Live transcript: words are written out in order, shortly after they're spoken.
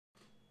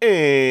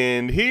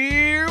And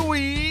here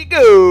we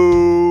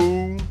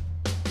go.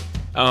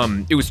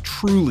 It was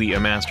truly a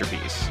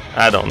masterpiece.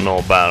 I don't know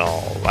about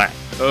all that.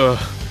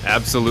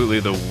 Absolutely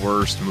the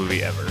worst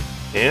movie ever.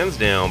 Hands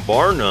down,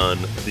 bar none,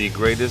 the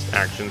greatest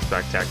action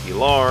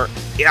spectacular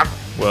ever.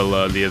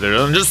 Well, the other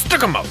one, just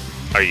stick 'em up.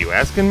 Are you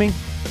asking me?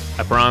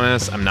 I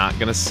promise I'm not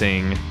gonna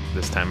sing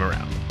this time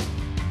around.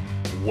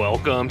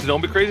 Welcome to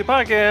Don't Be Crazy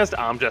Podcast.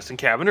 I'm Justin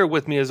Cavender.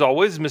 With me, as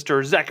always,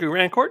 Mr. Zachary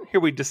Rancourt. Here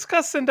we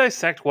discuss and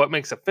dissect what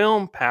makes a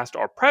film, past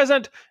or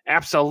present,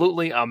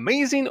 absolutely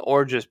amazing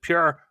or just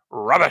pure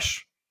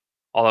rubbish.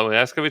 All that we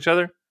ask of each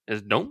other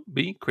is don't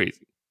be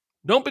crazy.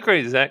 Don't be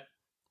crazy, Zach.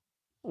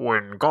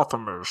 When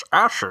Gotham is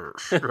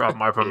ashes, you have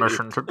my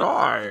permission to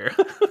die.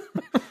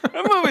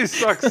 That movie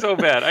sucks so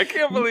bad. I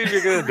can't believe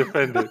you're going to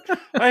defend it.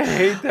 I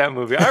hate that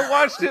movie. I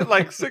watched it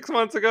like 6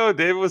 months ago.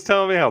 David was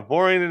telling me how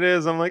boring it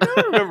is. I'm like, I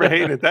don't remember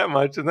hating it that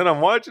much. And then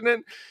I'm watching it,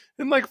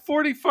 and like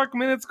 40 fuck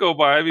minutes go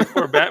by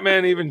before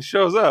Batman even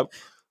shows up.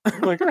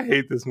 I'm like, I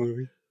hate this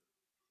movie.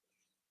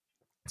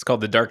 It's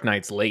called The Dark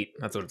Knight's Late.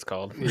 That's what it's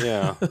called.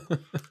 Yeah.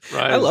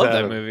 I love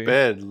that movie.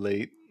 Bed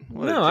late.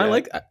 No, I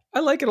like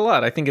it a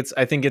lot. I think it's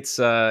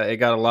it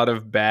got a lot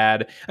of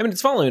bad. I mean,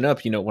 it's following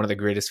up, one of the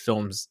greatest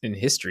films in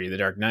history, The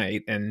Dark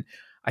Knight, and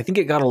I think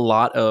it got a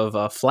lot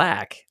of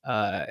flack.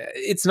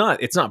 It's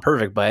not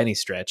perfect by any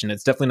stretch, and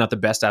it's definitely not the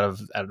best out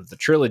of the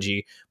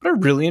trilogy, but I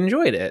really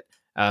enjoyed it.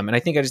 And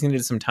I think I just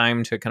needed some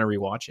time to kind of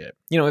rewatch it.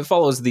 It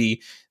follows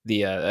the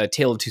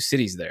Tale of Two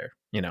Cities there,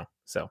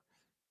 so.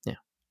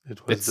 It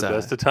was the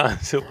best of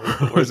times. It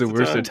was the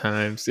worst of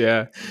times.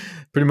 Yeah,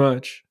 pretty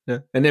much. Yeah,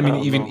 and I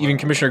mean, even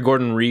Commissioner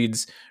Gordon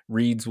reads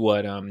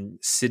what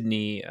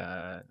Sidney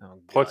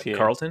Poitier.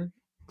 Carlton.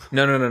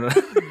 No,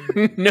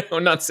 no,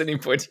 not Sidney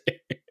Poitier.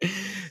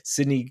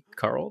 Sidney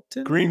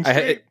Carlton. Green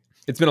Street.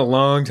 It's been a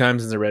long time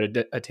since I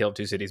read A Tale of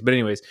Two Cities. But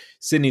anyways,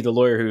 Sidney, the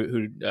lawyer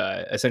who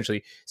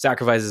essentially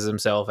sacrifices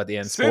himself at the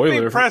end. Sidney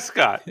Spoiler.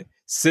 Prescott.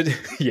 Sid,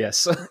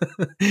 yes.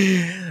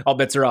 All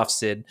bets are off,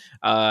 Sid,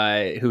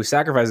 who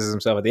sacrifices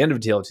himself at the end of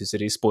A Tale of Two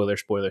Cities. Spoiler.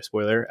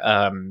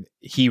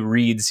 He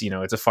reads,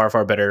 it's a far,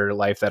 far better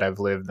life that I've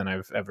lived than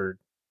I've ever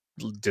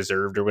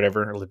deserved or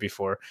whatever, or lived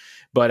before.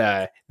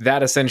 But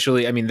that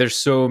essentially, I mean, there's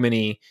so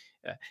many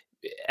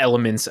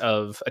elements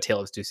of A Tale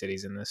of Two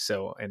Cities in this.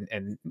 So,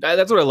 and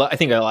that's what I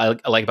think I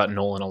like about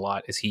Nolan a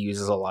lot, is he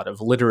uses a lot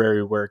of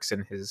literary works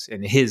in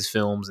his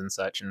films and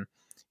such, and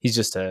he's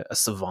just a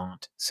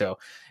savant. So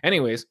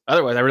anyways,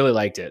 otherwise I really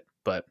liked it,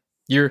 but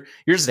you're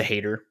just a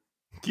hater.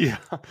 Yeah.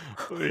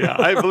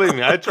 I believe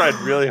me. I tried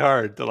really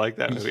hard to like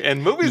that movie.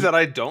 And movies that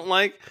I don't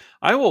like,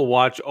 I will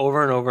watch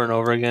over and over and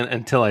over again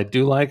until I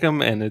do like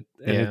them, and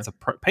it's a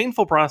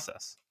painful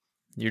process.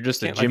 You're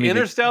just a Jimmy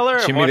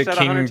Interstellar. Jimmy the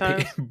King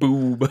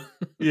boob.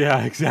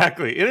 Yeah,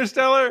 exactly.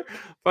 Interstellar,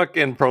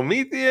 fucking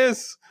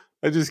Prometheus.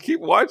 I just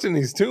keep watching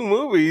these two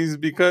movies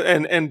because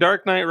and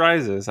Dark Knight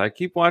Rises. I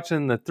keep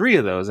watching the three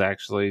of those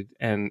actually,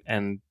 and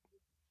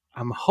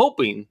I'm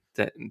hoping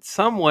that in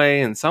some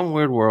way, in some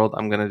weird world,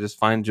 I'm gonna just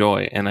find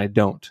joy, and I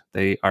don't.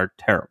 They are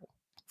terrible.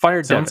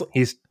 Fire Devin,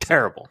 he's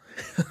terrible.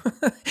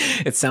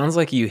 It sounds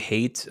like you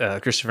hate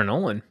Christopher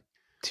Nolan.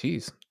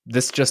 Jeez,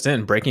 this just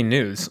in, breaking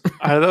news.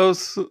 Are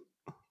those?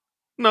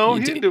 No,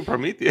 he didn't do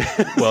Prometheus.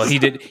 Well, he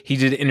did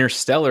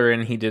Interstellar,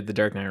 and he did The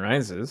Dark Knight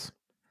Rises.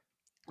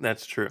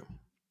 That's true.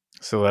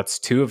 So that's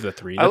two of the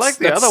three. I like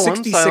the other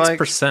ones.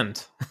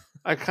 66%.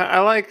 I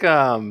like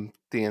the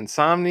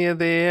Insomnia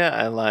there.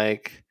 I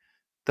like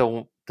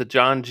the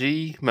John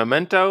G.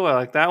 Memento. I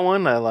like that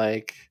one. I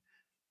like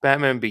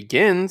Batman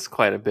Begins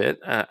quite a bit.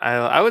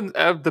 I would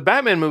the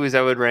Batman movies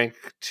I would rank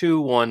 2,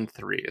 1,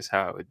 3 is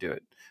how I would do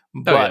it.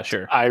 But yeah,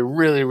 sure. I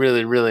really,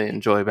 really, really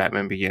enjoy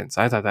Batman Begins.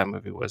 I thought that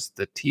movie was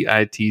the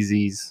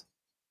TITZs.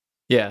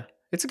 Yeah,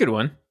 it's a good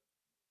one.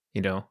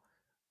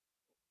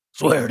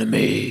 Swear to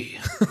me.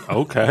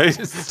 Okay.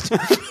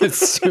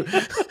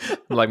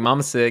 Like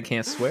Mama said,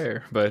 can't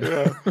swear, but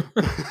yeah.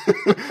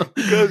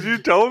 Because you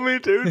told me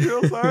to,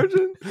 Drill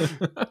Sergeant.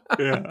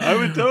 Yeah, I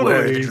would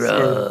totally.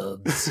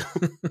 Drugs.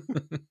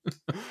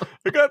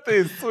 I got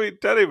these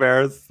sweet teddy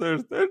bears. They're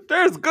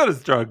as good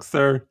as drugs,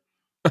 sir.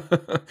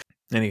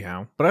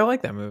 Anyhow, but I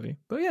like that movie.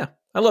 But yeah,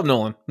 I love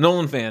Nolan.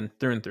 Nolan fan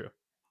through and through.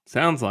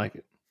 Sounds like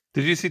it.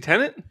 Did you see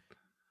Tenet?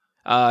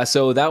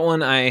 So that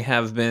one I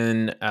have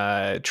been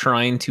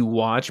trying to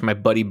watch. My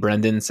buddy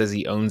Brendan says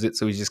he owns it,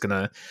 so he's just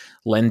gonna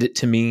lend it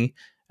to me.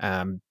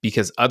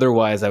 Because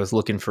otherwise, I was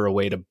looking for a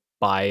way to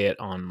buy it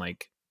on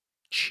like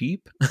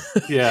cheap.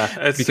 Yeah,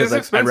 it's because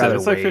expensive. I'd rather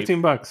it's wait. like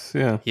 $15.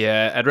 Yeah,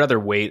 yeah, I'd rather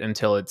wait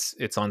until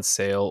it's on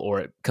sale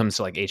or it comes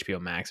to like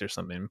HBO Max or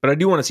something. But I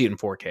do want to see it in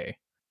 4K.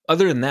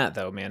 Other than that,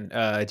 though, man, do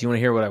you want to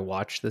hear what I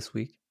watched this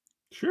week?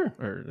 Sure.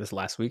 Or this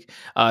last week?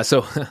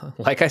 So,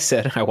 like I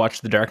said, I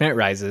watched The Dark Knight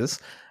Rises.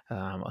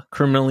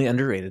 Criminally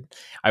underrated.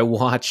 I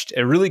watched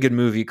a really good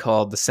movie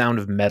called The Sound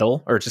of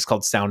Metal, or just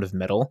called Sound of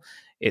Metal.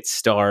 It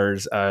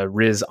stars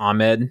Riz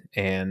Ahmed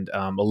and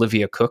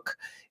Olivia Cook.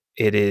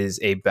 It is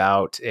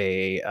about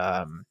a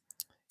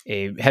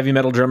a heavy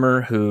metal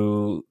drummer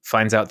who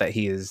finds out that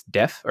he is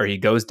deaf, or he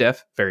goes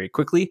deaf very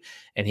quickly,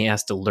 and he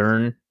has to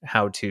learn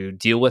how to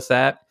deal with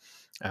that.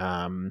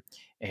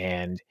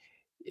 And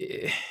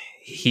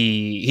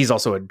he's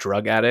also a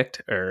drug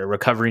addict, or a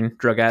recovering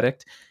drug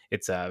addict.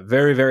 It's a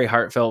very, very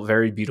heartfelt,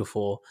 very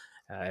beautiful,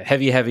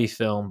 heavy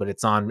film, but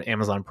it's on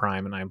Amazon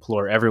Prime, and I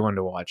implore everyone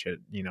to watch it.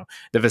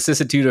 The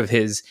vicissitude of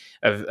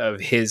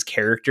his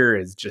character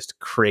is just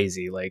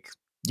crazy. Like,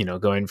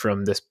 going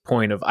from this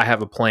point of I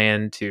have a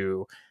plan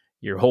to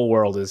your whole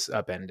world is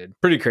upended.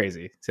 Pretty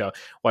crazy. So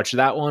watch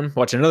that one.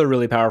 Watch another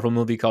really powerful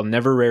movie called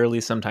Never,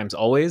 Rarely, Sometimes,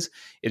 Always.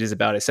 It is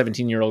about a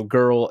 17-year-old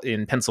girl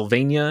in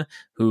Pennsylvania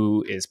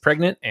who is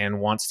pregnant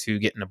and wants to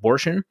get an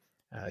abortion.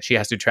 She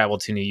has to travel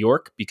to New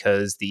York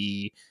because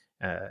the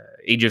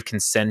age of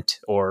consent,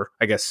 or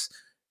I guess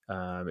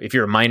if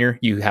you're a minor,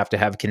 you have to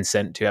have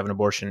consent to have an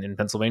abortion in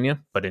Pennsylvania,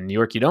 but in New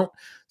York, you don't.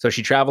 So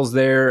she travels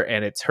there,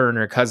 and it's her and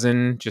her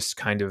cousin just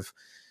kind of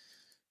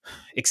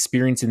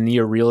experiencing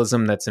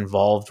neorealism that's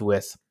involved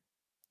with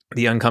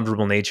the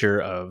uncomfortable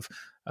nature of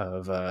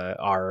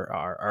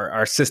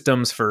our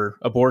systems for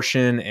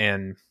abortion,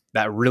 and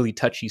that really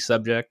touchy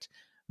subject.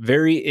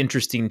 Very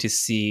interesting to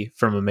see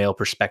from a male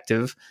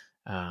perspective.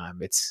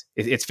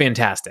 It's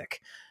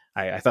fantastic.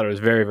 I thought it was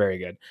very, very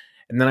good.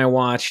 And then I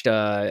watched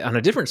on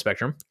a different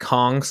spectrum,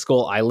 Kong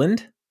Skull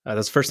Island.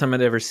 That's the first time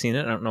I'd ever seen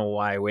it. I don't know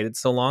why I waited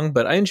so long,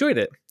 but I enjoyed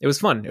it. It was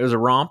fun. It was a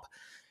romp.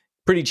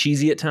 Pretty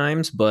cheesy at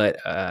times,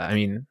 but I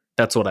mean,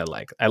 that's what I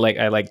like. I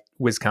like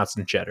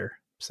Wisconsin cheddar.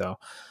 So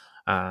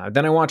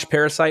then I watched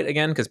Parasite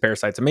again because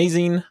Parasite's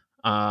amazing.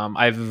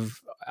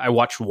 I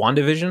watched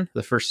WandaVision,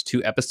 the first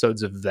 2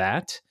 episodes of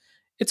that.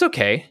 It's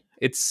okay.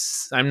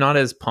 I'm not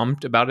as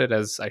pumped about it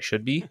as I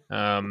should be.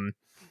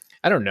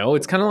 I don't know.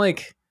 It's kind of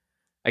like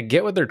I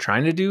get what they're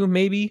trying to do,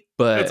 maybe,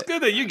 but It's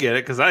good that you get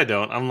it because I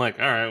don't. I'm like,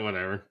 all right,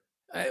 whatever.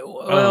 I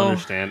well, don't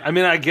understand. I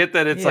mean, I get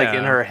that it's like in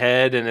yeah. her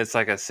head and it's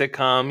like a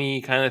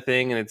sitcom-y kind of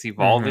thing and it's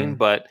evolving, Mhm.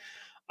 but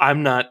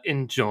I'm not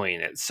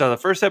enjoying it. So the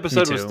first Me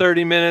episode was too.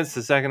 30 minutes,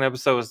 the second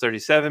episode was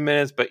 37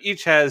 minutes, but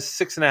each has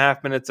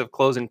 6.5 minutes of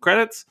closing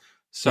credits.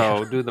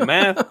 So Yeah. do the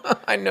math.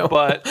 I know.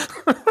 But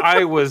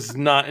I was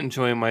not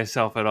enjoying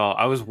myself at all.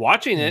 I was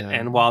watching it, Yeah.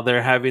 and while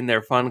they're having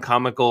their fun,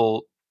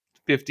 comical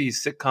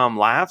 50s sitcom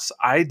laughs,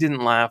 I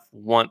didn't laugh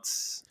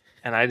once.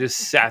 And I just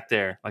sat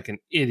there like an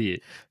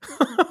idiot.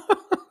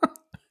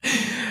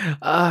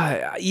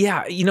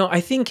 Yeah,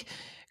 I think,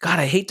 God,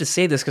 I hate to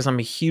say this because I'm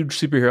a huge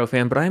superhero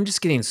fan, but I'm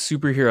just getting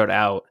superheroed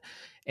out,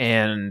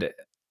 and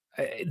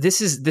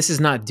this is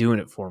not doing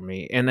it for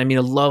me. And I mean,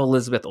 I love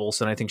Elizabeth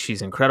Olsen. I think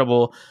she's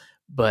incredible,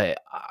 but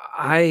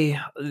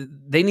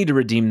they need to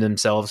redeem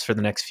themselves for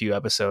the next few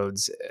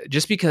episodes,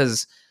 just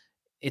because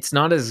it's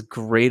not as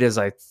great as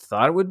I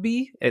thought it would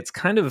be. It's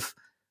kind of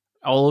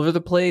all over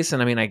the place,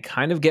 and I mean, I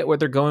kind of get what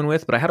they're going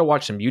with, but I had to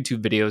watch some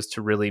YouTube videos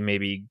to really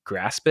maybe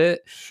grasp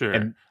it, Sure.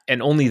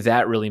 and only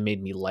that really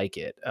made me like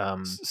it.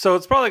 So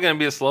it's probably going to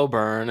be a slow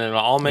burn and it'll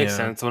all make Yeah.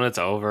 sense when it's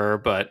over,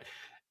 but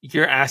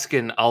you're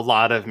asking a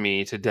lot of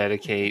me to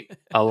dedicate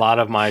a lot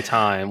of my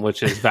time,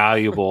 which is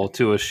valuable,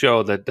 to a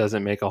show that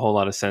doesn't make a whole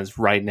lot of sense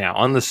right now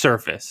on the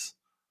surface.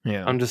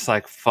 Yeah. I'm just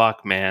like,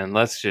 fuck, man,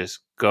 let's just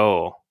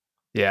go.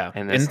 Yeah.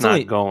 And And it's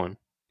not going.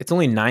 it's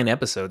only 9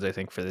 episodes, I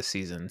think, for this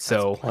season. That's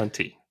So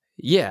plenty.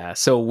 yeah,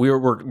 so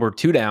we're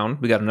 2 down.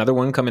 We got another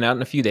one coming out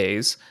in a few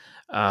days.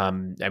 I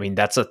mean,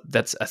 that's a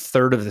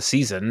third of the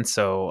season.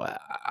 So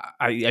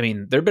I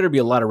mean, there better be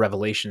a lot of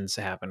revelations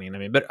happening. I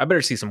mean, but I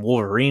better see some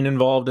Wolverine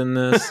involved in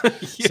this,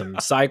 some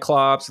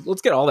Cyclops.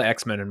 Let's get all the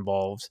X-Men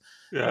involved.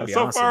 Yeah, That'd be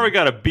so far we awesome.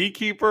 got a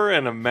beekeeper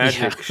and a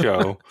magic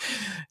show.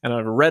 And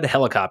a red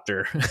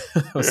helicopter.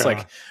 I was Yeah.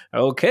 like,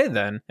 okay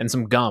then, and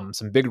some gum,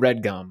 some big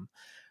red gum.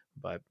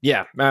 But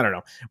yeah, I don't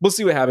know. We'll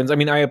see what happens. I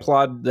mean, I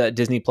applaud that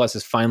Disney Plus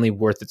is finally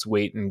worth its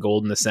weight in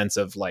gold, in the sense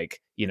of,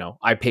 like,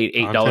 I paid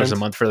 $8 a Content?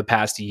 month for the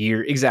past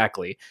year.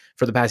 Exactly.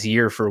 For the past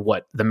year for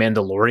what? The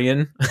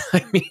Mandalorian?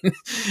 I mean,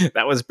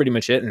 that was pretty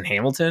much it, in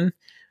Hamilton,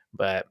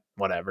 but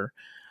whatever.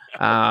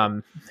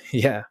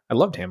 Yeah, I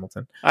loved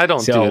Hamilton. I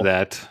don't do So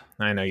that.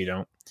 I know you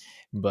don't.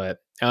 But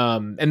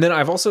and then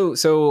I've also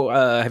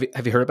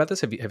have you heard about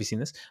this? Have you seen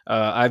this?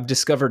 I've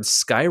discovered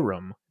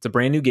Skyrim. It's a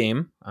brand new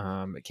game.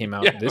 It came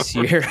out this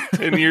year.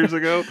 10 years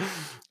ago.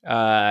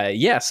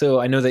 Yeah, so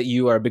I know that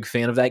you are a big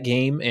fan of that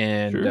game,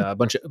 and Sure. a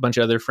bunch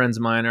of other friends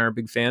of mine are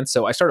big fans.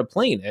 So I started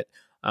playing it.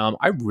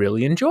 I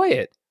really enjoy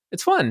it.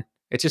 It's fun.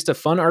 It's just a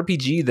fun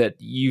RPG that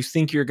you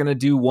think you're gonna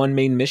do one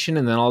main mission,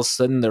 and then all of a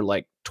sudden they're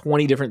like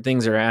 20 different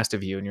things are asked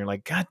of you, and you're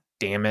like, God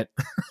damn it.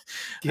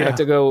 I have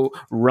to go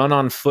run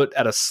on foot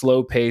at a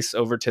slow pace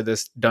over to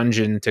this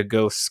dungeon to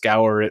go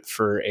scour it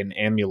for an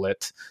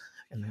amulet.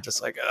 And I'm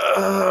just like,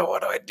 why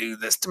do I do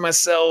this to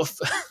myself?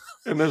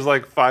 And there's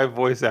like 5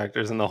 voice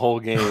actors in the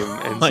whole game.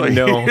 And it's I like,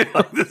 know.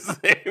 like the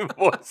same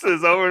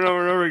voices over and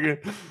over and over again.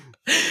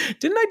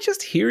 Didn't I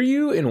just hear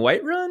you in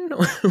Whiterun?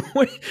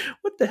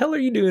 What the hell are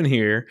you doing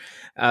here?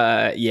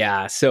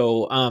 Yeah.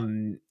 So,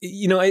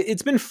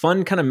 it's been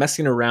fun kind of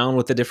messing around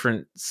with the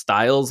different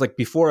styles. Like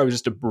before, I was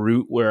just a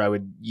brute where I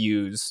would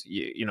use,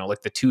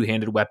 like the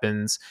two-handed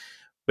weapons.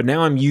 But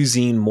now I'm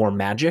using more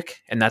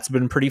magic, and that's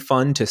been pretty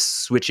fun to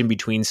switch in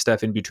between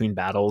stuff in between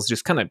battles,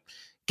 just kind of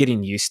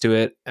getting used to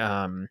it.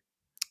 And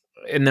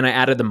then I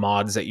added the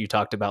mods that you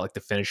talked about, like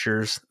the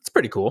finishers. It's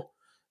pretty cool.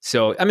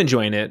 So I'm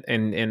enjoying it,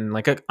 and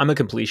like I'm a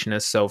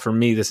completionist, so for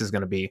me, this game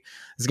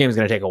is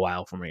gonna take a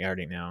while for me. I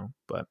already know,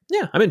 but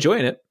yeah, I'm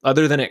enjoying it.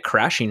 Other than it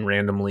crashing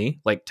randomly,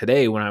 like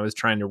today when I was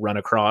trying to run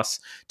across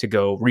to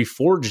go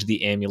reforge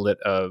the amulet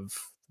of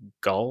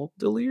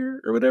Galdelier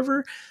or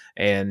whatever,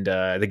 and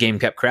the game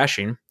kept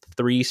crashing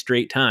 3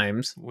 straight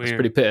times. I was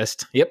pretty Weird.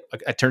 pissed. Yep,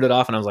 I turned it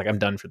off and I was like, I'm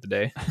done for the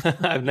day.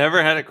 I've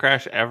never had it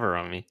crash ever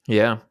on me.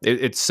 Yeah,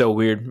 it's so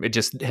weird. It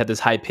just had this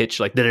high pitch,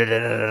 like,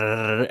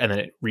 and then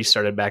it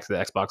restarted back to the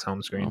Xbox home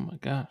Oh screen. my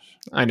gosh.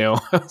 I know.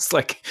 I was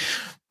like,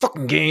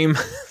 fucking game.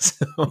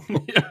 So,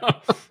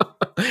 Yeah.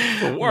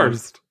 The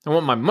worst. I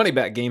want my money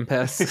back, Game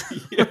Pass.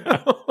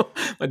 Yeah.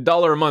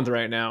 $1 a month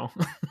right now.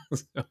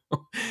 So,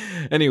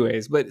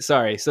 anyways, but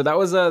sorry. So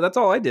that's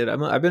all I did.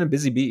 I've been a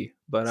busy bee.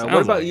 But what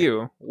Sounds about like it.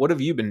 you? What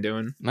have you been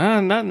doing?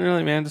 Nah, nothing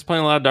really, man. Just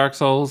playing a lot of Dark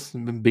Souls.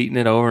 I've been beating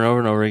it over and over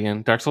and over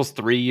again. Dark Souls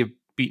 3, I've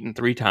beaten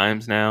 3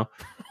 times now.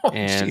 Oh,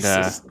 And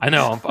Jesus. I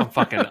know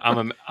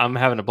I'm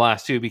having a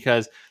blast too,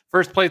 because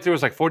first playthrough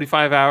was like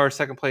 45 hours,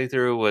 second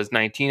playthrough was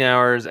 19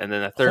 hours, and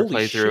then the third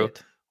Holy playthrough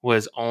shit.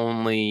 was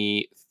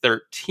only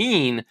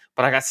 13.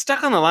 But I got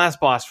stuck on the last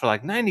boss for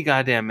like 90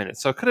 goddamn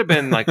minutes, so it could have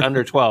been like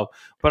under 12.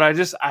 But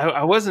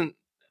I wasn't.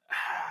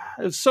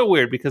 It was so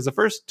weird because the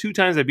first 2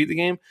 times I beat the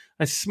game,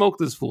 I smoked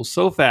this fool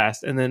so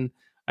fast, and then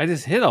I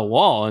just hit a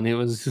wall, and it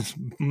was just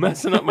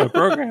messing up my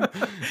program.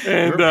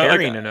 And You're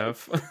parrying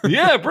enough.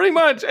 yeah, pretty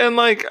much. And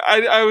like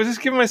I was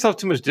just giving myself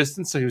too much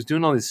distance, so he was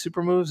doing all these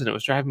super moves, and it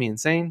was driving me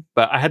insane.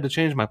 But I had to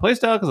change my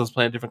playstyle because I was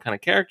playing a different kind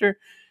of character.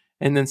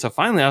 And then so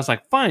finally I was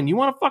like, fine, you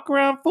want to fuck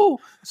around, fool?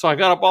 So I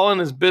got up all in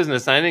his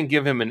business, and I didn't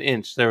give him an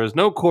inch. There was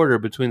no quarter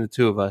between the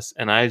two of us,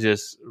 and I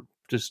just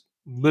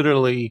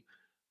literally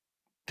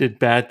did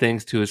bad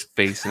things to his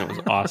face, and it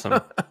was awesome.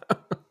 I'm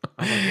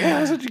like, yeah,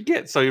 that's what you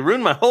get. So he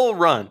ruined my whole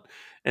run.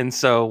 And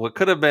so what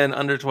could have been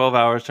under 12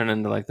 hours turned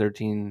into like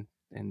 13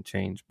 and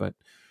change. But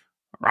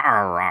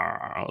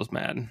I was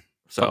mad.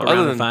 So Fuck other around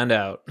than and find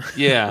out.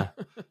 yeah.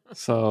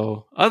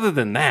 So other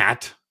than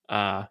that,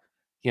 I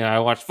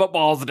watched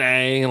football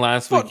today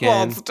last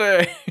weekend.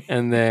 Today.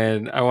 And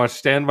then I watched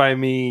Stand By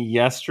Me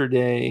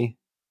yesterday.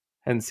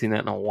 Hadn't seen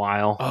that in a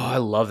while. Oh, I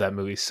love that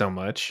movie so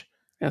much.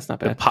 That's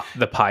not The bad.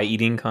 the pie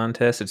eating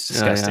contest. It's Oh,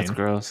 yeah, disgusting. that's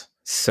gross.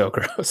 So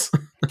gross.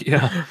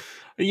 Yeah.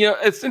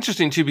 It's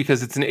interesting too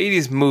because it's an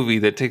 80s movie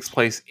that takes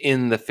place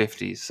in the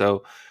 50s.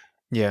 So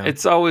Yeah.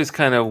 it's always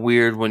kind of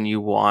weird when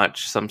you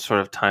watch some sort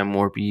of time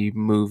warpy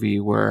movie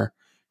where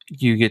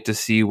you get to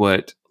see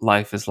what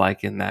life is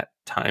like in that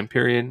time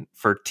period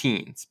for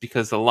teens,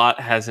 because a lot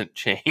hasn't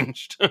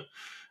changed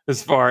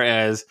as far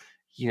as,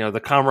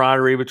 the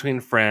camaraderie between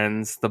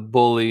friends, the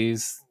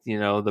bullies,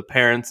 the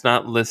parents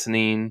not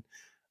listening,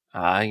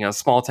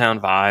 small town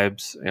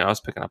vibes. I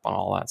was picking up on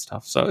all that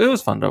stuff. So it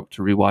was fun to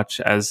rewatch,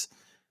 as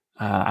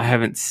I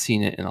haven't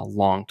seen it in a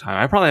long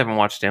time. I probably haven't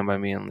watched Stand By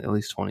Me in at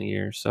least 20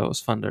 years. So it was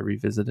fun to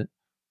revisit it.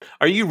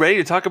 Are you ready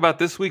to talk about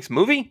this week's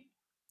movie?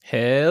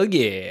 Hell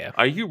yeah.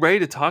 Are you ready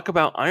to talk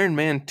about Iron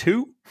Man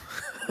 2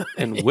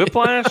 and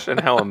Whiplash and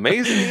how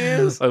amazing he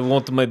is? I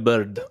want my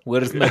bird.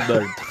 Where's my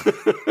bird?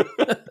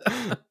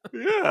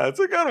 Yeah, it's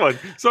a good one.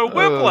 So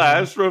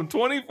Whiplash from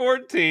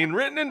 2014,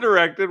 written and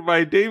directed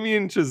by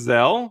Damien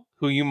Chazelle,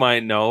 who you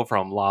might know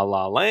from La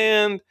La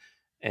Land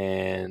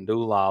and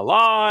Ooh La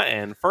La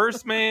and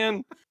First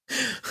Man.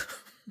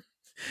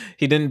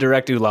 He didn't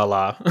direct Ooh La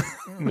La.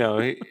 No,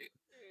 he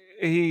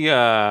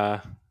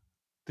did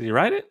he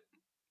write it?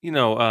 Ooh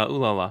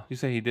La La. You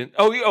say he didn't?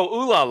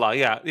 Ooh La La.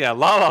 Yeah.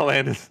 La La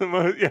Land is the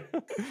most. Yeah,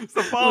 it's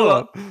the follow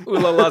up. Ooh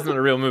La La's not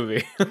a real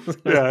movie.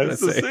 Yeah,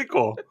 it's the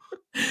sequel.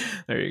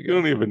 There you You go.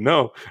 don't even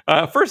know.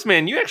 First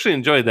Man, you actually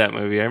enjoyed that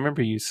movie. I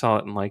remember you saw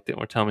it and liked it and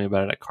were telling me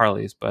about it at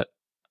Carly's, but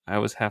I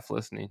was half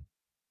listening.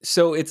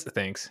 So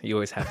thanks. You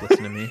always have to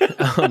listen to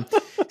me.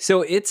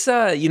 So it's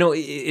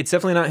it's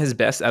definitely not his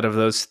best out of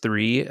those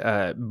 3,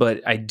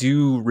 but I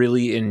do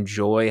really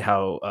enjoy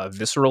how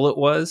visceral it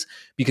was,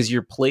 because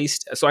you're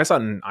placed. So I saw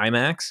it in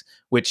IMAX,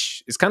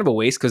 which is kind of a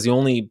waste because the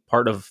only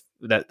part of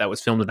that was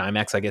filmed in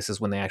IMAX, I guess,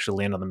 is when they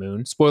actually land on the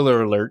moon.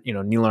 Spoiler alert: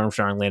 Neil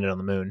Armstrong landed on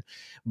the moon,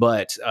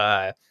 but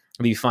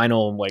the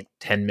final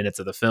 10 minutes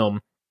of the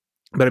film.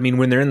 But I mean,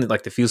 when they're in the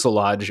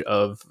fuselage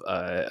of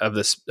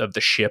the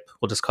ship,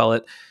 we'll just call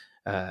it.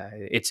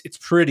 It's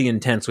pretty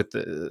intense with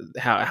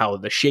how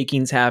the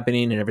shaking's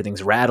happening and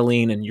everything's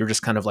rattling, and you're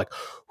just kind of like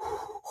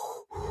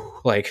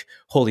like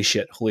holy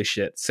shit.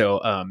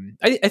 So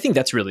I think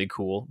that's really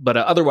cool. But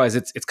otherwise,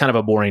 it's kind of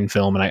a boring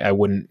film, and I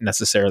wouldn't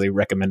necessarily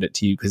recommend it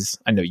to you because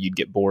I know you'd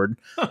get bored.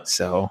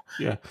 So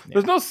Yeah.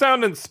 There's no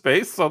sound in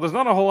space, so there's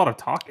not a whole lot of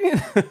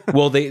talking.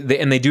 well, they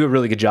do a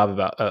really good job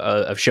about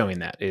of showing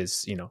that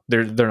is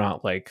they're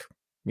not like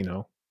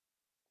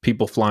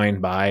people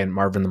flying by and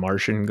Marvin the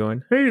Martian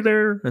going, "Hey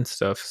there," and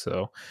stuff.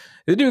 So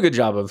they do a good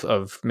job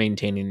of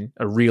maintaining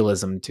a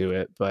realism to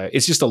it, but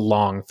it's just a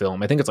long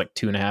film. I think it's like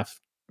 2.5,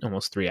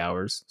 almost 3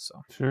 hours.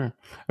 So Sure.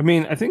 I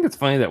mean, I think it's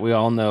funny that we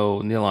all know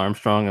Neil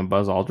Armstrong and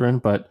Buzz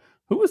Aldrin, but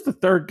who was the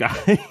third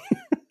guy?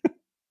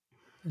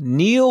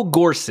 Neil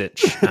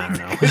Gorsuch. I don't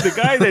know. The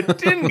guy that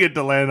didn't get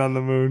to land on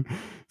the moon.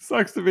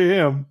 Sucks to be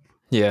him.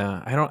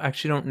 Yeah, I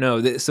don't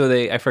know. So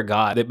I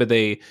forgot it, but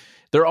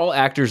they're all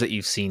actors that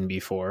you've seen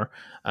before,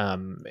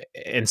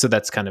 and so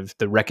that's kind of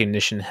the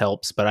recognition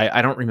helps. But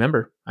I don't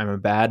remember. I'm a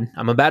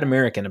bad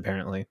American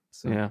apparently.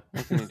 So. Yeah.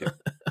 What can you do?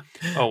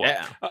 Oh, well.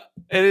 Yeah.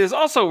 It is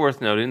also worth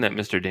noting that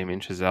Mr.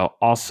 Damien Chazelle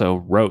also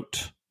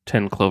wrote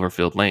 10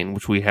 Cloverfield Lane,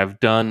 which we have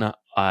done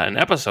an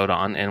episode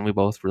on, and we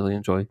both really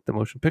enjoyed the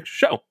motion picture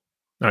show.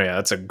 Oh yeah,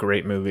 that's a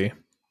great movie.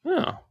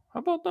 Yeah, how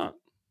about that?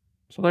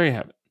 So there you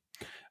have it.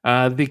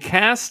 The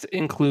cast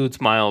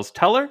includes Miles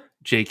Teller,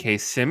 J.K.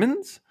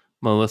 Simmons,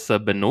 Melissa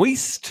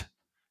Benoist,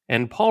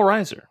 and Paul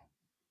Reiser.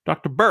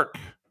 Dr. Burke,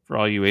 for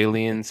all you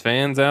Aliens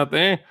fans out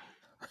there.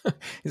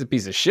 He's a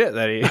piece of shit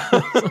that he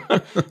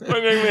Fucking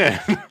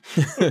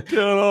man.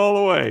 Killing all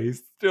the way. He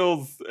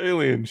steals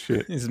alien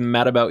shit. He's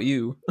mad about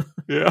you.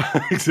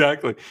 Yeah,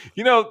 exactly.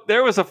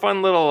 There was a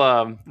fun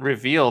little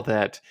reveal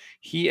that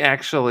he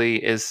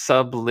actually is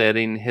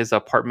subletting his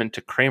apartment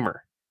to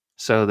Kramer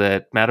so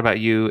that Mad About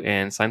You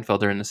and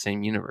Seinfeld are in the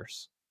same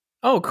universe.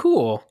 Oh,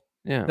 cool.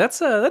 Yeah.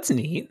 That's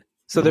neat.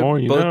 So The more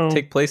they you both know.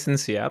 take place in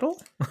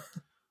Seattle?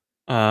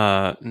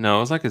 No, it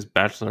was like his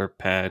bachelor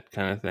pad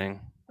kind of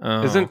thing.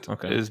 Oh,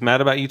 Is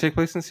Mad About You take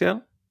place in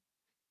Seattle?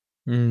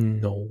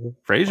 No.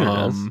 Frasier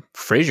does.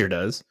 Frasier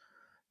does.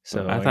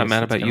 So I thought guess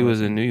Mad it's About kinda You like-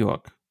 was in New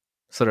York.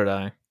 So did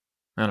I.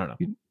 I don't know.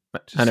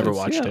 Just I never said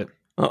watched Seattle. it.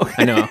 Oh, okay.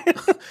 I know.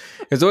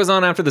 It was always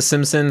on after The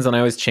Simpsons, and I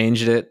always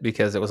changed it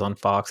because it was on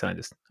Fox, and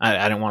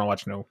I didn't want to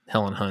watch no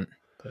Helen Hunt.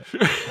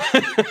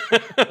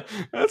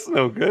 That's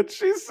no good.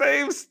 She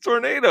saves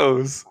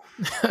tornadoes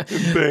and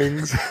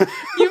things.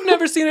 You've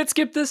never seen it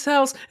skip this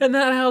house and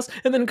that house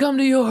and then come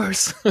to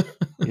yours.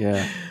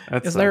 Yeah.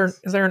 Is there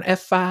an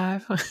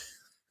F5?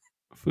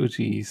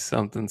 Fuji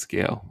something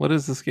scale? What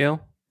is the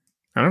scale?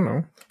 I don't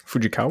know.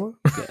 Fujikawa?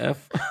 The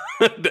F.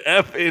 The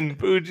F in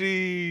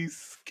Fuji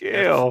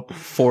scale.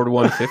 Ford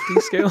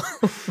 150 scale?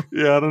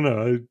 Yeah, I don't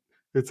know.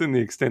 It's in the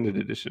extended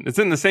edition. It's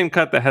in the same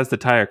cut that has the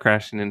tire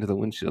crashing into the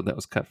windshield that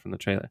was cut from the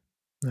trailer.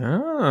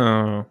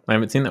 Oh, I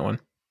haven't seen that one.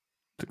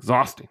 It's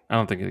exhausting. I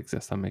don't think it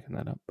exists. I'm making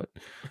that up, but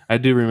I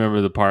do remember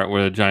the part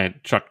where the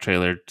giant truck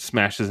trailer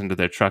smashes into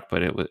their truck,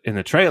 but it was in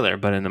the trailer,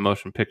 but in the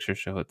motion picture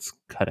show, it's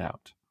cut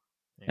out,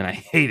 and I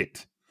hate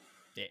it.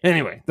 Yeah.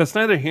 Anyway, that's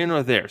neither here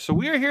nor there. So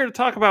we are here to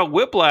talk about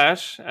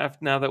Whiplash.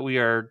 Now that we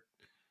are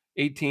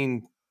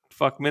 18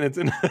 minutes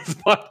into this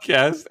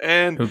podcast,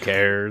 and Who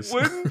cares?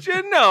 wouldn't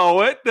you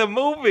know it, the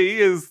movie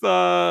is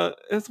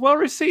well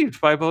received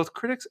by both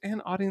critics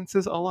and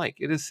audiences alike.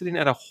 It is sitting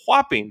at a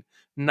whopping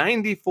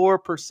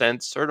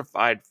 94%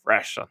 certified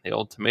fresh on the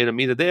old tomato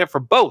meter there for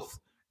both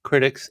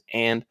critics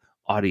and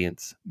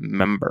audience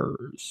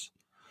members.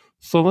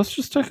 So let's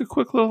just take a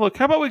quick little look.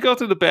 How about we go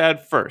through the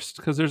bad first?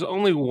 Because there's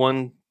only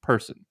one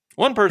person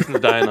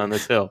dying on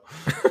this hill,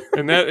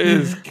 and that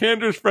is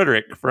Candace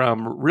Frederick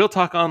from Real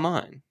Talk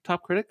Online,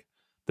 top critic.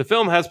 The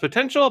film has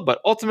potential, but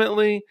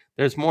ultimately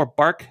there's more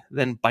bark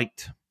than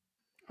bite.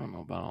 I don't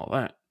know about all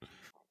that.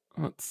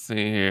 Let's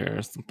see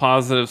here. Some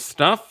positive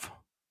stuff.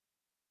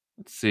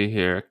 Let's see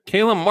here.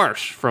 Kayla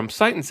Marsh from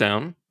Sight and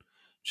Sound.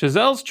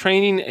 Chazelle's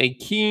training a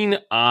keen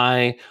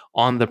eye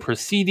on the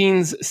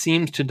proceedings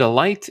seems to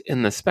delight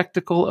in the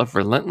spectacle of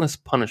relentless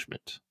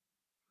punishment.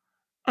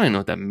 I know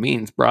what that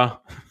means, brah.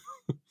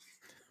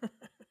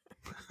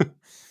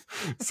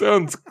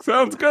 Sounds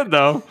good,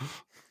 though.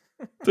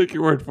 Take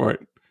your word for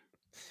it.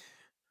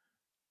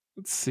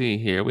 Let's see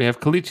here. We have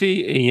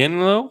Kalichi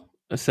Iyenlo.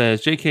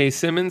 Says J.K.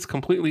 Simmons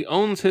completely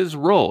owns his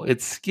role.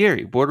 It's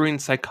scary, bordering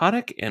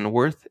psychotic, and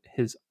worth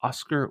his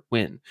Oscar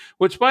win.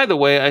 Which, by the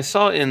way, I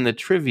saw in the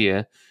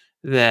trivia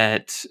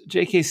that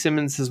J.K.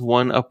 Simmons has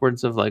won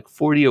upwards of like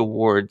 40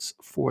 awards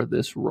for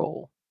this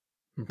role.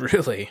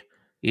 Really?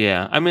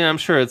 Yeah. I mean, I'm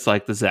sure it's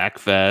like the Zach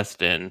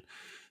Fest and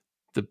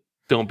the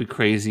Don't Be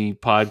Crazy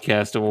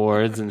podcast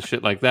awards and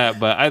shit like that.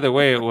 But either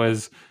way, it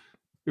was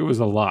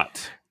a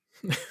lot.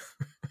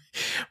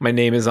 My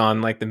name is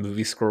on like the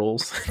movie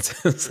scrolls.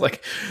 It's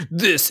like,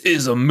 this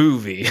is a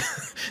movie.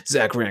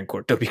 Zach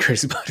Rancourt, Don't Be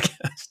Crazy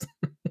podcast.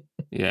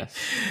 Yes.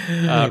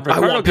 I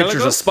want pictures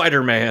Gallegos? of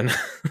Spider-Man.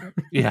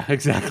 Yeah,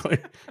 exactly.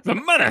 The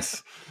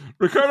menace.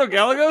 Ricardo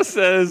Gallego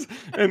says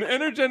an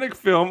energetic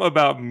film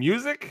about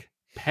music,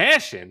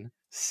 passion,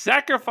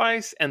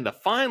 sacrifice, and the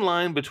fine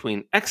line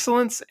between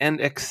excellence and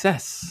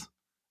excess.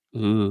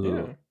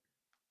 Ooh. Yeah.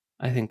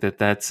 I think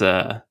that's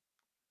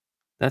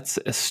That's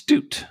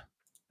astute.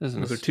 That's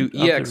an Those are two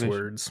astute EX observation.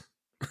 words.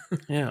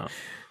 Yeah.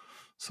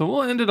 So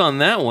we'll end it on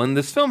that one.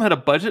 This film had a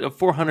budget of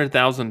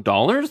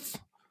 $400,000,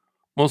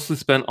 mostly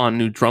spent on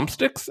new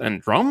drumsticks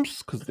and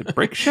drums because they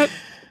break shit.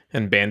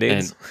 And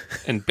Band-Aids.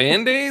 And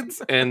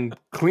Band-Aids and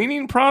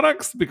cleaning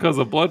products because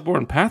of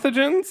bloodborne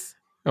pathogens.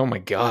 Oh my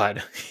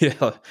God.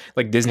 Yeah,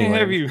 like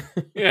Disneyland.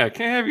 Can't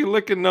have you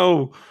licking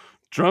no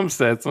drum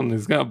sets when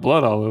he's got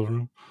blood all over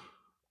him.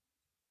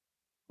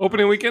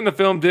 Opening weekend, the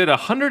film did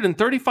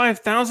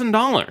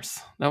 $135,000.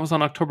 That was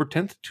on October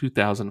 10th,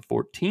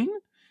 2014.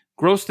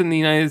 Grossed in the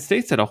United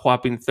States at a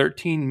whopping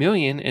 $13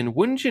 million, and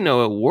wouldn't you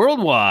know it,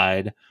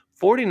 worldwide,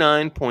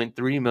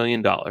 $49.3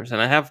 million.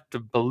 And I have to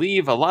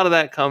believe a lot of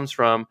that comes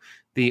from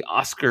the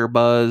Oscar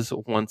buzz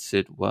once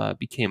it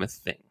became a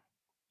thing.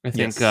 I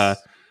think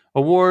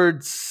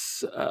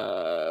awards,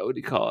 what do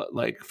you call it?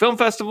 Like film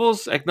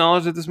festivals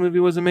acknowledged that this movie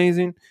was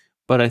amazing.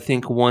 But I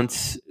think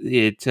once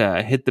it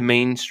hit the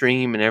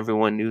mainstream and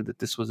everyone knew that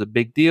this was a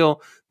big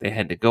deal, they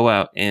had to go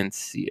out and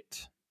see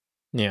it.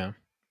 Yeah.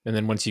 And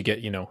then once you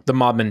get, the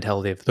mob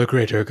mentality of the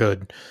greater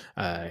good,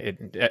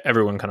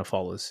 everyone kind of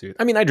follows suit.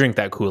 I mean, I drink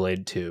that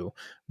Kool-Aid too.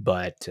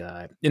 But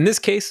in this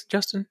case,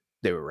 Justin,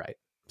 they were right.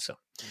 So,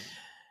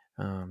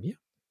 yeah. Want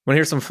to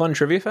hear some fun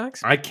trivia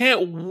facts? I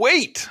can't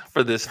wait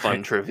for this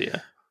fun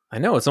trivia. I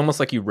know. It's almost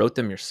like you wrote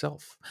them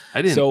yourself.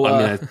 I didn't. So,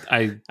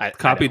 I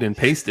copied and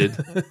pasted.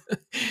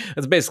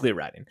 That's basically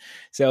writing.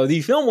 So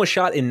the film was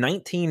shot in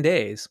 19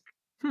 days.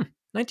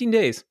 19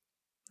 days.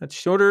 That's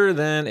shorter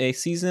than a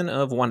season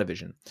of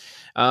WandaVision.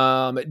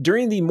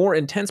 During the more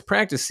intense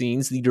practice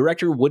scenes, the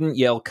director wouldn't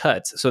yell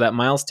cuts so that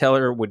Miles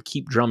Teller would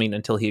keep drumming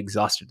until he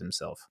exhausted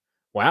himself.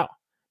 Wow.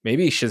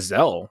 Maybe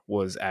Chazelle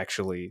was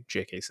actually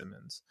J.K.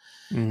 Simmons.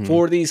 Mm-hmm.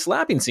 For the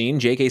slapping scene,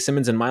 J.K.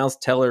 Simmons and Miles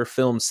Teller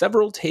filmed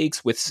several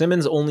takes with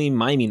Simmons only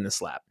miming the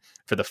slap.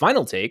 For the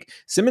final take,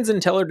 Simmons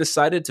and Teller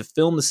decided to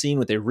film the scene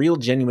with a real,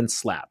 genuine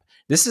slap.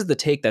 This is the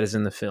take that is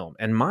in the film.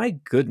 And my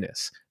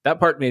goodness,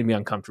 that part made me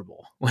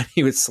uncomfortable when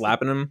he was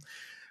slapping him.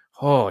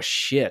 Oh,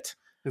 shit.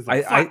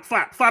 Like,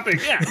 flapping,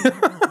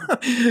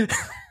 yeah.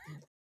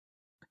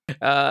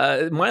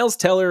 Miles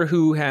Teller,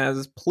 who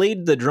has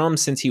played the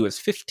drums since he was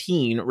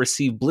 15,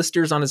 received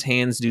blisters on his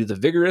hands due to the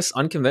vigorous,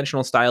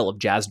 unconventional style of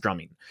jazz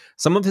drumming.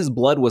 Some of his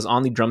blood was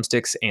on the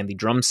drumsticks and the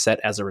drum set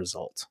as a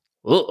result.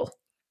 Ugh.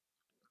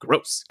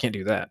 Gross. Can't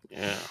do that.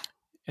 Yeah.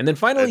 And then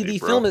finally, the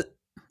film is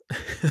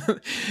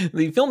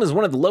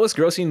one of the lowest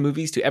grossing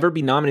movies to ever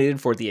be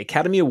nominated for the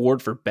Academy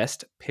Award for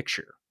Best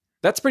Picture.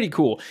 That's pretty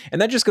cool.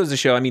 And that just goes to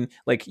show, I mean,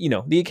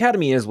 the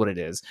Academy is what it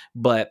is,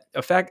 but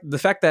the fact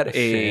that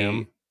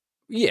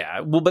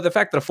but the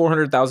fact that a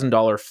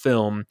 $400,000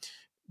 film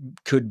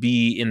could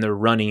be in the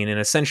running, and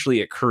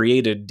essentially it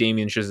created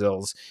Damien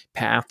Chazelle's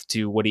path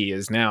to what he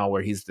is now,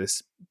 where he's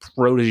this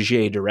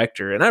protege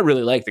director. And I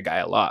really like the guy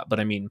a lot, but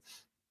I mean,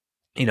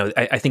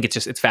 I think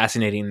it's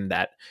fascinating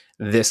that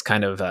this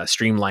kind of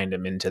streamlined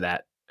him into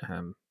that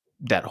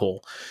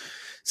whole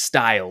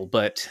style.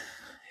 But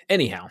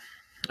anyhow,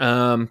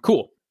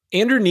 cool.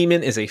 Andrew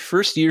Neiman is a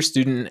first-year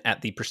student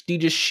at the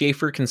prestigious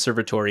Schaefer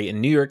Conservatory in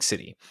New York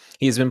City.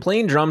 He has been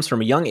playing drums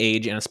from a young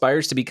age and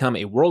aspires to become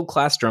a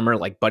world-class drummer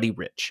like Buddy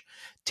Rich.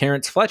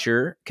 Terrence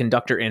Fletcher,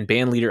 conductor and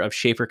bandleader of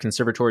Schaefer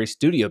Conservatory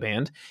Studio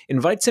Band,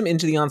 invites him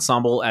into the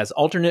ensemble as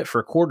alternate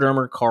for core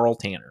drummer Carl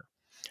Tanner.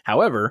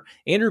 However,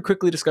 Andrew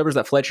quickly discovers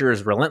that Fletcher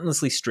is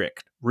relentlessly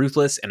strict,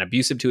 ruthless, and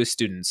abusive to his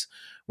students.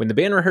 When the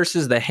band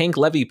rehearses the Hank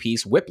Levy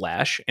piece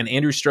Whiplash, and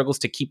Andrew struggles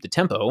to keep the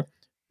tempo,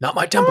 not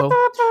my tempo.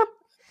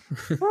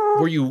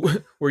 Were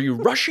you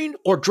rushing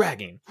or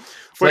dragging?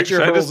 Wait,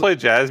 should I just play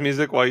jazz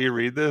music while you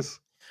read this?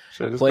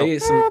 Should I just play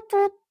some?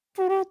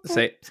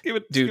 Say, give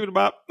it a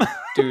bop,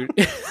 dude.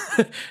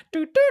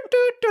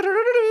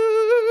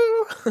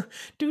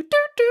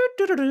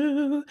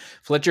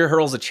 Fletcher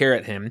hurls a chair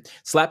at him,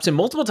 slaps him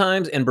multiple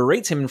times, and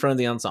berates him in front of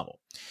the ensemble.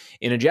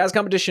 In a jazz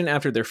competition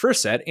after their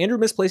first set, Andrew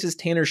misplaces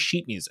Tanner's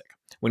sheet music.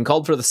 When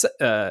called for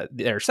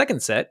their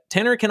second set,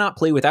 Tanner cannot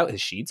play without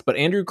his sheets, but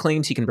Andrew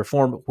claims he can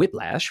perform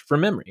Whiplash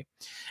from memory.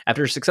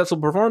 After a successful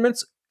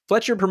performance,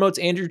 Fletcher promotes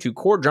Andrew to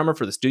core drummer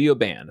for the studio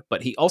band,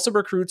 but he also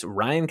recruits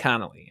Ryan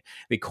Connolly,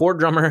 the core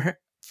drummer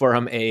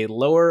from a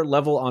lower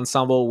level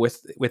ensemble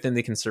within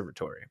the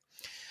conservatory.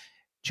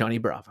 Johnny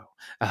Bravo.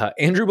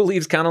 Andrew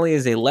believes Connolly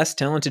is a less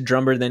talented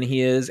drummer than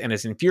he is and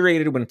is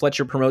infuriated when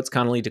Fletcher promotes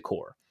Connolly to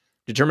core.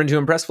 Determined to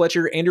impress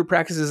Fletcher, Andrew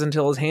practices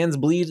until his hands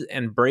bleed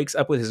and breaks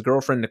up with his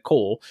girlfriend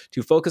Nicole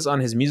to focus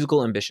on his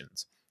musical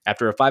ambitions.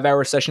 After a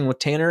 5-hour session with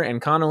Tanner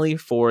and Connolly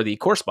for the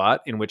core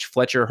spot, in which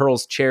Fletcher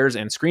hurls chairs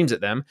and screams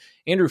at them,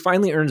 Andrew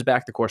finally earns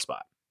back the core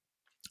spot.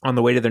 On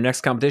the way to their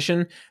next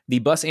competition, the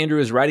bus Andrew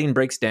is riding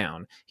breaks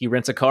down. He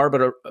rents a car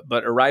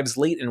but arrives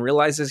late and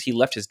realizes he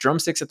left his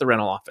drumsticks at the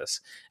rental office.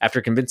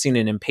 After convincing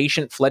an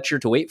impatient Fletcher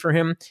to wait for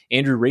him,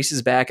 Andrew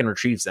races back and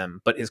retrieves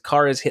them, but his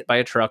car is hit by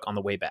a truck on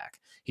the way back.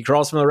 He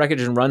crawls from the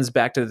wreckage and runs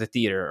back to the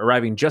theater,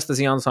 arriving just as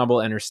the ensemble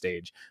enters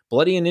stage.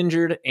 Bloody and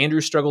injured, Andrew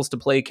struggles to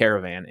play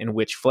Caravan, in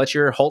which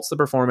Fletcher halts the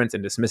performance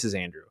and dismisses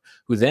Andrew,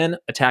 who then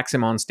attacks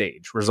him on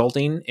stage,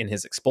 resulting in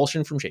his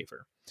expulsion from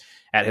Schaefer.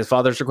 At his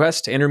father's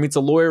request, Andrew meets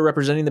a lawyer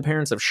representing the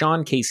parents of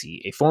Sean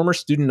Casey, a former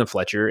student of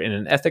Fletcher, in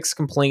an ethics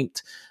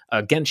complaint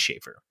against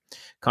Schaefer.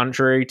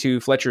 Contrary to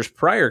Fletcher's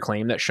prior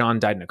claim that Sean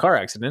died in a car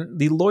accident,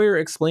 the lawyer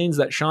explains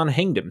that Sean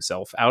hanged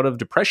himself out of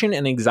depression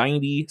and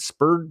anxiety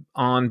spurred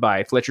on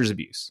by Fletcher's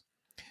abuse.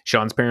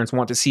 Sean's parents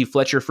want to see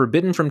Fletcher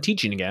forbidden from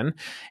teaching again.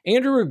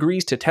 Andrew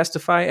agrees to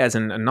testify as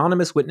an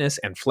anonymous witness,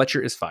 and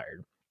Fletcher is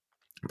fired.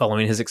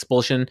 Following his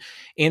expulsion,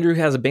 Andrew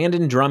has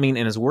abandoned drumming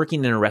and is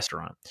working in a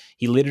restaurant.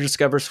 He later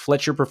discovers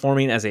Fletcher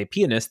performing as a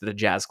pianist at a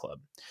jazz club.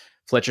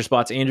 Fletcher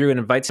spots Andrew and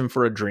invites him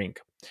for a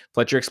drink.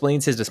 Fletcher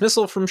explains his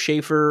dismissal from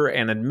Schaefer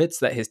and admits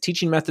that his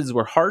teaching methods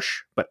were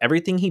harsh, but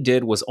everything he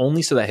did was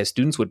only so that his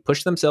students would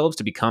push themselves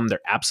to become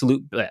their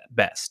absolute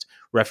best,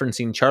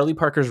 referencing Charlie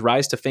Parker's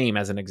rise to fame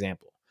as an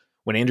example.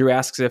 When Andrew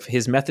asks if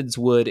his methods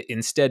would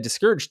instead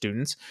discourage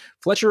students,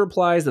 Fletcher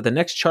replies that the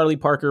next Charlie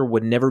Parker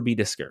would never be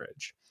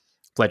discouraged.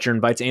 Fletcher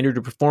invites Andrew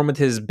to perform with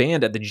his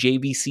band at the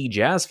JVC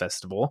Jazz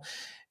Festival,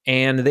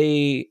 and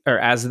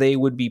as they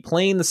would be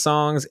playing the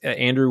songs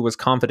Andrew was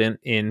confident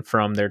in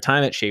from their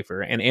time at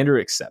Schaefer, and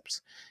Andrew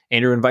accepts.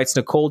 Andrew invites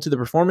Nicole to the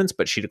performance,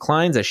 but she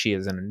declines as she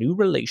is in a new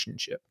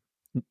relationship.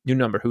 New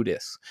number, who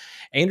dis?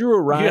 Andrew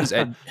arrives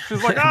at...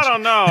 She's like, I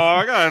don't know.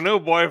 I got a new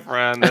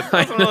boyfriend that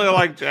doesn't really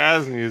like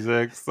jazz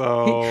music,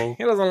 so...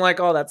 He doesn't like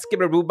all that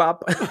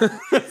skibbity-boo-bop music.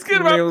 He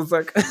doesn't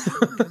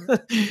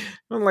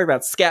like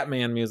that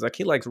Scatman music.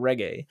 He likes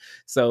reggae.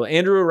 So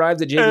Andrew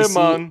arrives at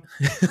JVC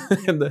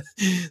and the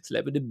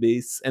slappity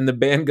bass, and the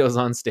band goes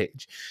on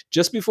stage.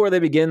 Just before they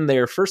begin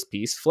their first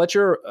piece,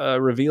 Fletcher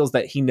reveals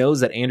that he knows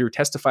that Andrew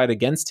testified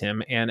against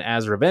him, and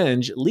as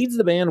revenge, leads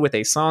the band with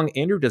a song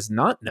Andrew does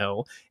not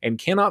know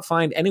and cannot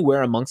find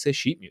anywhere amongst his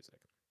sheet music.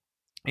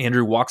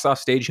 Andrew walks off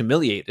stage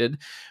humiliated,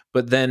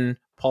 but then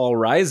Paul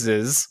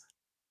rises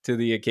to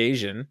the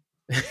occasion.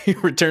 He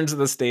returns to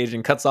the stage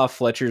and cuts off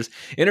Fletcher's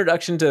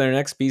introduction to their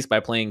next piece by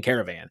playing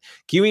Caravan,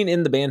 cueing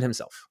in the band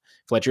himself.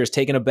 Fletcher is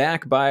taken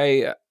aback,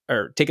 but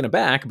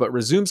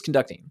resumes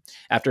conducting.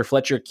 After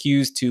Fletcher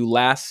cues to the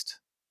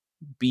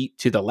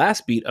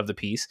last beat of the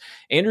piece,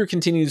 Andrew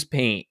continues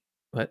playing,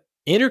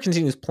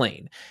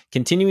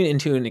 continuing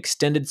into an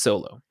extended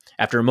solo.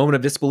 After a moment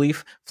of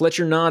disbelief,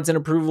 Fletcher nods in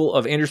approval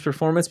of Andrew's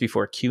performance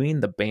before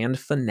cueing the band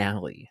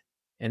finale.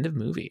 End of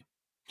movie.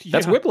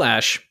 That's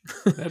Whiplash.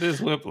 That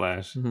is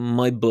Whiplash.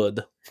 My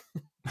bud.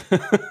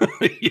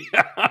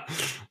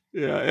 Yeah,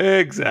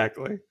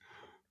 exactly.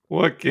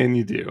 What can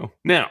you do?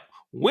 Now,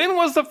 when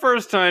was the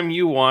first time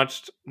you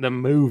watched the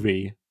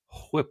movie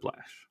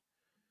Whiplash?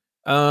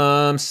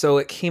 So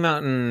it came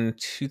out in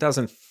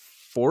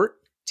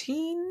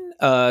 2014.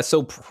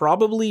 So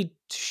probably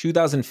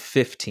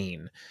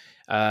 2015.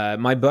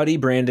 My buddy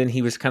Brandon,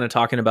 he was kind of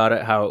talking about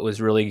it, how it was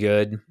really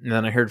good. And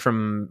then I heard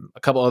from a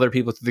couple other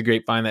people through the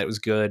grapevine that it was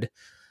good.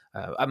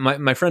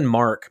 My friend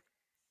Mark,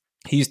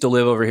 he used to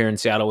live over here in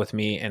Seattle with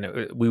me,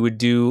 and we would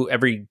do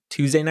every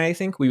Tuesday night, I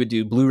think, we would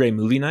do Blu-ray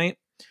movie night,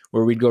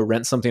 where we'd go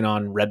rent something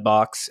on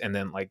Redbox, and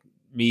then like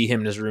me, him,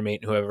 and his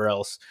roommate, and whoever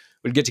else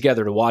would get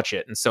together to watch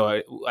it. And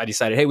so I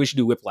decided, hey, we should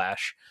do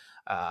Whiplash.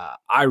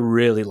 I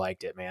really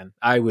liked it, man.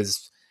 I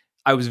was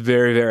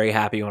very, very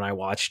happy when I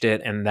watched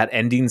it, and that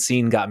ending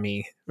scene got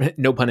me,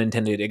 no pun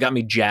intended, it got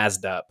me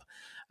jazzed up.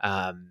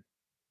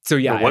 So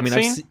yeah, I mean,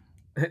 I've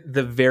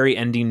the very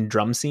ending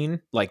drum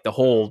scene, like the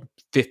whole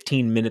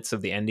 15 minutes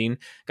of the ending,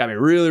 got me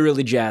really,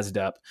 really jazzed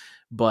up.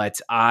 But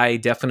I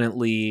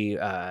definitely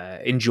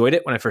enjoyed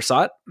it when I first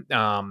saw it,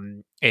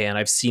 and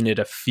I've seen it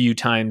a few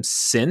times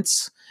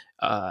since,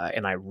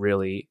 and I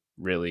really,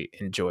 really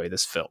enjoy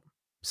this film.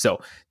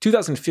 So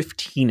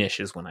 2015-ish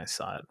is when I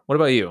saw it. What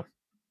about you?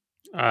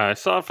 I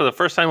saw it for the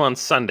first time on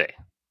Sunday.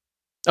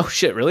 Oh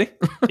shit! Really?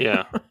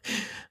 Yeah.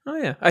 Oh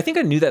yeah. I think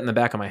I knew that in the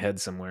back of my head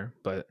somewhere,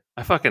 but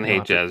I fucking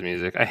hate jazz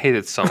music. I hate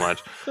it so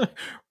much. I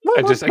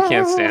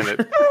can't stand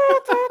it.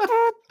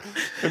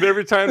 And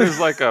every time there's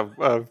like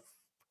a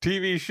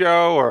TV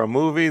show or a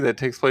movie that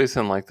takes place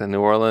in like the New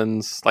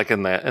Orleans, like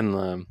in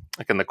the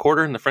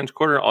Quarter, in the French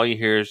Quarter, all you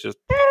hear is just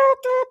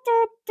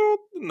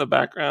in the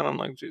background. I'm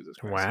like, Jesus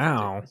Christ.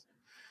 Wow.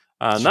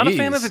 Not a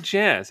fan of the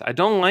jazz. I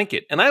don't like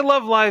it. And I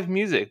love live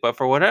music, but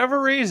for whatever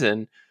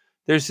reason,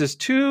 there's just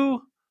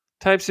two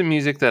types of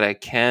music that I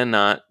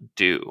cannot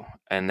do,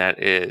 and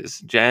that is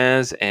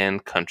jazz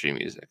and country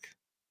music.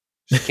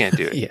 Just can't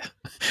do it. Yeah,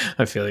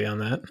 I feel you on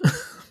that.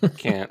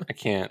 I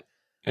can't.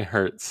 It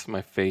hurts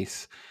my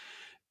face.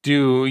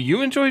 Do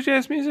you enjoy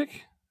jazz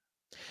music?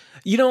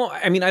 You know,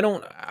 I mean,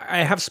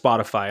 I have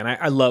Spotify, and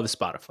I love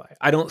Spotify.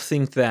 I don't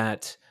think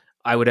that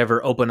I would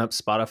ever open up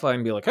Spotify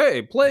and be like,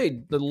 hey,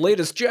 play the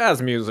latest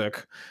jazz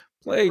music.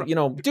 Play,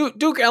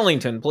 Duke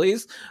Ellington,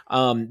 please.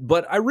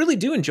 But I really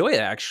do enjoy it,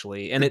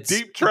 actually. And it's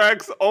deep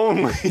tracks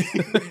only.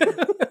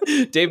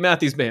 Dave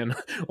Matthews Band.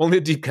 Only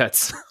the deep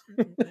cuts.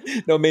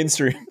 No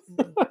mainstream.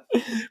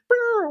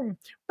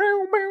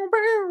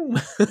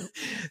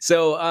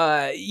 So,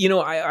 I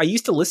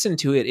used to listen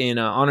to it in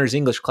honors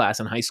English class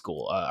in high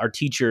school. Our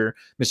teacher,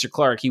 Mr.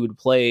 Clark, he'd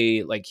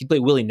play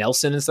Willie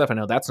Nelson and stuff. I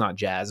know that's not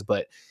jazz,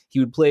 but he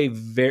would play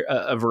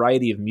a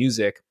variety of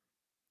music.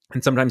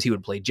 and sometimes he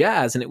would play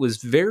jazz, and it was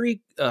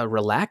very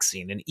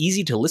relaxing and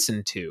easy to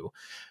listen to,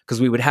 because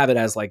we would have it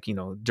as like,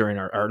 during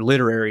our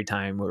literary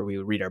time where we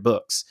would read our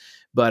books.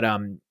 But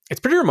it's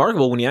pretty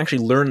remarkable when you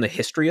actually learn the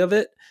history of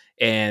it,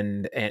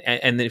 and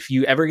if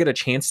you ever get a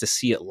chance to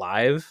see it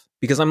live,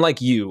 because I'm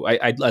like you,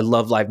 I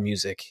love live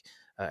music,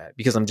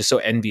 because I'm just so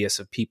envious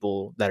of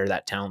people that are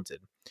that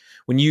talented.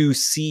 When you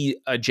see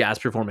a jazz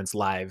performance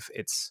live,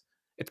 it's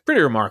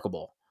pretty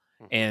remarkable.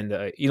 And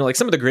like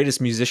some of the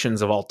greatest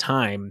musicians of all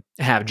time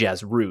have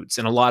jazz roots,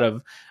 and a lot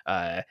of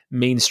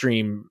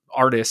mainstream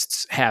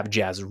artists have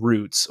jazz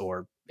roots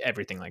or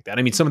everything like that.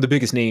 I mean, some of the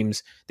biggest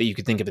names that you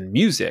could think of in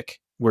music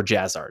were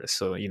jazz artists.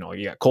 So you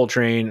got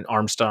Coltrane,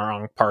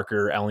 Armstrong,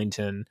 Parker,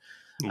 Ellington,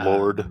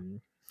 Lord.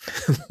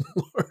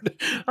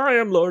 Lord, I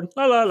am Lord,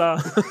 la la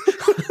la.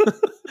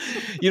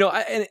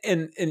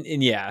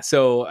 And yeah,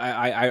 so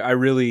I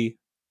really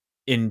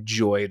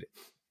enjoyed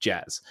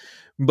jazz,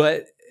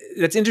 but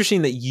that's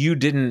interesting that you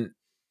didn't.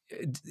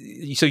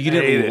 So you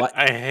didn't like.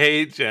 I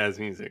hate jazz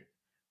music.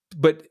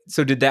 But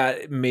so did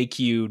that make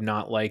you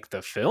not like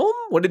the film?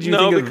 What did you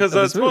think? No, Because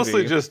that's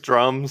mostly just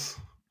drums.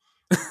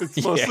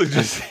 It's mostly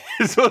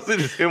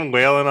just him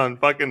wailing on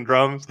fucking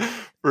drums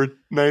for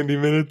 90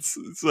 minutes.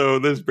 So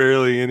there's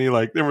barely any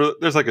like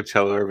there's like a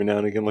cello every now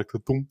and again, like the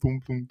boom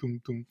boom boom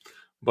boom boom.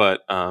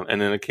 But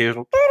and then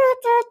occasional,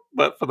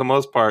 but for the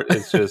most part,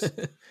 it's just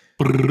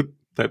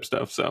type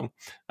stuff. So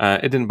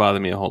it didn't bother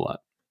me a whole lot.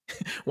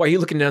 Why are you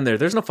looking down there?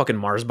 There's no fucking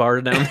Mars bar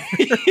down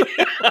there.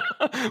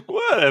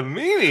 What a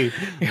meanie.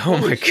 Oh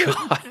my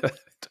God.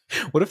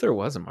 What if there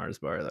was a Mars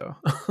bar though?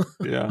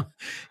 Yeah.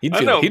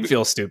 He'd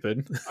feel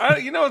stupid.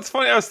 It's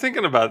funny. I was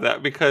thinking about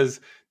that because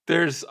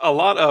there's a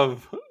lot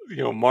of,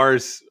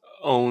 Mars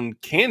own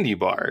candy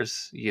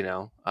bars,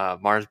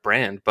 Mars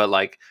brand, but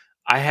like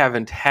I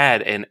haven't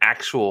had an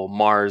actual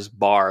Mars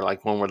bar,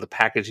 like one where the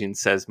packaging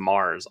says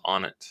Mars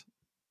on it.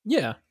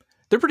 Yeah.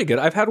 They're pretty good.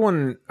 I had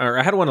one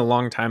a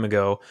long time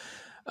ago.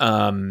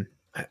 I'm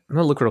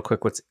gonna look real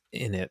quick what's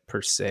in it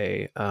per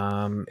se.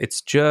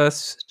 It's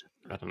just,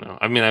 I don't know.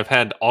 I mean, I've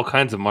had all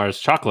kinds of Mars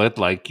chocolate,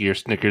 like your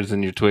Snickers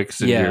and your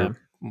Twix and your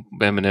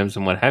M&Ms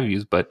and what have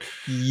you. But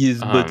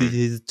but it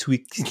is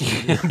Twix.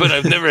 But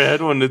I've never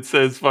had one that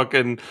says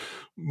fucking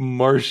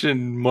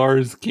Martian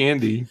Mars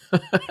candy.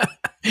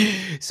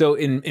 So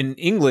in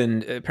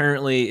England,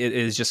 apparently it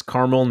is just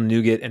caramel,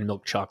 nougat, and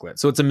milk chocolate.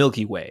 So it's a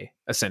Milky Way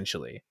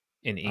essentially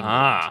in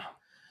England.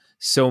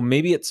 So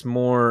maybe it's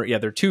more. Yeah,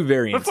 there are two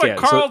variants. It's like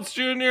Carl's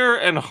Jr.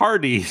 and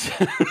Hardee's.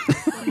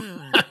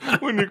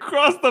 When you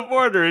cross the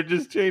border, it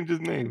just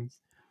changes names.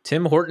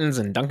 Tim Hortons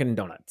and Dunkin'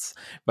 Donuts.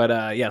 But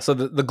so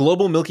the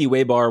global Milky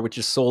Way bar, which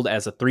is sold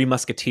as a Three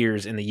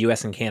Musketeers in the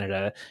US and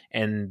Canada,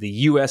 and the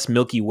US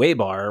Milky Way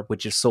bar,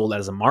 which is sold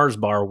as a Mars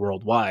bar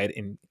worldwide,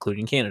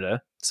 including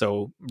Canada.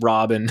 So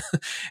Rob and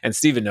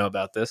Steven know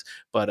about this,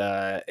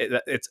 but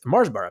it's a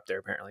Mars bar up there,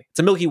 apparently. It's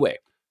a Milky Way.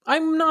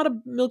 I'm not a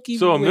Milky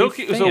Way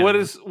fan. So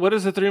what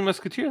is a Three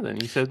Musketeer then?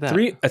 You said that.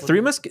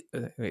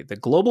 The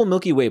global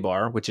Milky Way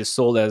bar, which is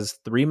sold as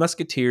Three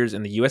Musketeers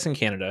in the US and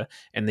Canada,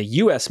 and the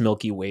US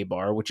Milky Way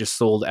bar, which is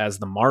sold as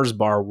the Mars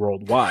bar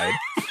worldwide.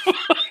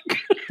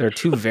 There are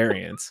two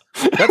variants.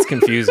 That's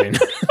confusing.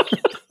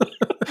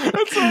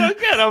 That's what I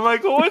get. I'm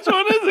like, well, which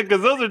one is it?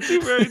 Because those are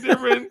two very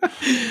different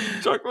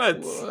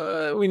chocolates.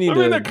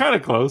 They're kind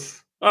of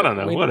close. I don't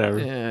know. Whatever.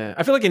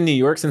 I feel like in New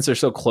York, since they're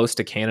so close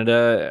to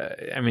Canada,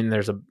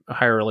 there's a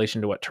higher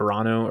relation to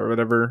Toronto or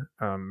whatever.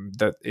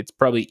 That it's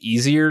probably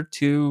easier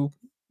to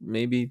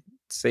maybe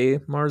say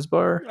Mars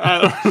bar.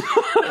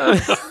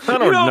 I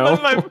don't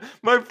know.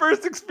 My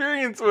first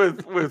experience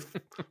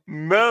with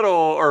metal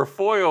or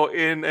foil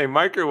in a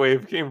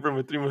microwave came from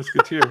a Three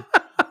Musketeer.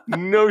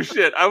 No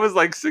shit. I was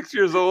like 6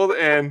 years old,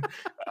 and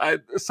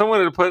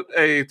someone had put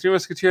a Three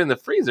Musketeer in the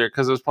freezer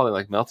because it was probably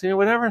like melting or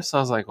whatever. So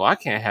I was like, well, I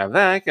can't have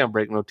that. I can't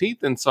break no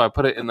teeth. And so I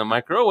put it in the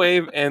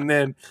microwave, and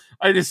then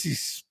I just see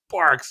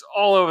sparks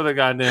all over the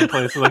goddamn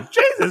place. I'm like,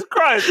 Jesus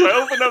Christ. So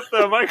I opened up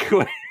the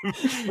microwave,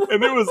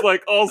 and it was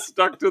like all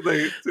stuck to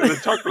the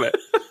chocolate.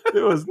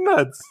 It was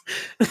nuts.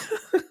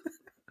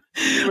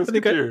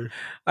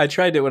 I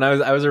tried it when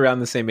I was around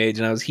the same age,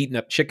 and I was heating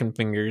up chicken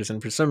fingers, and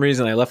for some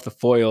reason I left the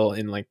foil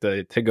in like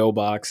the to-go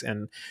box,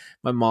 and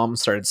my mom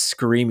started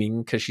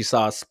screaming because she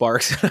saw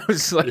sparks. And I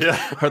was like,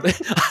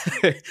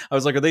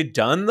 are they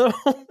done though?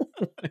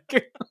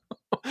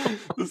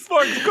 The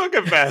sparks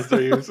cooking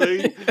faster, you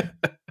see.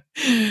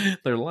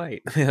 They're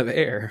light. They have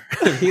air,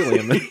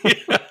 helium.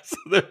 So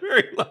they're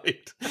very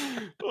light.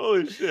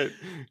 Holy shit.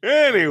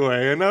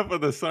 Anyway, enough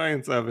of the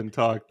science I've been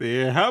talked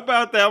there. How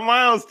about that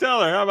Miles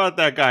Teller? How about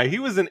that guy? He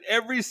was in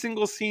every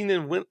single scene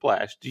in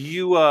Whiplash. Do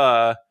you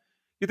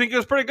think it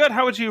was pretty good?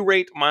 How would you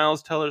rate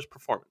Miles Teller's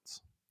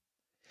performance?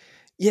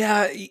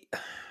 Yeah,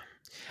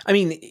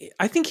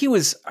 I think he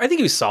was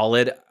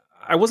solid.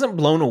 I wasn't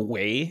blown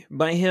away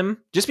by him,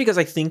 just because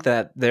I think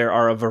that there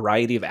are a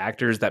variety of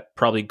actors that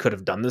probably could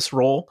have done this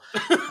role.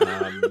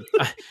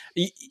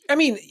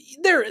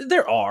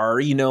 There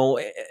are,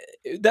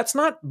 that's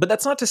not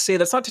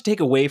to take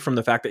away from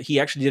the fact that he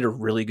actually did a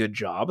really good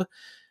job.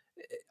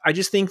 I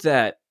just think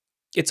that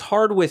it's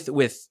hard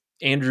with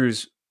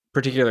Andrew's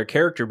particular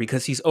character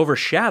because he's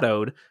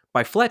overshadowed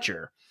by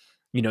Fletcher,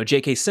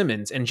 J.K.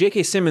 Simmons, and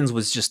J.K. Simmons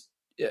was just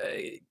uh,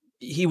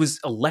 he was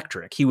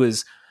electric. He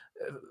was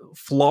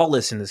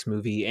flawless in this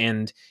movie,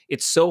 and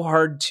it's so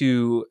hard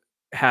to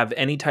have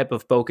any type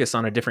of focus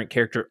on a different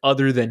character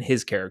other than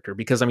his character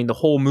because I mean the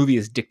whole movie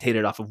is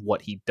dictated off of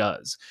what he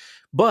does.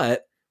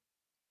 But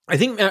I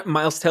think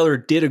Miles Teller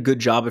did a good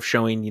job of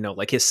showing,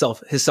 like his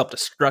self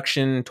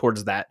destruction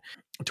towards that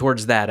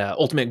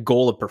ultimate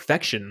goal of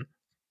perfection.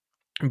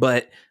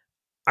 But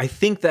I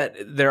think that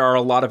there are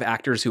a lot of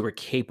actors who are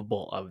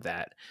capable of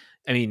that.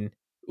 I mean,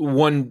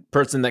 one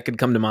person that could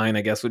come to mind,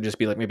 I guess, would just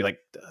be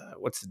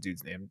what's the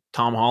dude's name?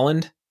 Tom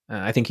Holland.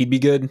 I think he'd be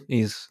good.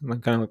 He's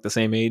kind of like the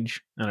same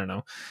age. I don't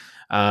know.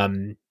 I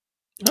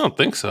don't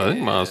think so. I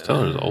think Miles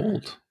Teller is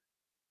old.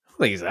 I don't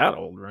think he's that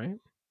old, right?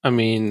 I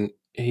mean,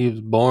 he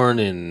was born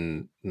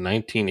in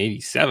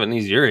 1987.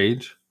 He's your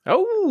age.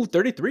 Oh,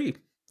 33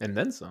 and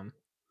then some.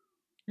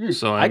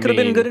 So I could have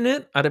been good in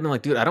it. I'd have been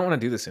like, dude, I don't want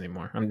to do this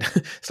anymore.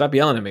 Stop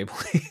yelling at me,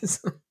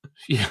 please.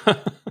 Yeah.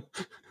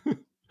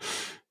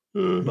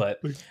 But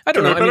I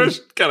don't know.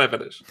 Can I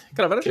finish?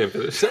 Can't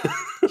finish. So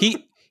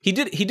he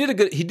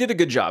did a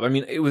good job. I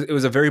mean, it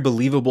was a very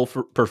believable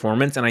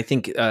performance, and I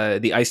think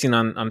the icing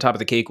on top of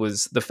the cake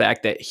was the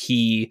fact that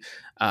he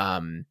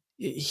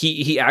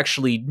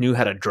actually knew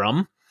how to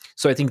drum.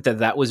 So I think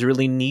that was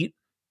really neat.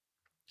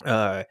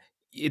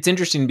 It's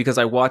interesting because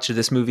I watched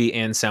this movie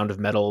and Sound of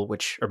Metal,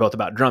 which are both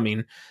about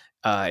drumming.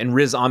 And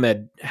Riz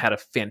Ahmed had a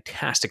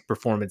fantastic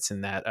performance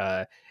in that.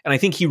 And I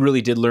think he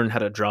really did learn how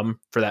to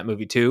drum for that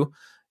movie too.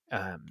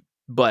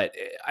 But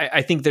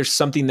I think there's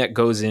something that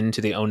goes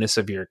into the onus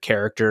of your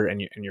character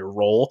and your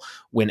role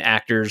when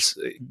actors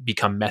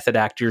become method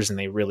actors and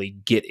they really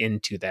get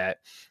into that.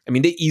 I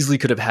mean, they easily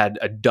could have had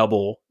a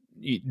double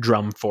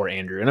drum for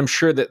Andrew, and I'm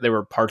sure that there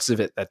were parts of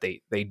it that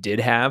they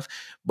did have,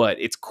 but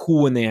it's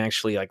cool when they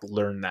actually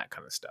learn that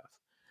kind of stuff.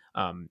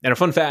 And a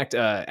fun fact,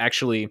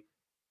 actually,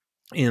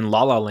 in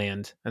La La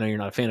Land, I know you're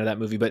not a fan of that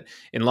movie, but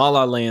in La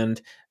La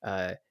Land,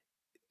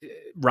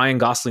 Ryan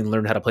Gosling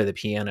learned how to play the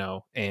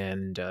piano,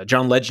 and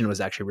John Legend was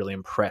actually really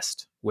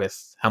impressed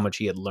with how much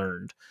he had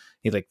learned.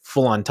 He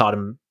full on taught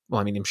him.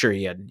 Well, I mean, I'm sure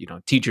he had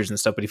teachers and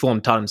stuff, but he full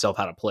on taught himself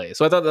how to play.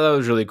 So I thought that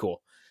was really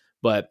cool.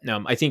 But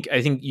I think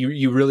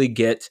you really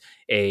get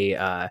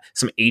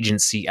some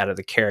agency out of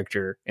the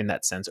character in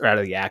that sense, or out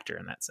of the actor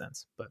in that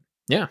sense. But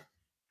yeah,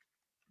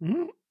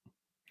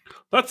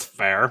 that's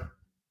fair.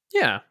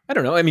 Yeah, I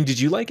don't know. I mean, did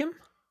you like him?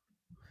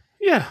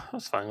 Yeah, I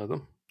was fine with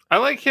him. I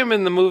like him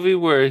in the movie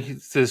where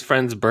it's his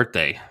friend's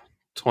birthday,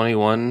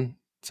 21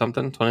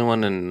 something,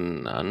 21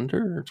 and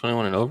under, or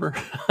 21 and over.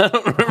 I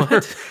don't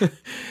remember.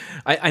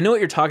 I know what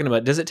you're talking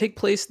about. Does it take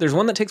place? There's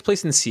one that takes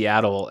place in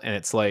Seattle, and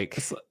it's like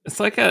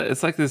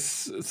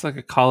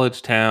a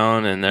college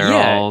town, and they're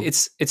all.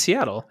 It's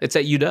Seattle. It's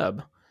at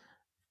UW.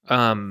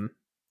 I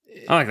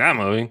like that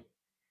movie.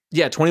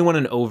 Yeah, 21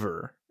 and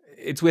over.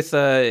 It's with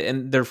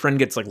and their friend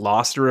gets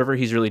lost or whatever.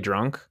 He's really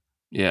drunk.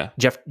 Yeah,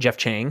 Jeff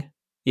Chang.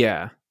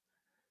 Yeah,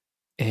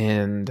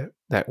 and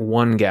that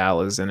one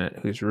gal is in it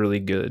who's really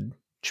good.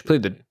 She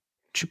played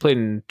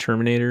in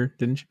Terminator.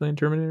 Didn't she play in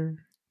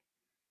Terminator?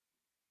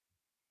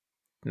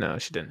 No,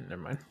 she didn't.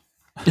 Never mind.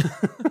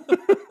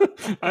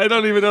 I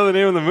don't even know the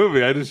name of the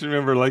movie. I just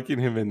remember liking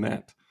him in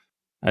that.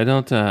 I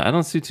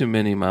don't see too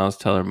many Miles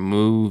Teller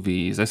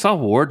movies. I saw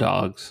War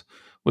Dogs,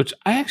 which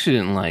I actually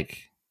didn't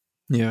like.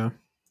 Yeah.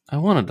 I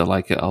wanted to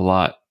like it a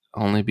lot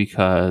only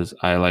because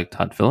I like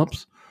Todd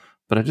Phillips,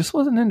 but I just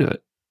wasn't into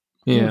it.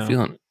 I wasn't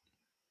feeling it.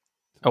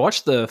 I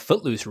watched the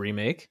Footloose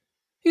remake.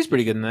 He's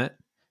pretty good in that.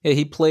 Yeah,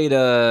 he played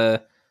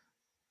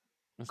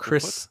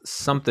Chris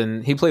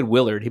something. He played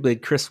Willard. He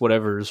played Chris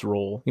whatever's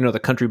role. The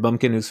country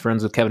bumpkin who's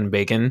friends with Kevin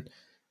Bacon.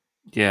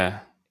 Yeah.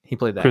 He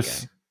played that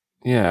Chris, guy.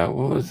 Yeah,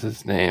 what was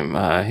his name?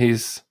 He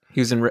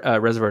was in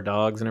Reservoir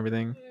Dogs and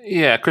everything.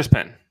 Yeah, Chris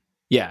Penn.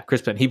 Yeah,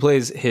 Chris Penn. He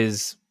plays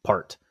his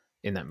part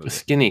in that movie. The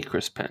skinny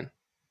Chris Penn.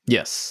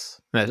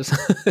 Yes. That is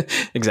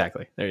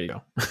exactly. There you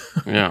go.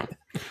 Yeah.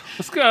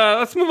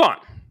 Let's move on.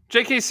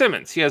 J.K.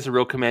 Simmons, he has a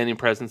real commanding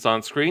presence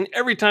on screen.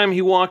 Every time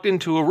he walked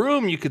into a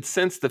room, you could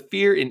sense the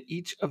fear in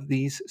each of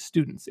these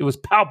students. It was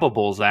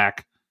palpable,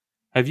 Zach.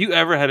 Have you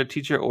ever had a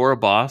teacher or a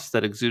boss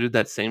that exuded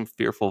that same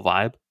fearful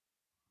vibe?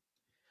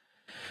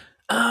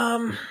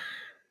 I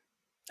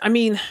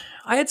mean,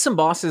 I had some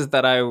bosses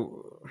that I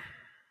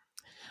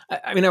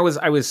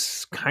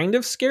was kind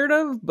of scared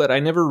of, but I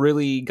never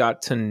really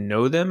got to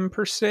know them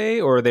per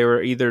se, or they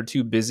were either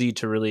too busy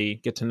to really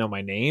get to know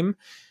my name.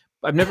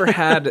 I've never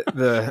had this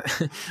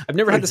the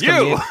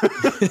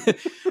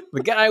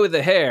guy with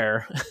the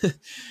hair. Pick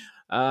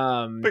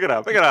it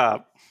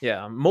up.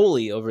 Yeah,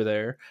 Moley over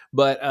there.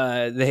 But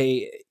I've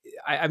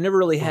never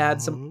really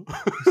had some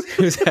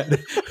who's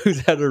had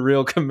a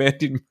real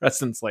commanding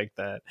presence like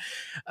that.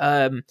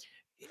 I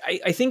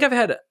think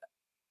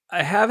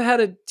I have had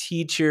a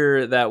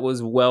teacher that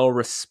was well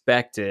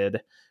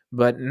respected,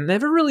 but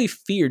never really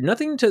feared.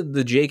 Nothing to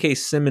the J.K.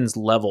 Simmons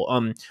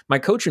level. My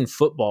coach in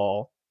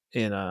football,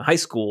 in high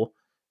school,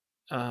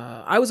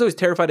 I was always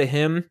terrified of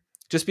him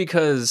just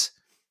because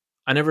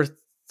I never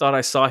thought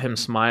I saw him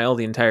smile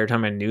the entire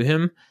time I knew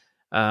him.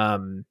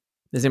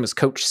 His name was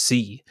Coach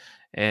C.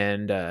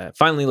 And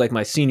finally, like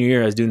my senior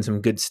year, I was doing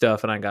some good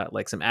stuff and I got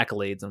like some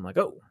accolades. I'm like,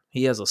 oh,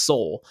 he has a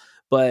soul.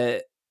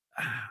 But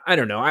I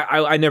don't know.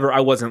 I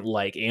wasn't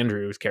like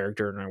Andrew's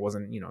character and I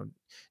wasn't,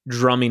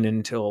 drumming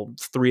until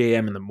 3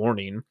 a.m. in the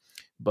morning.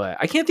 But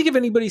I can't think of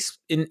anybody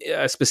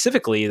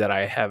specifically that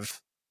I have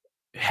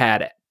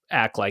had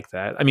act like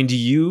that. I mean, do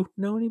you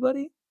know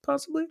anybody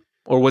possibly?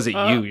 Or was it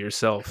Uh, you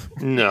yourself?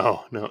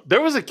 no, no. There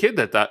was a kid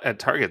that thought at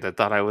Target that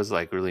thought I was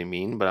like really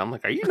mean, but I'm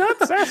like, are you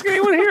nuts? Ask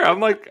anyone here. I'm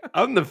like,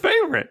 I'm the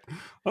favorite.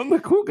 I'm the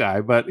cool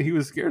guy, but he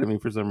was scared of me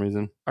for some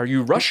reason. Are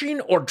you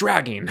rushing or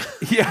dragging?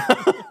 Yeah.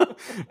 I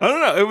don't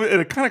know.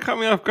 It kind of caught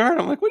me off guard.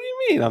 I'm like, what do you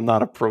mean I'm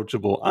not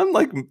approachable? I'm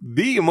like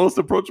the most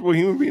approachable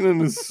human being in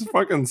this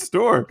fucking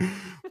store.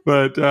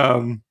 But I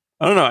don't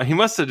know. He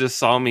must have just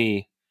saw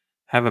me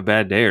have a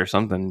bad day or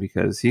something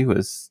because he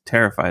was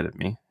terrified of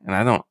me. And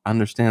I don't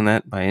understand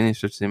that by any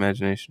stretch of the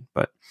imagination.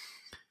 But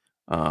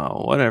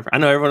whatever. I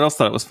know everyone else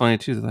thought it was funny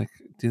too. They're like,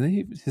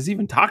 has he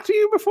even talked to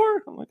you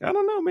before? I'm like, I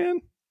don't know,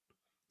 man.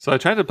 So I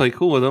tried to play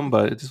cool with him,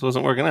 but it just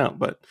wasn't working out.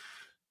 But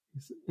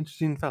he's an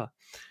interesting fella.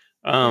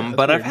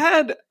 But weird.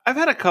 I've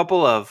had a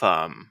couple of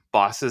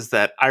bosses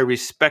that I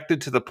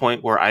respected to the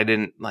point where I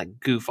didn't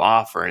like goof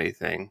off or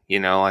anything.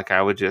 Like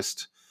I would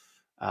just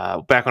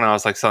back when I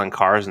was like selling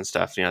cars and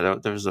stuff.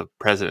 There was a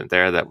president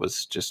there that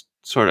was just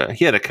sort of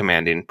he had a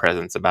commanding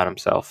presence about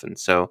himself, and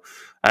so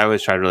I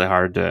always tried really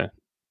hard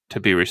to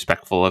be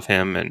respectful of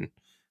him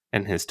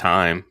and his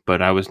time.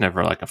 But I was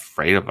never like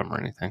afraid of him or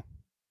anything.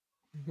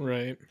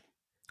 Right.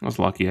 I was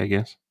lucky, I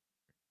guess.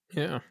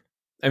 Yeah.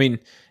 I mean,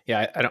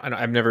 yeah,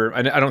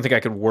 I don't think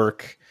I could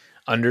work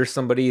under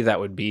somebody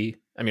that would be,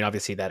 I mean,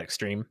 obviously that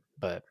extreme,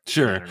 but I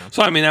Sure. don't know.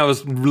 So, I mean, that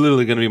was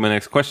literally going to be my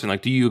next question.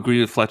 Like, do you agree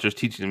with Fletcher's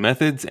teaching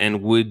methods,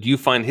 and would you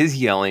find his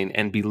yelling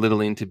and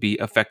belittling to be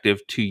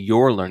effective to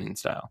your learning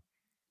style?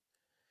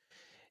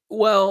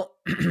 Well,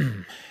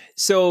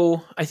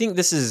 so I think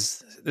this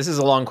is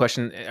a long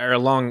question or a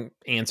long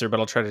answer, but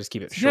I'll try to just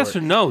keep it short. Yes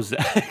or no,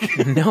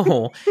 Zach?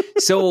 No.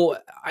 So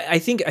I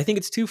think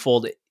it's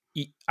twofold.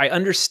 I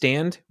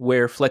understand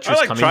where I Fletcher's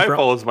like coming from.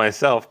 trifolds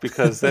myself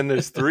because then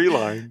there's 3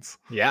 lines.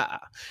 Yeah.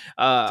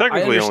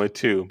 Technically only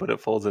 2, but it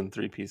folds in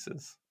 3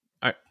 pieces.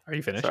 Are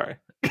you finished? Sorry.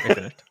 Are you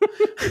finished?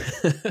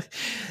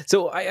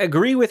 So I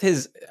agree with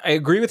his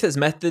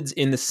methods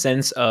in the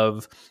sense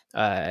of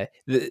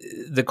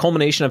the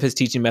culmination of his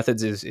teaching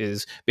methods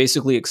is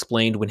basically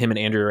explained when him and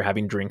Andrew are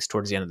having drinks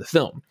towards the end of the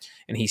film,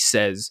 and he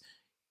says,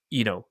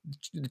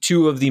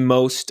 two of the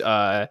most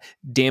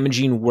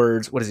damaging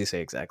words. What does he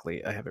say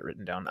exactly? I have it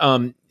written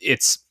down.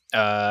 It's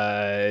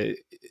hold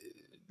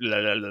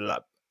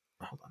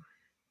on.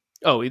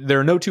 Oh, there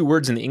are no 2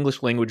 words in the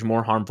English language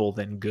more harmful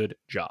than good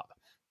job.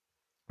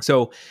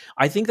 So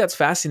I think that's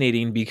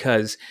fascinating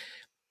because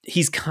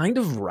he's kind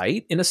of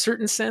right in a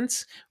certain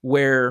sense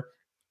where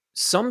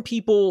some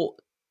people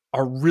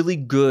are really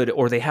good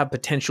or they have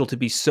potential to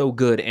be so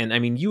good. And I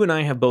mean, you and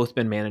I have both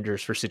been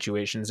managers for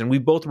situations and we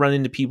both run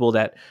into people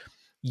that,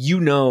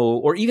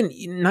 or even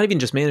not even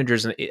just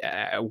managers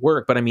at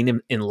work, but I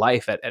mean, in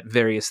life at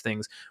various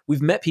things,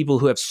 we've met people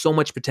who have so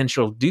much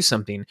potential to do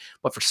something,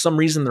 but for some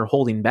reason they're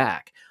holding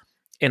back.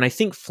 And I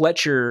think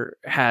Fletcher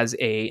has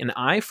an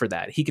eye for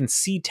that. He can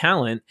see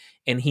talent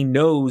and he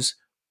knows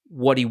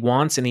what he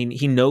wants and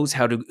he knows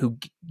how to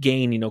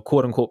gain,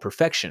 quote unquote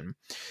perfection.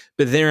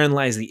 But therein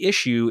lies the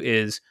issue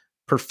is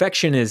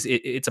perfection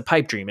it's a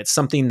pipe dream. It's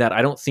something that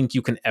I don't think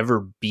you can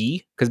ever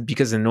be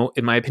because in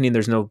my opinion,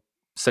 there's no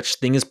such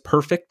thing as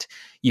perfect.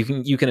 You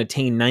can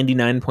attain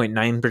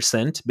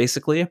 99.9%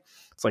 basically.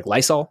 It's like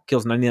Lysol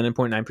kills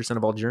 99.9%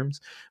 of all germs,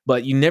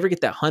 but you never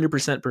get that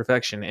 100%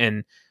 perfection.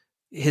 And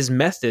his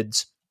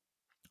methods,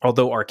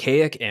 although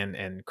archaic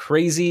and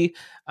crazy,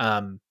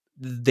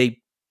 they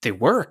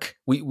work.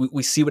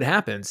 We see what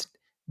happens.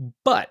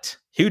 But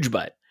huge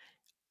but.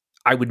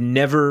 I would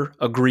never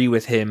agree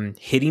with him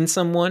hitting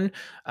someone,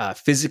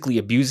 physically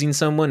abusing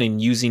someone, and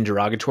using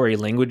derogatory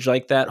language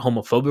like that,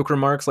 homophobic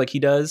remarks like he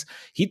does.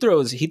 He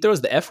throws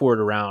the F word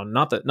around,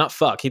 not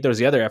fuck. He throws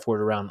the other F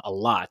word around a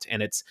lot,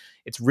 and it's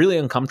really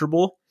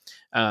uncomfortable.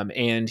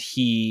 And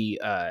he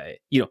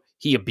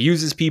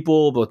abuses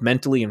people both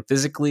mentally and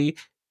physically.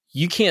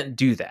 You can't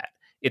do that.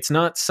 It's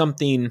not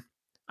something.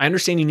 I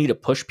understand you need to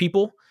push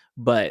people,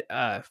 but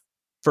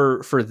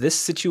for this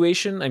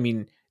situation, I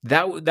mean,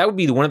 that would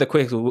be one of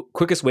the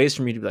quickest ways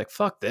for me to be like,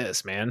 fuck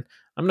this, man.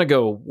 I'm gonna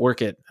go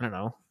work at, I don't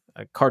know,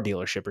 a car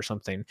dealership or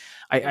something.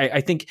 I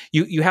think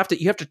you have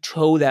to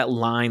toe that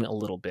line a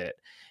little bit.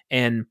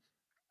 And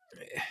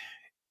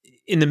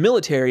in the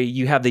military,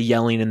 you have the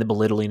yelling and the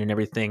belittling and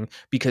everything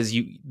because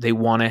they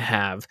want to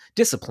have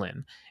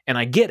discipline. And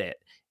I get it.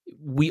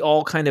 We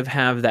all kind of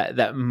have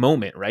that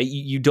moment, right?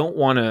 You don't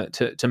want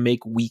to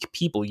make weak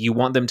people. You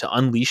want them to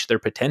unleash their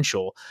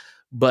potential.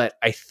 But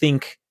I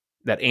think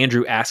that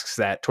Andrew asks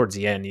that towards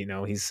the end,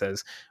 he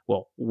says,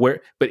 well,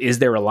 but is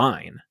there a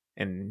line?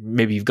 and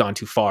maybe you've gone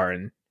too far.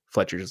 And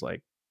Fletcher's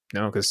like,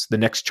 no, because the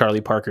next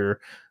Charlie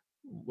Parker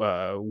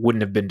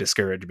wouldn't have been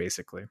discouraged.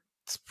 Basically,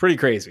 it's pretty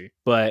crazy.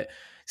 But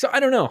so I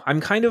don't know.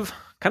 I'm kind of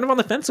on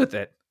the fence with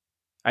it.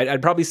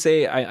 I'd probably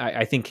say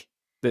I think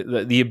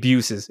the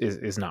abuse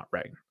is not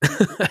right.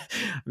 I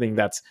think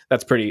that's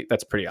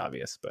pretty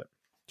obvious. But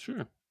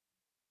Sure.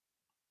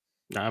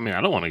 I mean,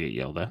 I don't want to get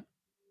yelled at.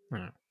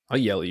 I'll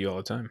yell at you all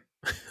the time.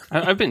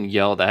 I've been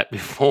yelled at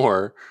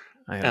before,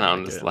 and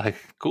I'm just like,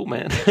 cool,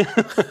 man.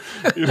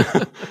 You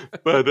know?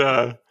 But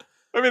I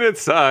mean, it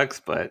sucks,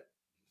 but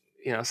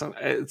you know,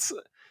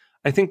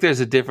 I think there's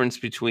a difference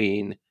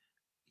between,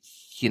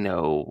 you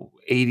know,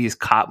 80s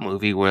cop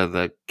movie where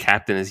the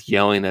captain is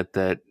yelling at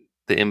the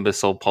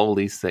imbecile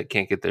police that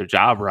can't get their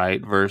job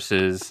right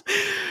versus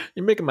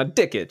you're making my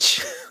dick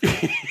itch.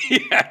 Yeah,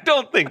 I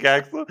don't think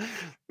Axel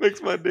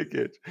makes my dick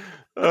itch.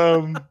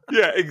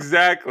 Yeah,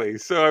 exactly.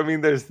 So I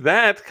mean, there's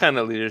that kind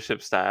of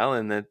leadership style,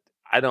 and that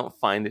I don't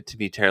find it to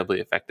be terribly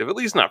effective, at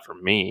least not for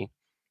me.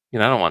 You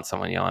know, I don't want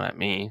someone yelling at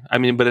me. I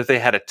mean, but if they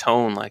had a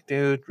tone like,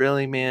 dude,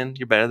 really, man,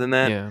 you're better than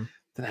that,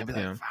 then I'd be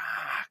like,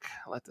 fuck,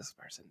 let this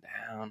person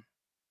down.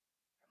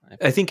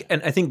 I think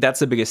that's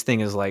the biggest thing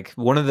is like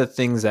one of the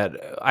things that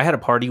I had a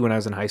party when I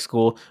was in high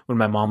school when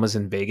my mom was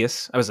in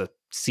Vegas. I was a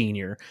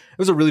senior. It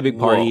was a really big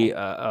party.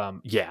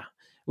 Yeah,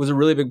 it was a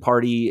really big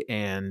party,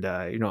 and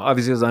you know,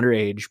 obviously I was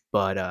underage,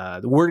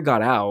 but the word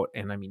got out,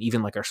 and I mean,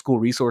 even like our school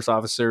resource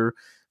officer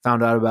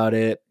found out about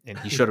it, and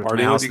he showed up to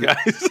my house.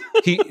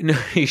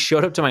 He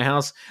showed up to my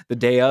house the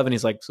day of, and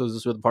he's like, "So is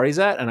this where the party's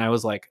at?" And I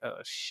was like, "Oh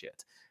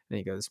shit!" And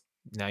he goes,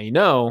 "Now you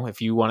know if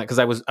you want it,"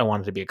 because I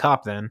wanted to be a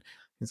cop then.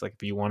 He's like,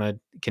 if you want to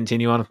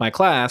continue on with my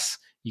class,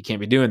 you can't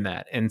be doing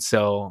that. And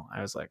so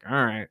I was like, all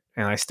right.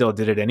 And I still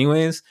did it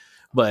anyways.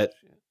 But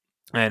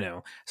I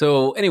know.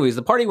 So anyways,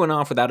 the party went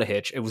off without a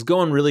hitch. It was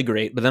going really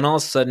great. But then all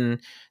of a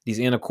sudden, these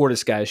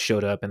Anacortes guys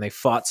showed up and they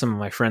fought some of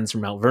my friends from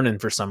Mount Vernon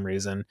for some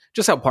reason.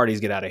 Just how parties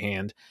get out of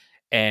hand.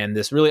 And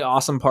this really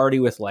awesome party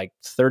with like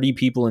 30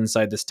 people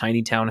inside this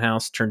tiny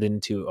townhouse turned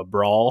into a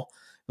brawl.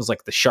 It was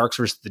like the Sharks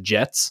versus the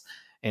Jets.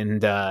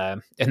 And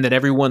then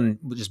everyone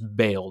just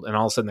bailed, and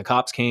all of a sudden the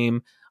cops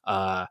came.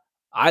 I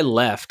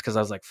left because I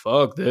was like,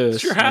 "Fuck this!"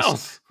 It's your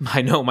house.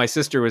 I know my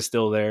sister was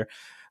still there.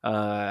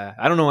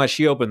 I don't know why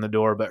she opened the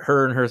door, but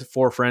her and her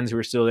 4 friends who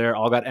were still there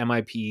all got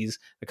MIPs.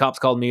 The cops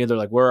called me. They're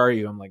like, "Where are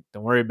you?" I'm like,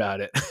 "Don't worry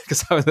about it,"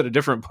 because I was at a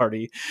different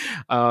party.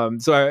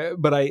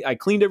 I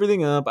cleaned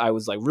everything up. I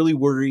was like really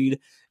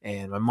worried,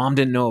 and my mom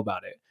didn't know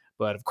about it,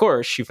 but of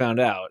course she found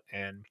out,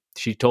 and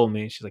she told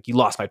me. She's like, "You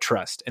lost my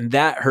trust," and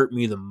that hurt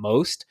me the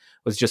most.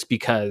 Was just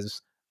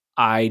because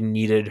I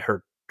needed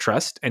her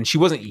trust, and she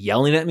wasn't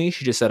yelling at me.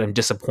 She just said, "I'm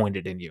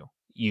disappointed in you.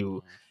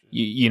 You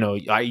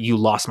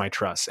lost my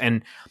trust."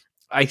 And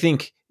I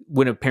think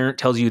when a parent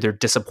tells you they're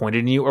disappointed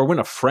in you, or when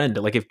a friend,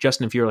 like if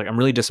you're like, "I'm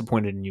really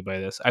disappointed in you by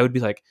this," I would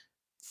be like,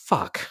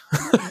 "Fuck."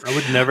 I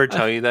would never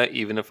tell you that,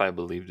 even if I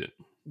believed it.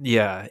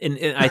 Yeah, and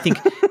I think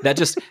that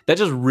just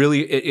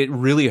really it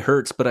really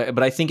hurts. But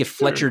I think if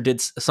Fletcher did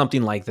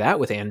something like that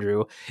with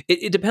Andrew,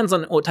 it depends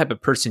on what type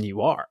of person you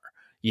are.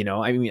 You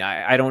know, I mean,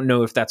 I don't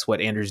know if that's what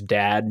Andrew's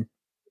dad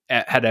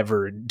had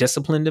ever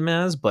disciplined him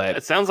as, but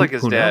it sounds like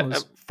his dad,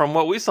 from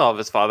what we saw of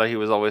his father, he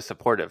was always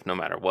supportive no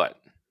matter what.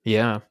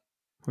 Yeah,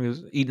 he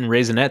was eating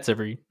Raisinets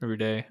every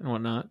day and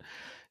whatnot.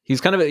 He's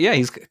kind of a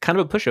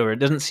pushover. It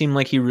doesn't seem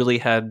like he really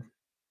had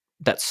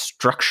that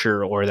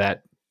structure or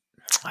that,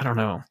 I don't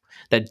know,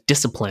 that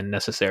discipline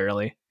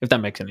necessarily, if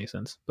that makes any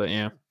sense. But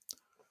yeah,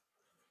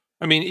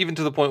 I mean, even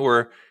to the point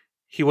where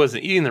he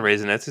wasn't eating the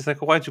Raisinets. He's like,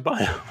 well, "Why'd you buy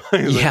them?"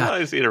 He's like, "I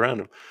just eat around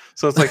him."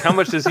 So it's like, how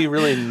much does he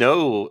really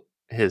know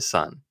his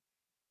son?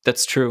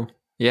 That's true.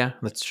 Yeah,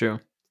 that's true.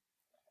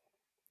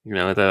 You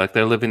know,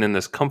 they're living in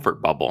this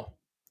comfort bubble,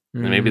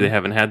 and maybe they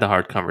haven't had the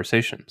hard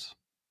conversations.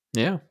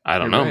 Yeah, I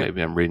don't know. Right.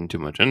 Maybe I'm reading too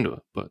much into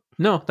it, but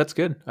no, that's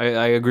good. I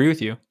agree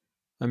with you.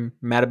 I'm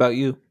mad about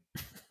you.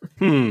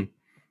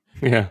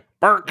 Yeah.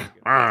 Bark.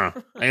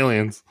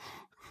 Aliens.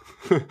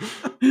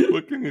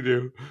 What can you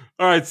do?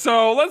 All right,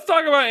 so let's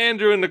talk about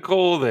Andrew and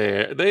Nicole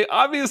there. They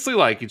obviously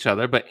like each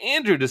other, but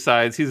Andrew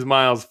decides he's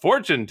Miles'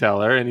 fortune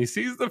teller, and he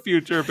sees the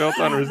future built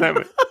on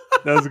resentment.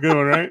 That was a good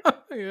one, right?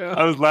 Yeah.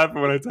 I was laughing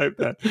when I typed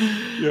that.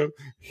 You know,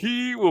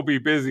 he will be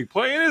busy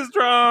playing his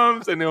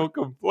drums, and he'll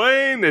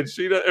complain that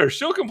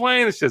she'll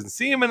complain that she doesn't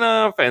see him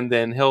enough, and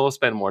then he'll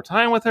spend more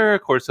time with her.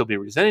 Of course, he'll be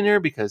resenting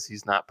her because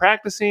he's not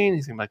practicing.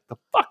 He's gonna be like, "The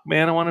fuck,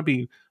 man! I want to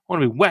be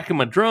whacking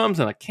my drums,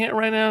 and I can't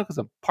right now because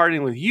I'm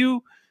partying with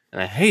you,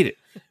 and I hate it."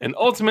 And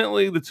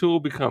ultimately, the two will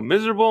become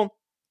miserable.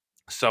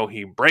 So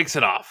he breaks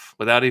it off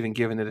without even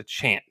giving it a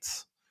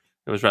chance.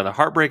 It was rather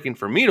heartbreaking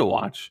for me to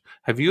watch.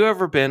 Have you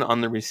ever been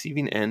on the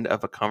receiving end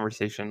of a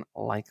conversation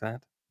like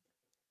that?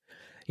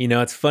 You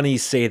know, it's funny you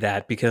say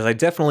that because I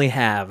definitely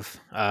have.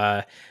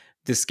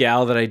 This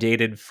gal that I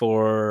dated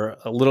for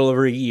a little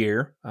over a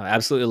year,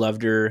 absolutely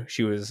loved her.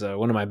 She was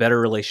one of my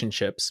better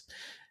relationships.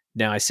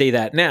 Now, I say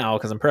that now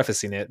because I'm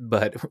prefacing it,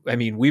 but I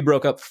mean, we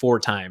broke up 4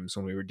 times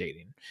when we were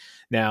dating.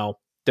 Now,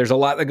 there's a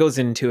lot that goes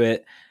into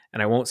it,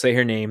 and I won't say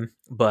her name,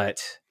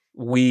 but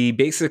we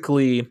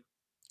basically,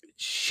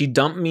 she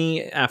dumped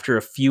me after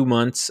a few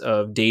months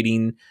of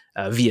dating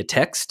via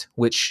text,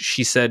 which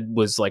she said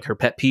was like her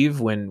pet peeve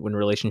when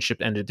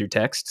relationship ended through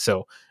text.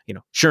 So,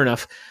 sure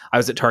enough, I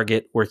was at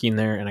Target working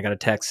there and I got a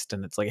text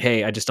and it's like,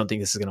 hey, I just don't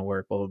think this is going to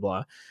work, blah, blah, blah.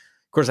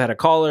 Of course, I had to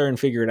call her and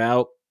figure it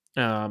out.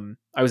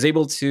 I was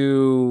able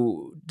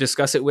to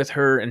discuss it with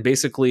her, and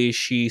basically,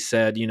 she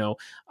said,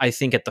 I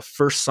think at the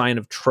first sign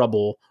of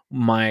trouble,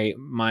 my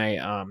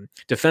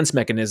defense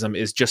mechanism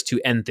is just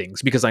to end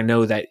things because I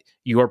know that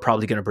you're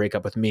probably going to break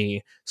up with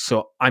me,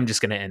 so I'm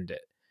just going to end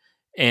it.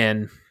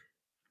 And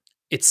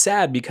it's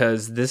sad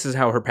because this is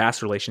how her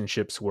past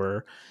relationships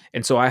were,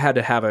 and so I had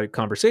to have a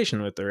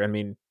conversation with her. I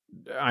mean,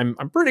 I'm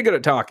pretty good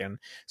at talking,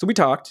 so we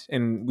talked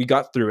and we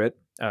got through it.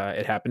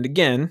 It happened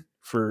again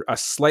for a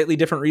slightly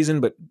different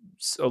reason, but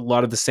a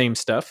lot of the same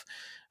stuff.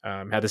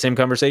 Had the same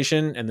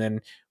conversation and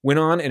then went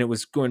on, and it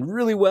was going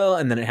really well.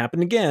 And then it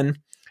happened again,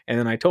 and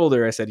then I told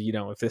her, I said,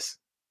 if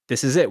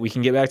this is it, we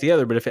can get back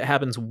together. But if it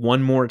happens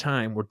one more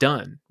time, we're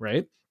done,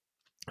 right?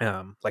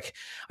 Like,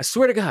 I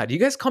swear to God, you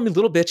guys call me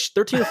little bitch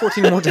 13 or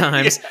 14 more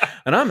times, Yeah.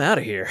 and I'm out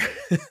of here.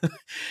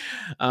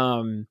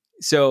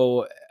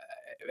 So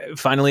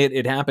finally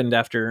it happened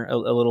after a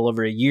little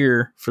over a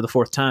year for the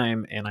fourth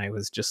time, and I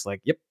was just like,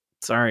 yep,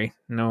 sorry,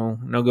 no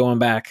going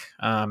back.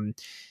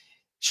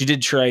 She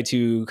did try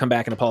to come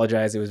back and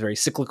apologize. It was very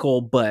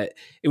cyclical, but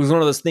it was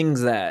one of those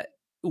things that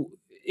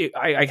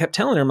I kept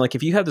telling her, I'm like,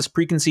 if you have this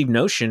preconceived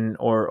notion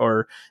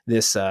or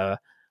this I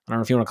don't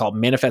know if you want to call it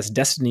manifest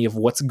destiny of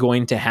what's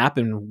going to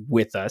happen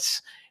with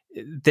us,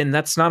 then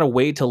that's not a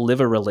way to live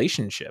a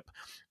relationship.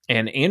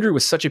 And Andrew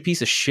was such a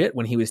piece of shit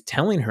when he was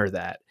telling her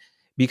that,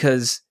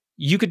 because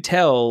you could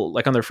tell,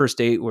 like on their first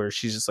date, where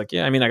she's just like,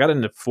 yeah, I mean, I got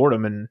into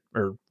Fordham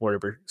or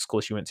whatever school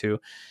she went to.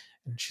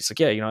 And she's like,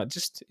 yeah,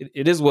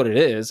 it is what it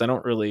is. I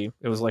don't really,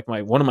 it was like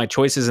one of my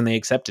choices and they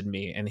accepted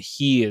me. And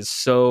he is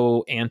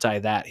so anti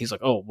that. He's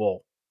like, oh, well,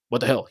 what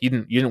the hell? You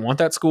didn't want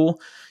that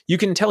school? You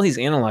can tell he's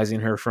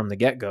analyzing her from the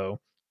get go.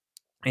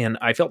 And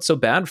I felt so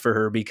bad for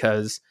her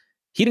because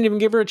he didn't even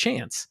give her a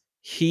chance.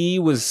 He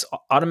was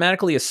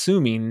automatically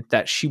assuming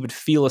that she would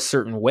feel a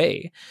certain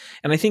way.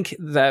 And I think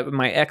that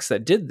my ex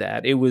that did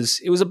that, it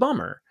was a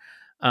bummer.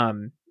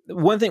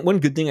 One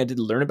good thing I did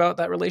learn about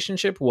that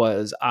relationship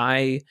was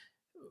I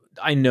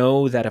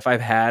know that if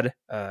I've had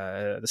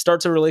the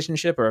starts of a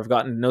relationship or I've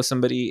gotten to know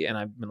somebody and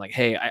I've been like,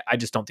 hey, I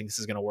just don't think this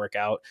is going to work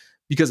out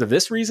because of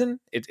this reason,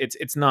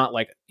 it's not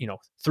like,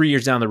 3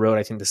 years down the road,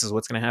 I think this is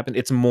what's going to happen.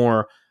 It's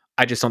more,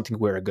 I just don't think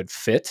we're a good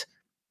fit.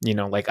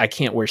 Like I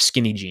can't wear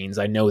skinny jeans.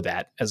 I know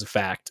that as a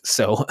fact.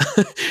 So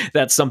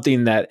that's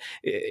something that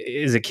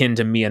is akin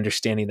to me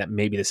understanding that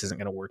maybe this isn't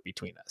going to work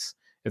between us.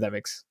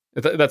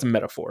 That's a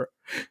metaphor,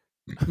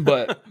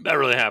 but That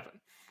really happened.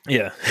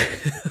 yeah.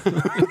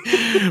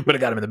 But I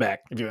got him in the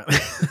back. If you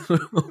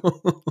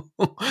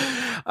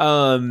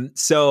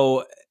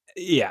so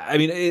yeah, I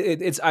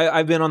mean,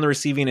 I've been on the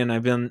receiving and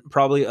I've been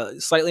probably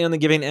slightly on the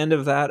giving end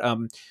of that.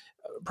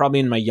 Probably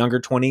in my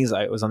younger 20s,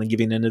 I was on the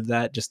giving end of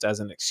that just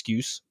as an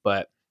excuse,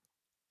 but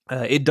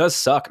it does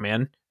suck,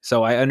 man.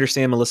 So I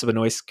understand Melissa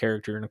Benoist's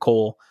character,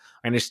 Nicole.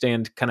 I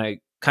understand kind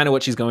of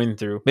what she's going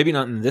through. Maybe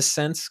not in this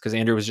sense, because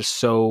Andrew was just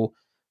so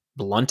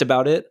blunt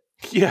about it.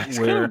 Yeah, it's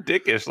kind of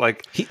dickish,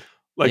 like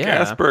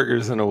yeah.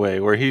 Asperger's in a way,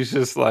 where he's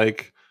just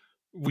like,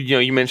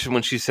 you mentioned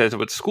when she says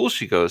what school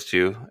she goes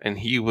to, and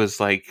he was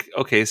like,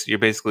 okay, so you're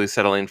basically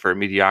settling for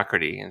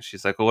mediocrity, and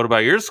she's like, well, what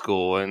about your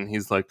school? And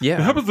he's like, Yeah.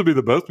 it happens to be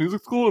the best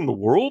music school in the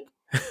world.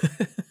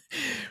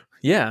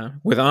 Yeah,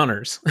 with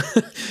honors.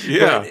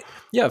 Yeah. But,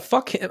 yeah,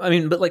 fuck him. I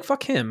mean, but like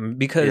fuck him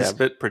because Yeah, a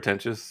bit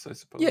pretentious, I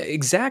suppose. yeah,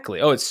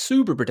 exactly. Oh, it's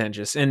super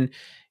pretentious. And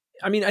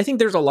I mean, I think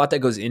there's a lot that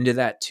goes into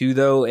that too,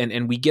 though,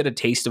 and we get a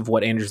taste of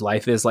what Andrew's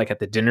life is like at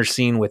the dinner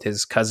scene with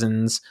his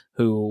cousins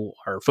who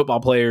are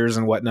football players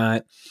and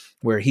whatnot,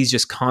 where he's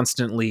just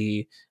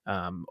constantly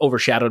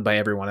overshadowed by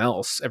everyone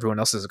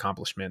else's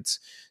accomplishments.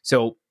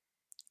 So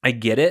I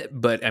get it,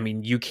 but I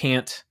mean, you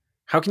can't.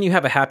 How can you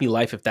have a happy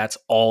life if that's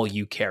all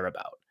you care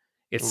about?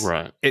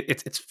 Right.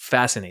 It's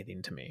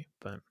fascinating to me,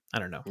 but I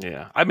don't know.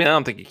 Yeah. I mean, I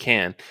don't think he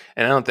can,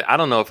 and I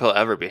don't know if he'll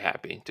ever be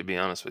happy, to be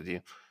honest with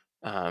you.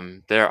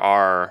 There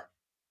are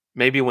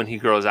maybe when he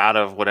grows out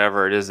of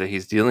whatever it is that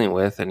he's dealing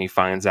with and he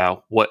finds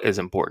out what is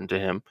important to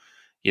him.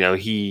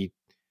 He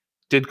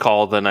did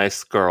call the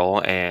nice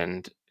girl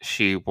and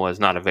she was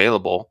not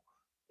available.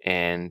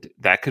 And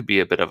that could be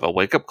a bit of a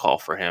wake up call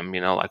for him,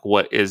 like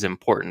what is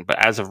important.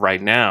 But as of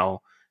right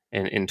now,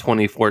 in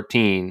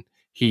 2014,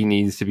 he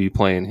needs to be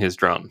playing his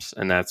drums,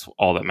 and that's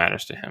all that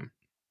matters to him.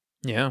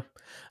 Yeah,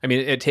 I mean,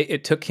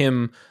 it took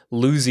him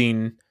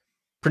losing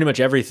pretty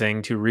much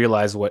everything to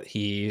realize what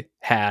he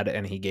had,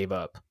 and he gave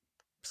up.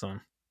 So,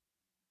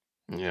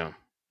 Yeah.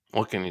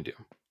 What can you do?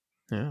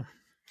 yeah.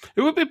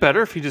 It would be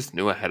better if he just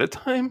knew ahead of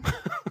time.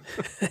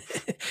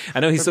 I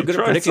know he's so good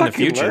at predicting the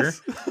future.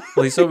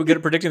 Well, he's so good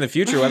at predicting the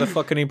future. Why the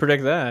fuck can he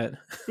predict that?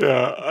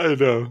 Yeah, I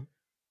know.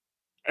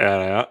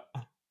 Yeah.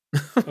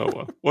 Oh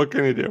well, what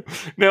can you do?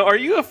 Now, are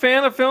you a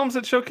fan of films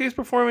that showcase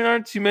performing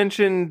arts? You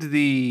mentioned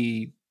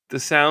the the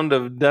Sound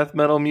of Death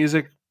Metal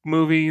Music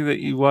movie that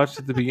you watched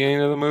at the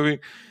beginning of the movie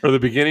or the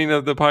beginning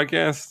of the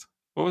podcast?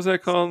 What was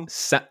that called?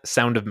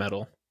 Sound of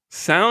Metal.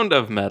 Sound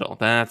of Metal.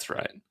 That's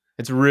right.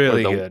 It's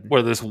really good.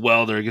 Where this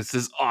welder gets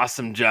this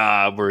awesome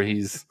job where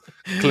he's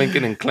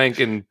clinking and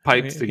clanking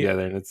pipes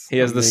together, and it's he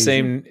has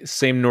amazing. the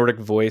same Nordic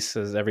voice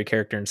as every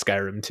character in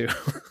Skyrim too.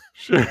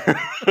 Sure.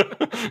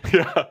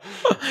 Yeah.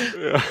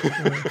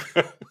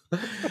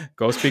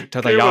 Go speak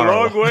to the Came a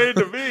Jarl. long way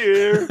to be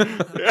here.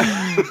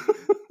 Yeah.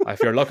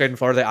 If you're looking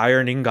for the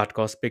iron ingot,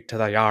 go speak to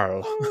the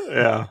Jarl.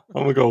 Yeah.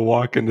 I'm gonna go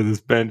walk into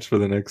this bench for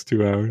the next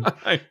 2 hours.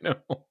 I know.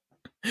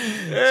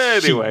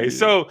 Anyway,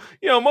 so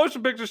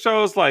motion picture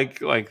shows like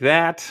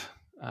that,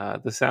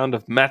 The Sound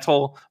of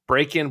Metal,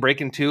 Breakin'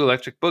 2,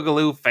 Electric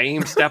Boogaloo,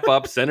 Fame, Step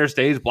Up, Center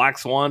Stage, Black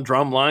Swan,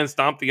 Drumline,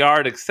 Stomp the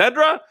Yard,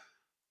 etc.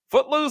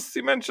 Footloose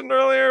you mentioned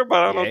earlier, but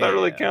I don't know if that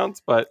really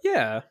counts. But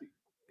yeah,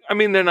 I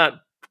mean, they're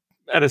not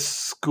at a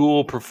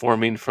school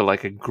performing for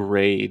like a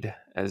grade,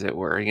 as it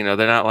were. They're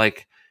not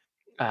like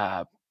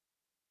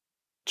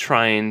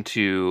trying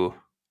to.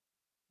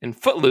 In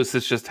Footloose,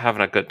 it's just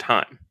having a good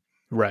time,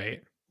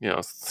 right?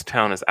 This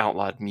town is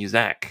outlawed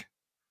music.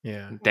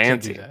 Yeah,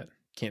 dancing.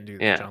 Can't do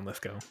that. John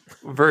Lithgow.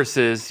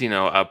 Versus,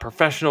 a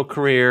professional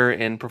career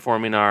in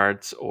performing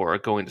arts or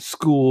going to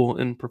school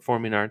in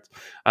performing arts.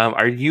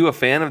 Are you a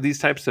fan of these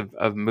types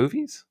of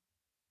movies?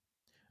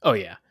 Oh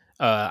yeah,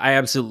 I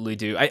absolutely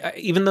do. I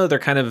even though they're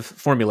kind of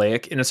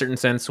formulaic in a certain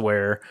sense,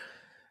 where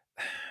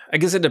I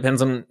guess it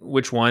depends on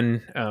which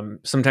one.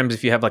 Sometimes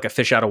if you have like a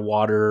fish out of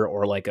water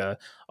or like a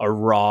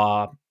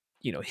raw,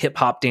 hip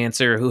hop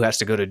dancer who has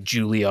to go to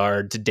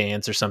Juilliard to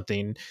dance or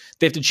something,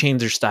 they have to change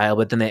their style,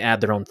 but then they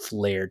add their own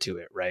flair to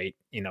it, right?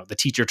 The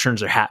teacher turns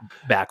their hat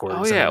backwards.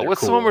 Oh yeah,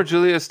 what's the one where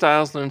Julia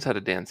Stiles learns how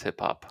to dance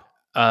hip hop?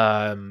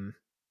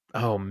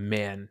 Oh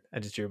man, I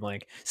just drew a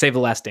blank. Save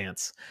the Last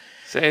Dance.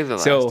 Save the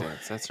Last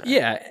Dance. That's right.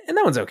 Yeah, and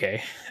that one's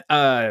okay.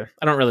 I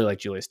don't really like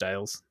Julia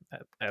Stiles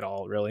at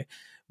all, really.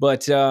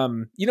 But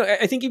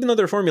I think even though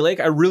they're formulaic,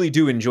 I really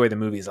do enjoy the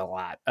movies a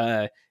lot.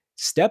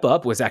 Step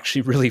Up was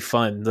actually really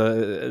fun.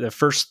 The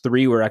first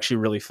 3 were actually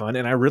really fun,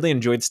 and I really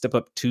enjoyed Step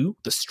Up 2,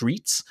 The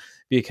Streets,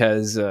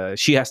 because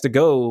Annie has to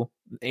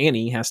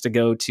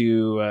go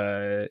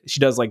to she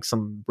does like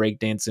some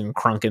breakdancing,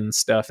 crunkin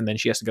stuff, and then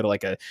she has to go to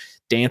like a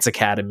dance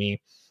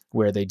academy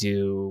where they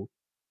do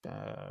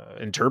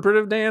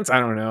interpretive dance. I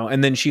don't know,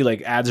 and then she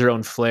like adds her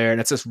own flair, and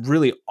it's this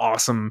really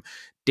awesome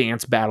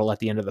dance battle at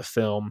the end of the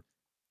film.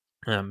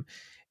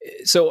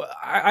 So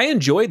I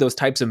enjoy those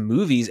types of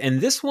movies,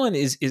 and this one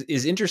is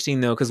interesting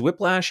though, because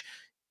Whiplash,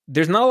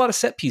 there's not a lot of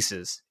set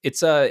pieces.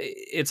 It's a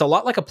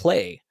lot like a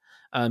play.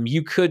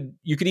 You could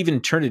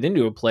even turn it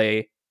into a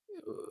play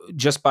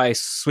just by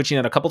switching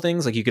out a couple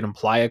things. Like you could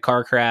imply a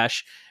car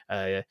crash,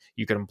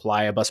 you could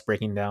imply a bus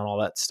breaking down, all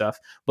that stuff.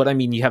 But I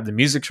mean, you have the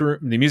music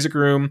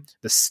room,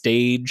 the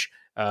stage,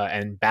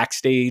 and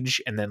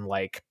backstage, and then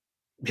like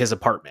his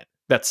apartment.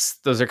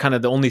 Those are kind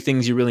of the only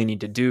things you really need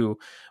to do.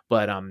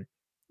 But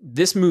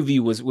this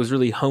movie was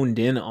really honed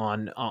in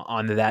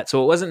on that.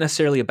 So it wasn't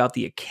necessarily about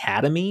the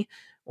academy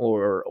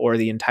or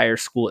the entire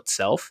school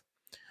itself.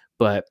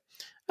 But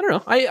I don't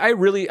know.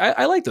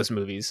 I like those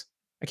movies.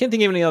 I can't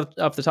think of any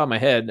off the top of my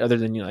head other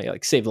than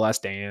like Save the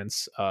Last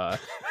Dance. I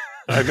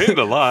named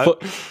a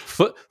lot.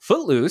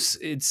 Footloose.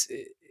 It's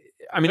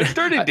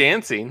Dirty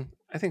Dancing.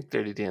 I think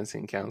Dirty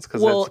Dancing counts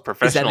because well, that's a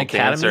professional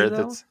dancer.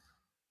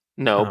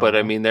 But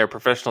I mean, they're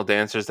professional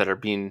dancers that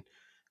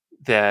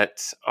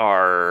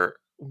are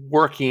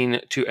working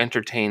to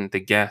entertain the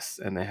guests,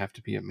 and they have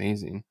to be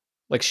amazing.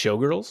 Like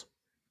Showgirls.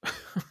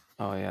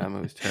 Oh yeah, that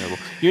movie's terrible.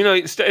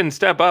 And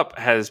Step Up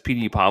has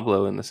P.D.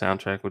 Pablo in the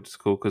soundtrack, which is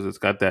cool because it's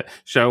got that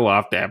show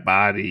off that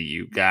body.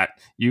 You got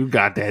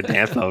that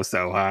dance flow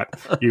so hot.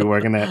 You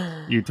working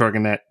that, you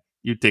twerking that,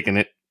 you ticking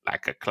it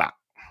like a clock.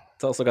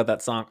 It's also got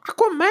that song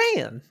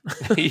Aquaman.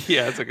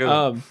 Yeah, it's a good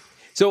one.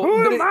 So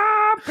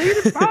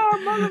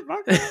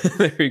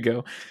there you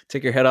go.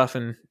 Take your head off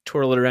and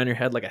twirl it around your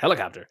head like a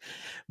helicopter.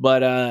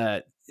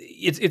 But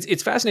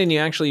it's fascinating you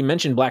actually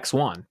mentioned Black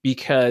Swan,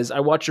 because I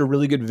watched a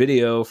really good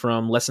video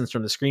from Lessons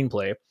from the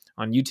Screenplay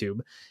on YouTube,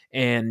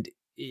 and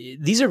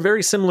these are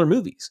very similar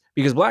movies,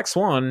 because Black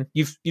Swan,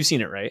 you've seen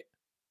it, right?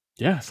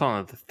 Yeah, I saw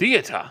it at the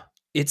theater.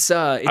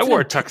 I wore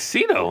a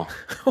tuxedo.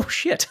 Oh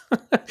shit!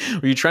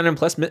 Were you trying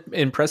to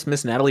impress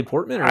Miss Natalie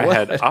Portman? Or I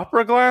what? had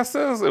opera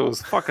glasses. It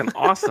was fucking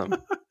awesome.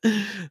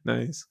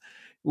 Nice.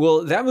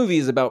 Well, that movie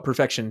is about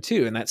perfection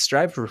too, and that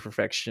strive for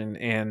perfection,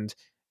 and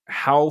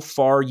how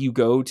far you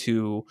go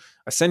to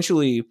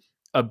essentially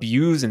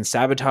abuse and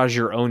sabotage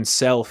your own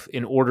self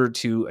in order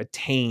to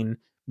attain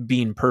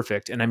being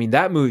perfect. And I mean,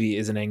 that movie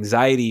is an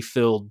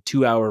anxiety-filled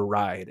 2-hour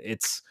ride.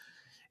 It's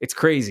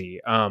crazy.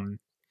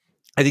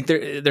 I think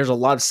there's a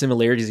lot of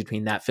similarities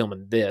between that film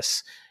and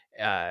this,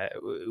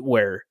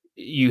 where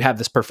you have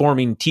this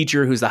performing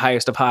teacher who's the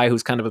highest of high,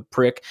 who's kind of a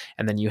prick,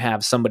 and then you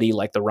have somebody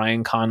like the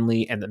Ryan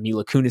Conley and the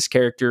Mila Kunis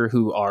character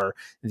who are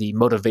the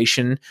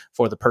motivation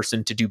for the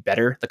person to do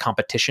better, the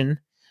competition.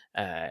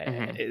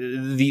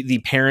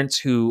 The parents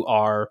who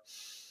are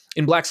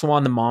In Black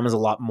Swan, the mom is a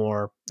lot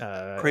more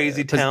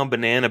Crazy Town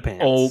Banana oh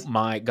Pants.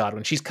 my god,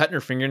 when she's cutting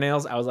her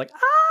fingernails, I was like,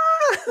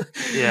 ah.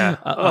 Yeah.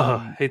 Oh,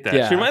 hate that. She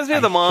Yeah, reminds me of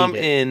I the hate mom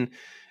it.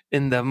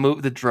 in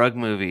the drug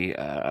movie,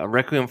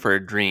 Requiem for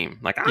a Dream.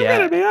 Like, I'm gonna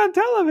Yeah, be on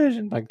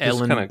television. Like, just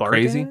kind Ellen of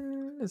crazy.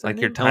 Barkin is her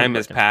Like, your name? Ellen time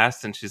has Barkin.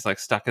 passed, and she's like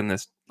stuck in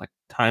this like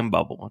time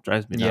bubble. It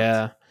drives me nuts.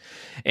 Yeah,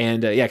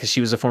 and yeah, because she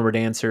was a former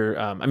dancer.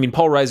 I mean,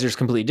 Paul Reiser's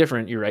completely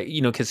different. You're right.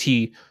 You know, because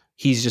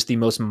he's just the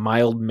most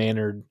mild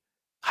mannered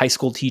high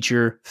school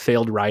teacher,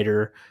 failed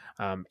writer.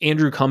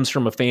 Andrew comes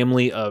from a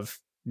family of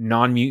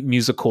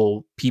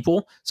non-musical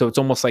people, so it's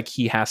almost like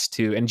he has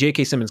to. And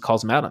J.K. Simmons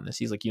calls him out on this.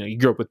 He's like, you know, you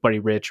grew up with Buddy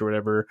Rich or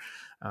whatever.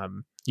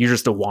 You're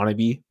just a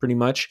wannabe, pretty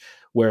much.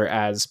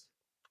 Whereas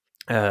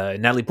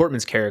Natalie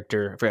Portman's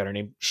character, I forgot her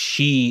name.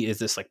 She is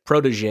this like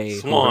protege who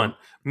Swan,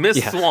 Miss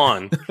yeah.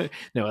 Swan,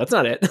 No, that's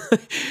not it.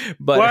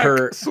 But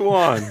Black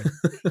Swan.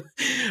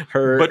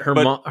 her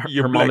mom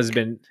you her mom has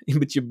blick. been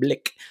but you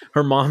blick.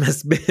 Her mom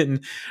has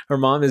been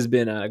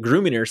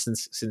grooming her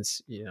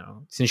since you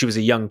know since she was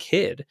a young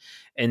kid,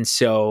 and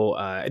so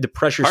the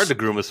pressure's Hard to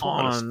groom a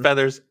swan. There's on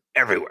feathers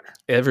everywhere.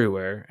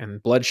 everywhere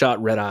and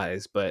bloodshot red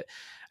eyes. But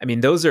I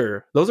mean, those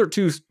are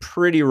two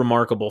pretty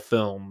remarkable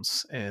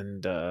films,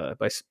 and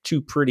by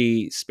two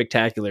pretty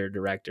spectacular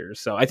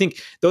directors. So I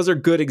think those are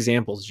good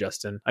examples.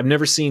 Justin, I've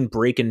never seen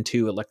Breakin'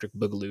 2 Electric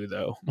Boogaloo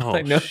though. Oh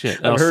I know, shit!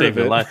 I've That'll heard save of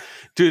your it.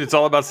 life, dude. It's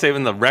all about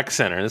saving the rec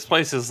center. This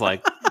place is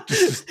like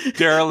just this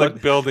derelict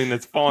Lock- building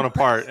that's falling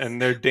apart,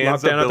 and their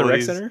dance Lockdown at the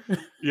rec abilities. center.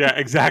 Yeah,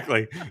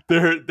 exactly.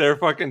 Their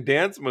fucking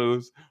dance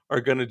moves are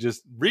gonna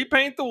just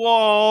repaint the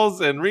walls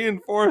and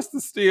reinforce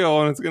the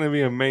steel, and it's gonna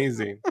be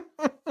amazing.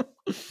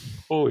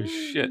 Holy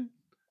shit!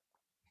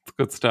 It's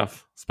good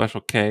stuff. Special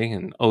K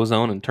and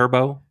Ozone and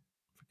Turbo.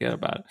 Forget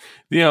about it.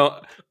 You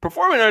know,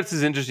 performing arts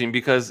is interesting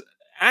because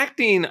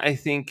acting, I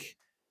think,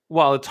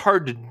 while it's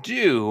hard to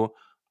do,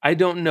 I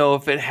don't know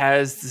if it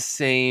has the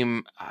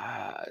same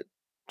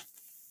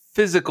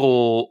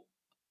physical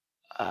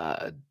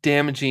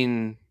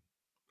damaging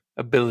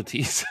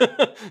abilities.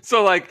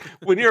 So like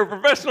when you're a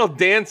professional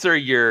dancer,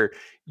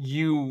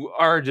 you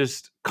are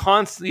just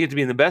constantly, you have to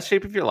be in the best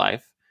shape of your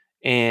life,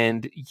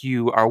 and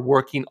you are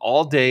working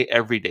all day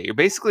every day. You're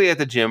basically at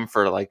the gym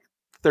for like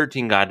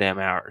 13 goddamn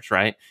hours,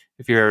 right?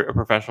 If you're a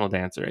professional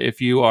dancer.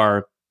 If you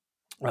are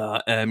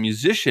a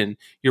musician,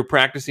 you're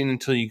practicing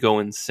until you go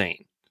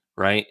insane,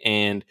 right?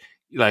 And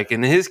like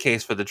in his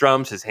case for the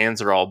drums, his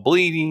hands are all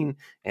bleeding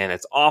and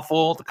it's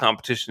awful. The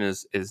competition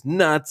is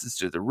nuts, it's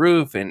through the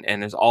roof, and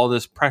there's all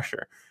this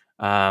pressure.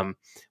 But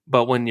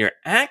when you're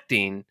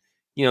acting,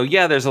 you know,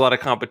 yeah, there's a lot of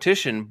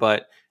competition,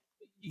 but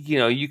you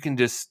know, you can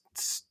just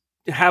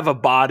have a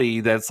body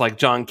that's like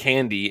John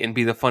Candy and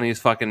be the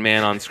funniest fucking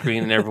man on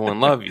screen and everyone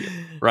love you,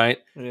 right?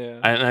 Yeah.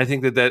 And I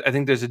think that I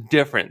think there's a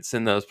difference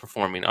in those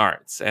performing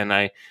arts, and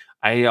I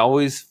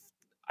always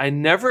I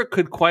never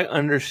could quite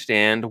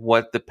understand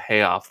what the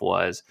payoff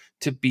was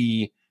to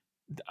be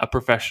a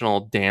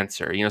professional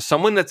dancer. You know,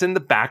 someone that's in the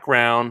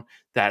background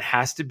that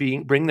has to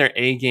bring their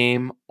A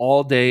game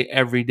all day,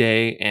 every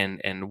day,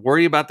 and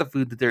worry about the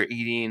food that they're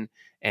eating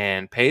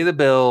and pay the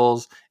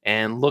bills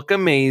and look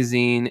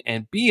amazing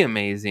and be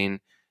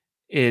amazing.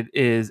 It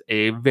is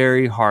a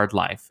very hard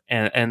life,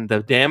 and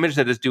the damage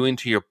that is doing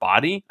to your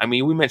body. I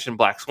mean, we mentioned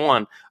Black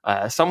Swan.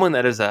 Someone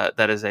that is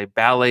a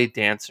ballet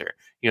dancer.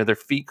 You know, their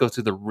feet go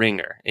through the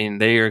ringer, and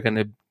they are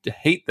going to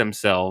hate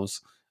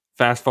themselves.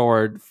 Fast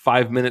forward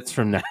 5 minutes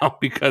from now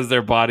because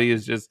their body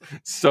is just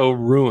so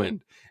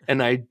ruined,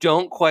 and I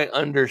don't quite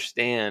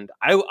understand.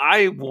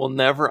 I will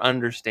never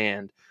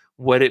understand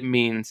what it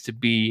means to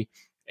be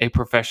a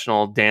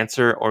professional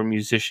dancer or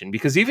musician,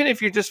 because even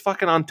if you're just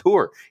fucking on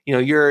tour, you know,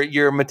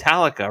 you're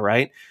Metallica,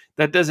 right?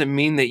 That doesn't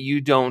mean that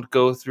you don't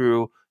go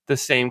through the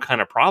same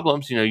kind of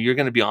problems. You know, you're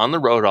going to be on the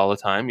road all the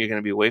time. You're going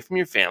to be away from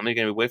your family. You're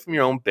going to be away from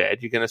your own bed.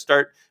 You're going to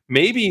start,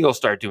 maybe you'll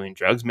start doing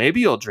drugs. Maybe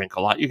you'll drink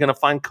a lot. You're going to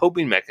find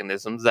coping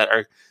mechanisms that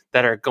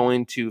are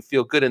going to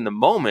feel good in the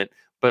moment,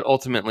 but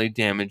ultimately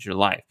damage your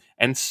life.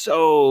 And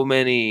so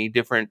many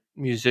different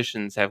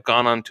musicians have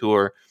gone on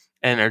tour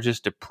and are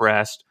just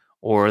depressed,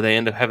 or they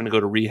end up having to go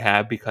to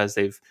rehab because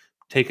they've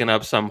taken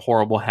up some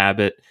horrible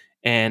habit,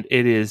 and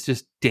it is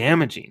just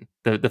damaging.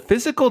 The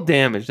physical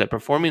damage that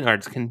performing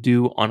arts can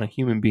do on a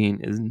human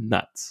being is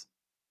nuts.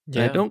 And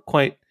I Yeah. don't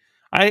quite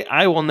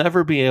I will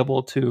never be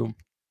able to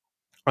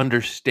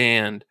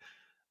understand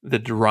the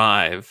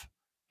drive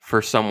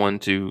for someone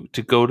to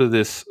go to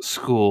this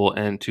school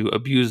and to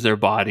abuse their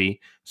body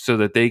so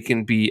that they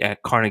can be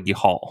at Carnegie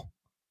Hall.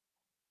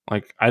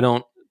 Like, I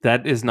don't,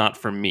 that is not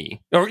for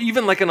me. Or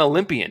even like an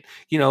Olympian.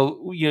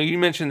 You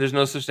mentioned there's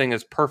no such thing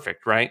as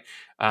perfect, right?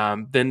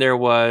 Then there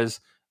was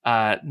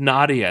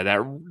Nadia,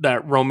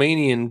 that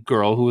Romanian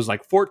girl who was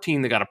like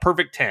 14 that got a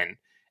perfect 10.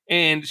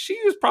 And she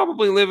was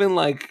probably living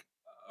like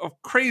a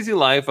crazy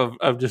life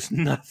of just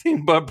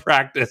nothing but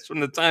practice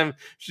from the time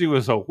she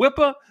was a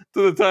whipper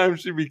to the time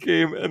she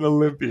became an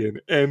Olympian.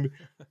 And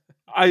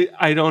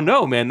I don't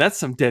know, man. That's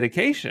some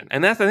dedication,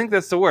 and I think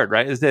that's the word,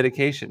 right? Is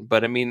dedication.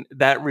 But I mean,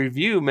 that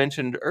review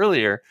mentioned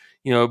earlier,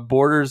 you know,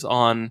 borders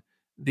on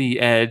the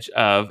edge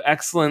of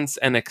excellence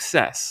and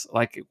excess.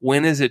 Like,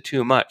 when is it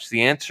too much?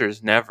 The answer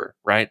is never,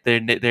 right?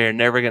 They're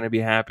never going to be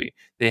happy.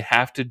 They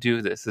have to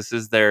do this. This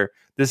is their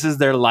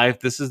life.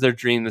 This is their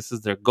dream. This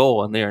is their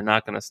goal, and they are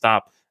not going to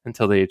stop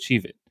until they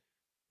achieve it.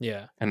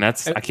 Yeah. And I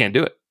can't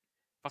do it.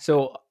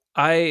 So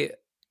I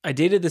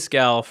dated this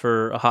gal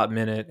for a hot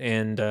minute,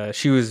 and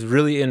she was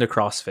really into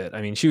CrossFit.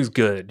 I mean, she was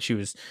good. She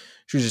was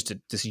just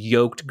this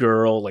yoked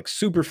girl, like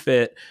super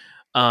fit,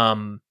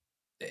 um,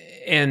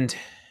 and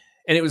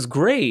it was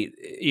great,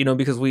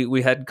 because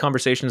we had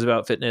conversations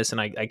about fitness, and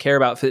I care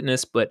about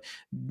fitness, but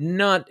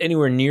not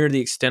anywhere near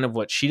the extent of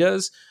what she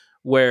does.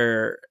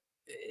 Where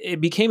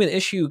it became an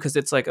issue because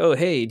it's like, oh,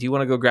 hey, do you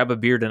want to go grab a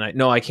beer tonight?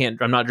 No, I can't.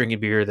 I'm not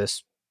drinking beer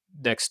this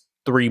next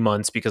 3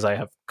 months because I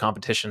have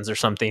competitions or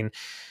something.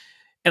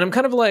 And I'm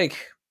kind of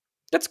like,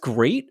 that's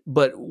great,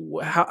 but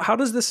how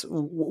does this?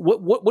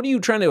 What are you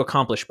trying to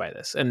accomplish by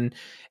this? And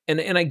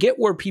I get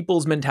where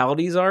people's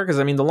mentalities are, because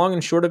I mean, the long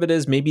and short of it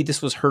is, maybe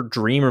this was her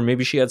dream, or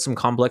maybe she had some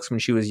complex when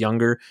she was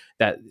younger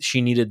that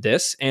she needed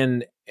this.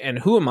 And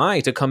who am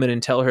I to come in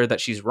and tell her that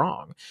she's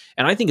wrong?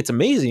 And I think it's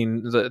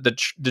amazing the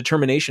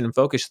determination and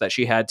focus that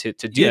she had to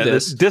do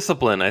this.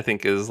 Discipline, I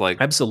think, is like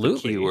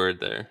absolutely the key word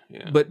there.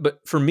 Yeah.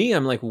 But for me,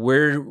 I'm like,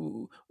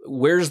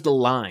 where's the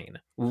line?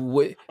 I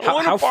want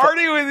to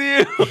party with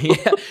you.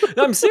 Yeah,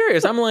 no, I'm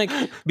serious. I'm like,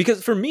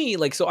 because for me,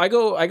 like, so I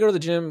go to the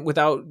gym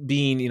without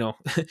being,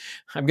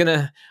 I'm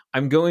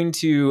going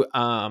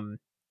to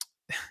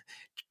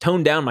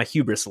tone down my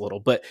hubris a little,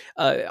 but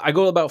I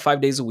go about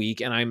 5 days a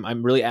week, and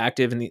I'm really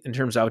active in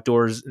terms of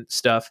outdoors and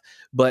stuff.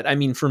 But I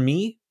mean, for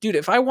me, dude,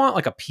 if I want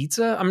like a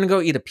pizza, I'm gonna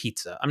go eat a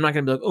pizza. I'm not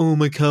gonna be like, oh,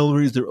 my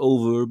calories are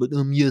over, but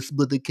yes,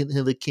 but I can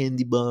have a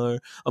candy bar,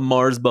 a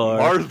Mars bar.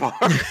 Mars bar.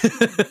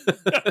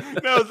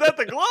 No, is that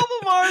the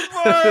global Mars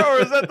bar, or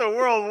is that the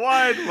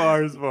worldwide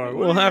Mars bar?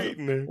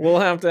 We'll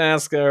have to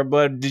ask our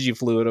bud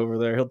DigiFluid over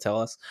there. He'll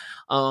tell us.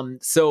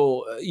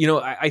 So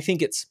I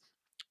think it's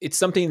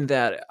something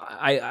that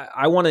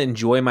I want to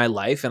enjoy my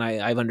life, and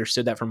I've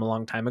understood that from a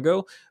long time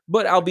ago.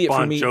 But albeit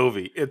Bon for me,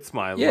 Jovi, it's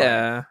my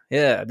life.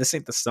 Yeah. This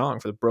ain't the song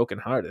for the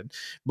brokenhearted,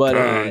 but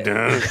I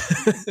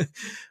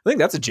think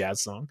that's a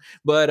jazz song.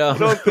 But I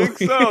don't think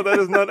so. That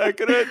is not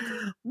accurate.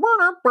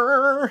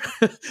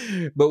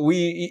 But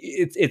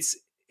it's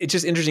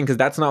just interesting because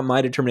that's not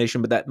my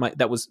determination, but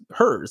that was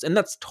hers, and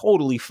that's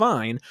totally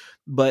fine.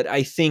 But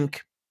I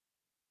think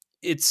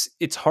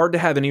it's hard to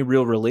have any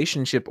real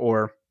relationship,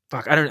 or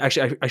fuck, I don't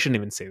actually, I shouldn't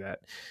even say that,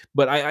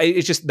 but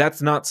it's just,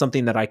 that's not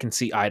something that I can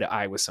see eye to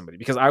eye with somebody,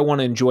 because I want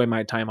to enjoy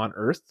my time on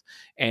Earth.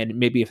 And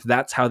maybe if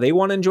that's how they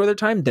want to enjoy their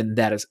time, then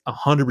that is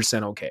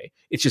 100% okay.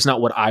 It's just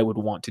not what I would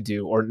want to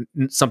do, or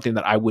something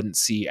that I wouldn't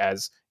see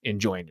as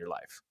enjoying your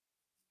life.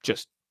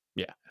 Just,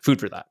 yeah, food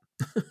for that.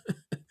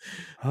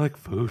 I like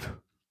food.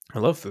 I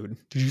love food.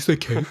 Did you say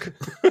cake?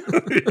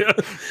 Yeah,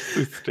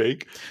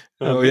 steak.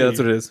 Oh, yeah, that's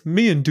what it is.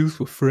 Me and Deuce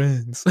were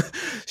friends.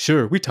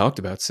 Sure, we talked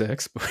about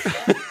sex.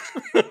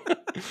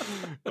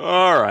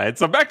 All right,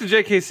 so back to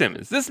J.K.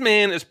 Simmons. This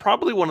man is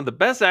probably one of the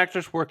best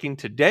actors working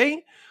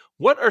today.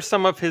 What are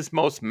some of his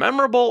most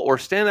memorable or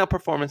standout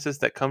performances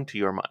that come to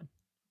your mind?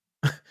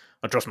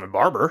 I trust my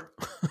barber.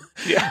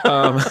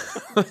 Yeah.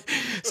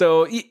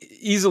 So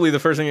easily the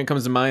first thing that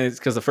comes to mind is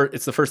because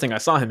it's the first thing I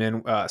saw him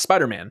in,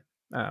 Spider-Man.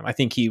 I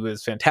think he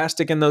was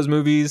fantastic in those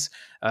movies.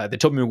 The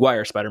Tobey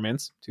Maguire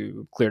Spider-Mans,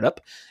 to clear it up.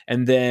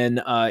 And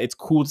then it's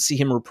cool to see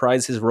him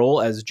reprise his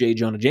role as J.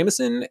 Jonah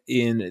Jameson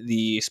in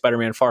the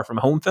Spider-Man Far From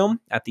Home film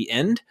at the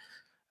end.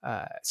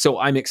 So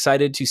I'm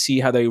excited to see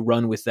how they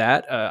run with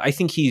that. I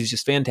think he's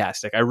just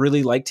fantastic. I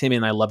really liked him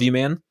in I Love You,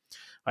 Man.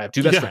 I have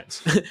two best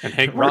friends. And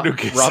Hank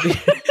Mardukas. Robbie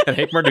and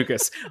Hank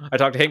Mardukas. I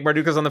talk to Hank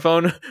Mardukas on the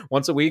phone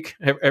once a week,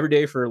 every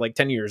day for like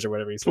 10 years or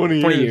whatever. He's 20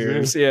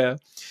 years. Yeah.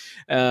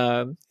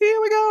 Here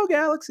we go,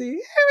 Galaxy. Here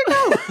we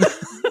go.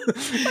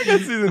 I got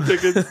season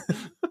tickets.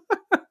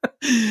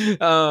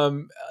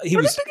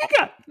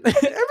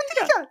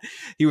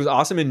 He was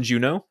awesome in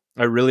Juno.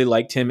 I really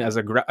liked him as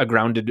a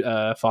grounded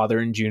father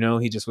in Juno.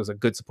 He just was a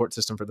good support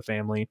system for the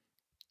family.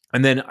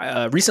 And then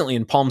recently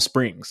in Palm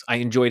Springs, I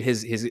enjoyed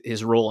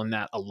his role in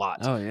that a lot.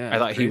 Oh yeah, I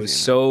thought he was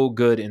so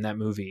good in that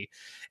movie.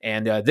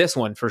 And this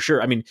one for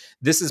sure. I mean,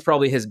 this is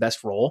probably his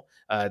best role.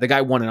 The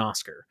guy won an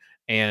Oscar,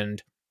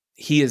 and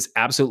he is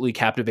absolutely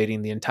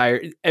captivating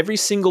every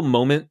single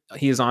moment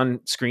he is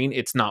on screen.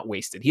 It's not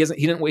wasted. He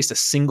didn't waste a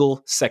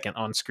single second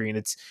on screen.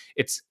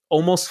 It's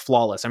almost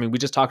flawless. I mean, we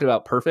just talked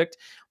about perfect.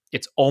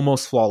 It's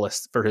almost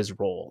flawless for his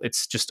role.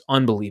 It's just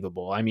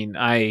unbelievable. I mean,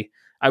 I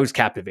was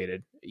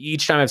captivated.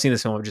 Each time I've seen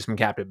this film, I've just been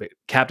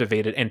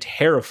captivated and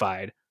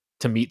terrified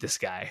to meet this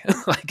guy.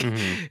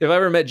 If I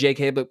ever met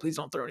JK, but please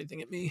don't throw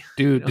anything at me.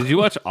 Dude, did you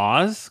watch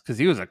Oz? Because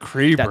he was a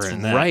creeper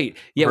in that. That's right.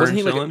 Yeah, wasn't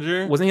he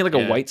like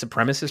a white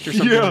supremacist or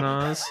something in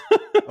Oz?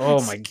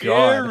 Oh my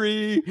God.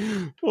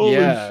 Holy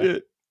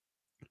shit.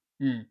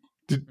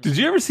 Did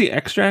you ever see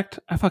Extract?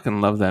 I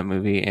fucking love that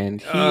movie. And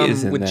he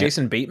is in with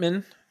Jason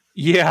Bateman?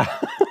 Yeah.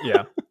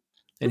 Yeah.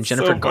 And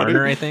Jennifer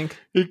Garner, I think.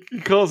 He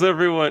calls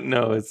everyone...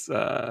 No, it's...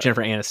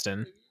 Jennifer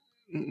Aniston.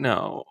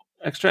 No.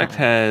 Extract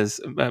has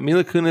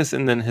Mila Kunis,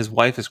 and then his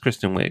wife is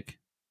Kristen Wiig.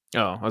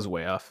 Oh, I was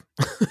way off.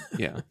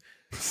 Yeah.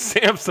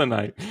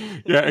 Samsonite.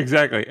 Yeah,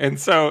 exactly. And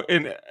so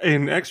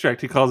in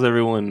Extract, he calls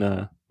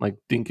everyone like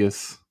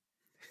Dinkus.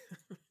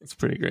 It's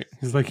pretty great.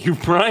 He's like,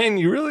 Brian,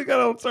 you really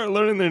gotta start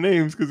learning their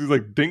names because he's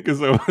like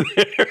Dinkus over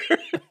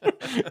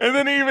there. And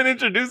then he even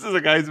introduces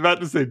a guy who's about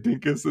to say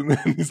Dinkus, and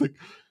then he's like,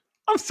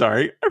 I'm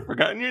sorry, I've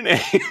forgotten your name.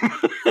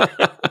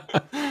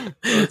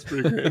 That's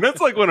pretty great. And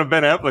that's like one of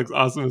Ben Affleck's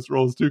awesomest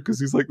roles too, because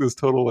he's like this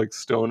total like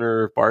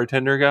stoner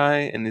bartender guy,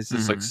 and he's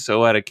just like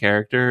so out of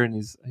character, and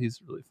he's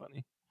really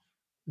funny.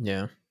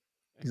 Yeah.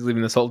 He's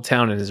leaving this whole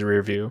town in his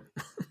rear view.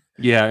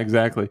 Yeah,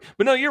 exactly.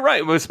 But no, you're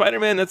right. With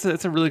Spider-Man, that's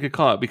a really good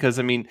call out, because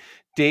I mean,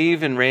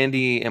 Dave and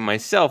Randy and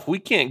myself, we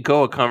can't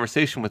go a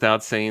conversation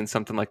without saying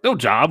something like "no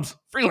jobs,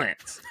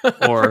 freelance,"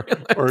 or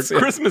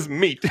Christmas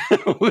meat.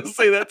 We'll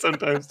say that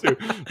sometimes too.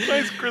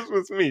 Nice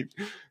Christmas meat.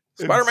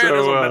 Spider-Man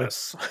is a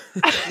menace.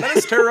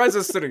 Menace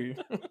terrorizes the city.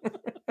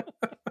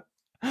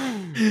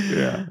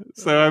 Yeah.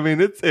 So I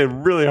mean, it's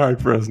really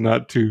hard for us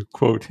not to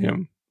quote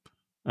him.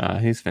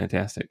 He's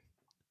fantastic.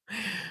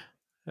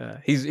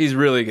 He's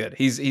really good.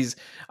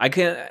 I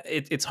can't.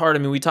 It's hard. I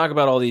mean, we talk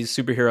about all these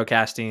superhero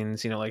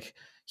castings, like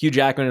Hugh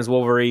Jackman as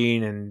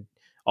Wolverine and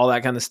all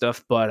that kind of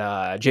stuff.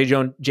 But J.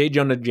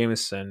 Jonah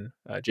Jameson,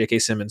 J.K.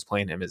 Simmons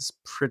playing him is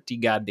pretty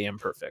goddamn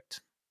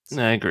perfect.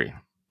 So. I agree.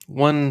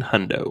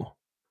 100.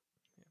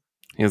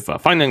 He's a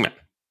fine young man.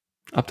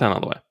 Uptown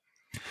all the way.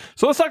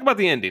 So let's talk about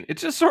the ending. It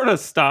just sort of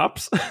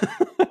stops.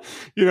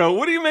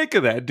 What do you make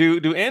of that?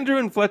 Do Andrew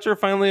and Fletcher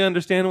finally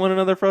understand one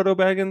another, Frodo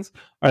Baggins?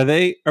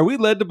 Are we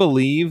led to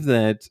believe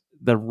that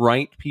the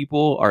right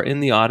people are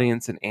in the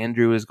audience and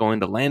Andrew is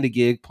going to land a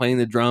gig playing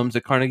the drums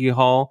at Carnegie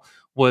Hall?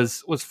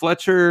 Was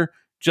Fletcher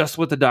just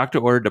what the doctor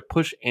ordered to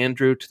push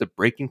Andrew to the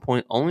breaking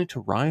point only to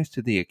rise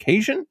to the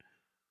occasion?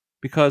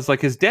 Because like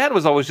his dad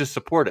was always just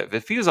supportive.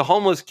 If he was a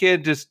homeless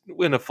kid just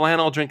in a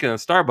flannel drinking a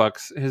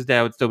Starbucks, his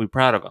dad would still be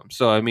proud of him.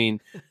 So I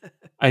mean,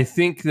 I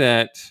think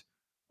that's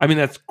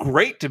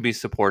great to be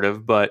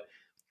supportive, but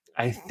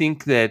I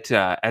think that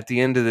at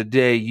the end of the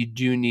day, you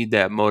do need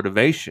that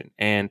motivation.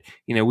 And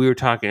we were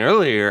talking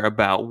earlier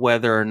about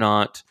whether or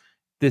not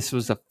this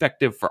was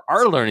effective for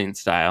our learning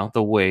style,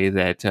 the way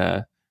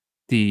that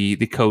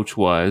the coach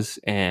was,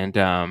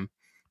 and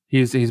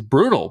he's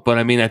brutal. But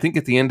I mean, I think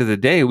at the end of the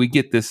day,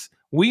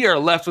 we are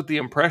left with the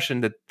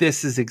impression that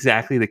this is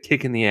exactly the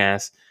kick in the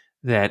ass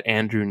that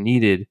Andrew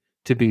needed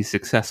to be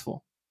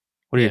successful.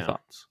 What are your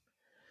thoughts?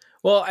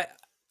 Well,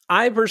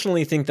 I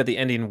personally think that the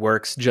ending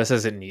works just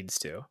as it needs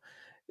to.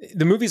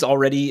 The movie's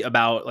already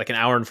about like an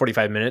hour and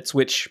 45 minutes,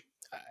 which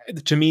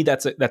to me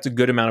that's a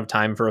good amount of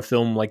time for a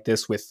film like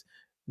this with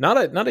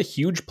not a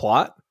huge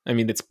plot. I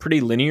mean, it's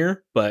pretty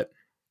linear, but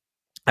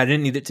I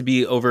didn't need it to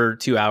be over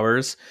 2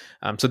 hours.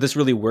 So this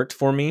really worked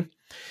for me.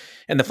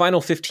 And the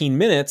final 15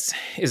 minutes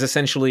is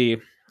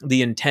essentially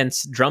the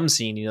intense drum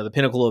scene, the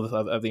pinnacle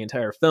of the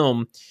entire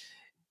film.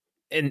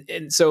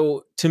 And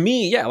so to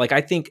me, yeah, like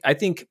I think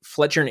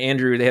Fletcher and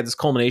Andrew, they had this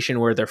culmination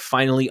where they're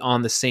finally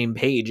on the same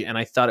page, and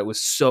I thought it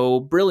was so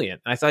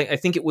brilliant. I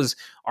think it was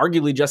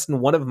arguably, Justin,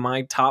 one of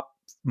my top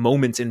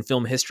moments in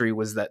film history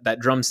was that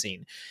drum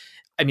scene.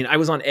 I mean, I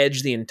was on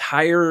edge the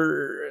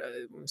entire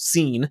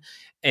scene,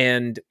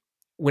 and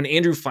when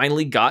Andrew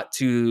finally got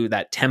to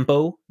that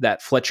tempo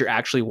that Fletcher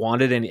actually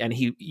wanted, and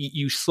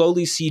you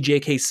slowly see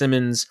J.K.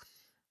 Simmons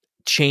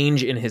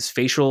change in his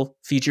facial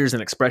features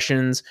and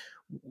expressions.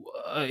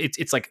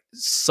 It's like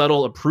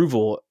subtle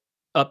approval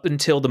up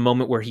until the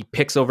moment where he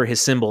picks over his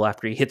cymbal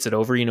after he hits it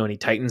over, and he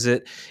tightens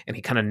it, and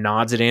he kind of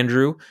nods at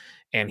Andrew,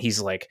 and he's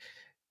like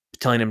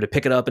telling him to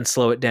pick it up and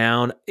slow it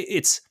down.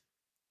 It's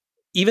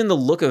even the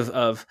look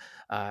of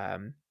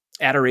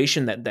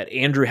adoration that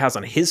Andrew has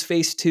on his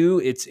face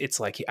too. It's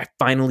like, I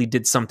finally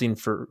did something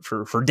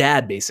for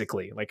dad,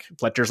 basically. Like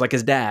Fletcher's like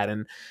his dad,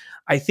 and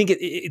I think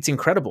it's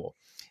incredible.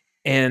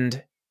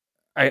 And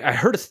I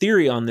heard a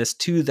theory on this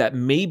too, that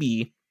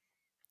maybe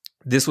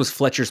this was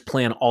Fletcher's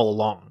plan all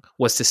along,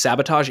 was to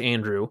sabotage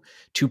Andrew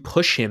to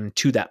push him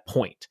to that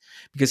point,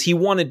 because he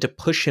wanted to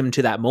push him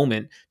to that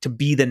moment to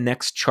be the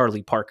next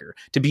Charlie Parker,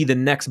 to be the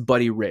next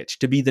Buddy Rich,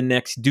 to be the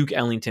next Duke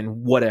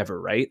Ellington, whatever,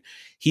 right?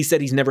 He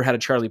said he's never had a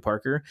Charlie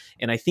Parker,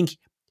 and I think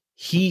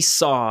he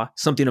saw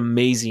something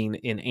amazing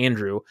in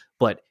Andrew,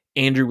 but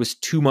Andrew was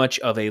too much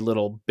of a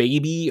little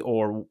baby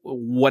or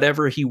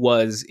whatever he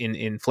was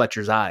in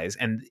Fletcher's eyes.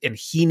 And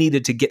he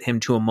needed to get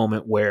him to a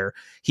moment where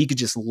he could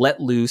just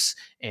let loose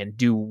and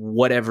do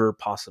whatever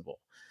possible.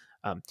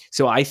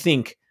 So I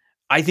think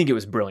it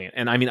was brilliant.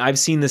 And I mean, I've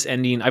seen this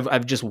ending.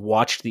 I've just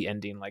watched the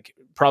ending like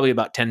probably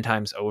about 10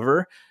 times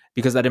over,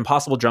 because that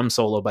impossible drum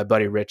solo by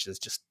Buddy Rich is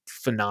just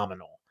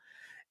phenomenal.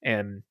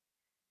 And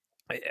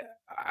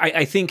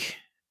I think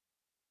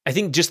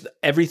just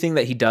everything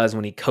that he does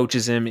when he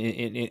coaches him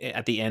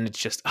at the end, it's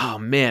just, oh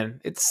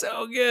man, it's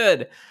so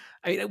good.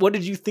 I mean, what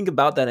did you think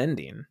about that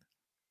ending?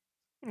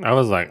 I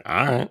was like,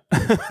 all right.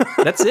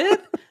 That's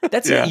it?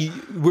 That's Yeah. it.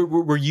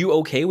 Were you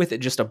okay with it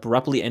just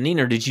abruptly ending,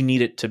 or did you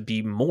need it to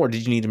be more?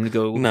 Did you need him to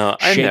go No,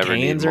 I shake never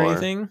need hands or more.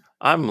 anything?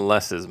 I'm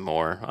less is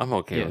more. I'm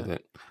okay Yeah. with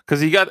it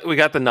because we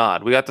got the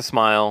nod, we got the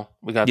smile,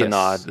 we got the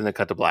nod, Yes. and then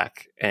cut to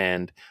black.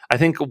 And I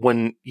think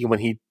when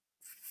he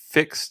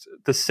fixed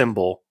the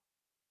symbol,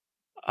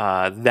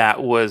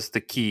 that was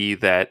the key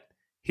that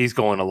he's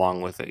going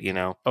along with it. You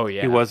know, Oh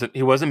yeah.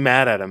 he wasn't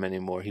mad at him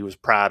anymore. He was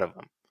proud of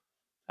him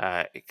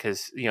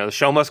because you know the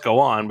show must go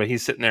on, but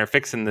he's sitting there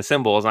fixing the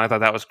symbols, and I thought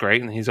that was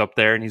great. And he's up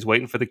there and he's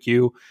waiting for the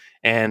cue,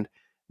 and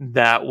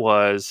that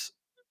was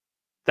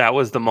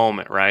the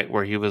moment, right,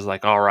 where he was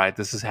like, "All right,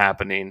 this is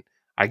happening.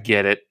 I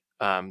get it.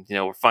 You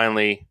know, we're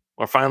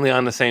finally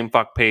on the same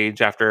fuck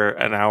page after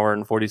an hour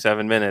and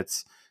 47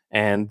 minutes."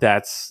 And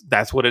that's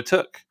what it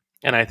took.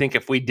 And I think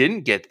if we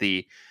didn't get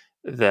the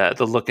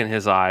look in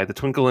his eye, the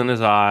twinkle in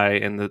his eye,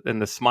 and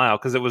the smile,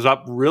 because it was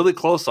up really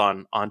close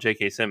on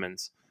J.K.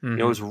 Simmons. You know, it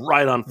Mm-hmm. was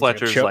right on It's like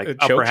Fletcher's like a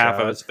upper choke half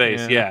of shot. his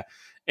face. Yeah. Yeah,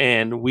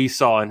 and we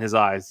saw in his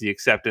eyes the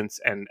acceptance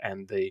and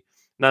the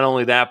not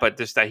only that, but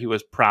just that he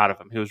was proud of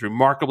him. He was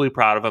remarkably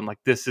proud of him. Like,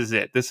 this is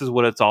it. This is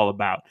what it's all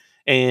about.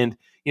 And,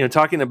 you know,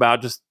 talking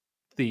about just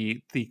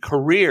the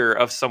career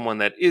of someone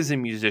that is a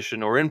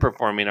musician or in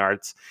performing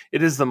arts,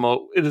 it is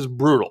it is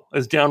brutal.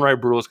 It's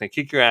downright brutal. It's going to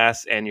kick your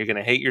ass, and you're going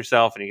to hate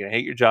yourself, and you're going to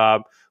hate your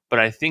job. But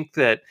I think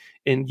that,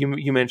 and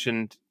you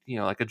mentioned, you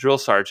know, like a drill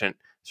sergeant,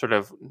 sort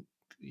of,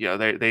 you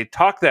know, they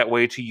talk that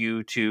way to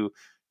you to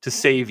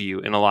save you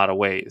in a lot of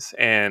ways.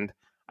 And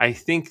I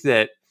think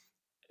that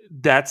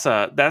that's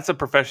a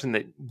profession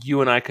that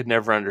you and I could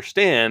never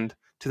understand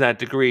to that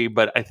degree,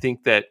 but I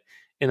think that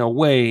in a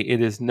way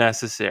it is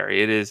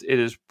necessary. It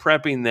is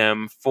prepping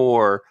them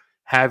for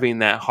having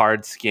that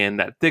hard skin,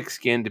 that thick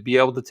skin, to be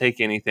able to take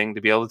anything,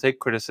 to be able to take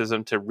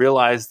criticism, to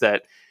realize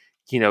that,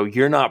 you know,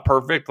 you're not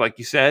perfect like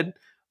you said,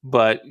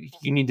 but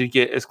you need to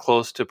get as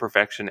close to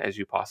perfection as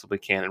you possibly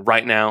can. And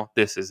right now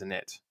this isn't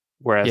it.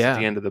 Whereas at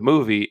the Yeah. end of the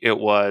movie it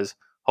was,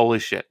 holy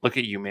shit, look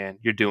at you, man.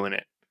 You're doing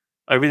it.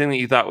 Everything that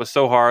you thought was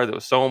so hard, that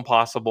was so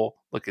impossible,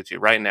 look at you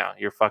right now.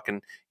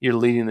 You're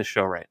leading the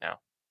show right now.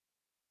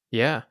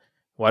 Yeah.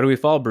 Why do we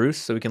fall, Bruce?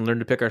 So we can learn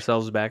to pick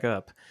ourselves back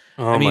up.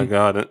 I Oh my mean,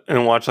 god.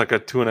 And watch like a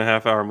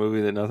 2.5 hour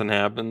movie that nothing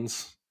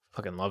happens.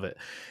 fucking love it.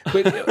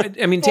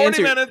 But I mean, to 40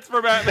 answer, minutes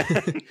for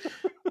Batman.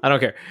 I don't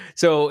care.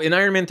 So in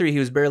Iron Man 3, he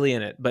was barely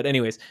in it. But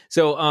anyways,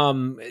 so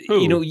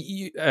you know,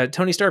 Who?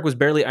 Tony Stark was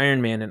barely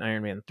Iron Man in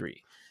Iron Man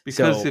 3.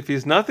 Because So if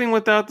he's nothing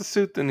without the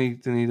suit, then he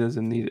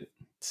doesn't need it.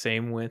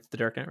 same with The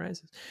Dark Knight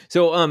Rises.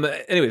 So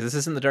anyways, this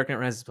isn't the Dark Knight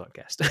Rises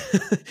podcast.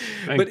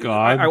 Thank But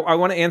God. I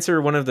want to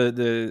answer one of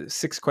the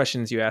 6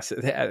 questions you asked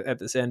at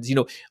this end. You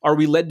know, are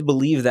we led to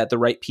believe that the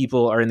right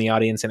people are in the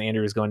audience and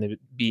Andrew is going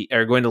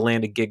to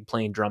land a gig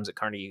playing drums at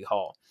Carnegie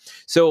Hall?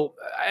 So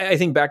I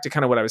think back to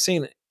kind of what I was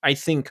saying. I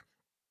think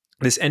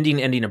this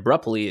ending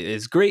abruptly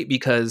is great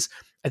because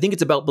I think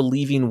it's about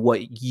believing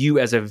what you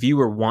as a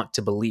viewer want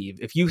to believe.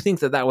 If you think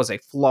that was a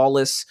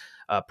flawless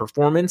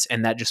performance,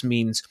 and that just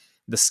means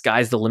the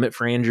sky's the limit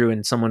for Andrew,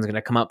 and someone's going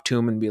to come up to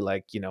him and be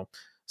like, you know,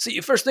 see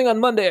you first thing on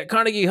Monday at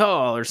Carnegie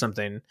Hall or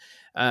something,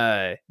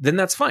 then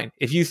that's fine.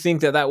 If you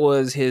think that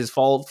was his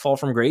fall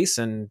from grace,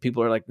 and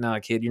people are like, nah,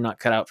 kid, you're not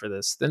cut out for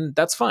this, then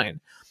that's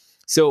fine.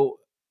 So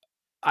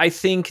I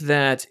think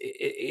that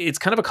it's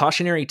kind of a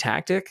cautionary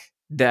tactic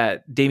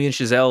that Damien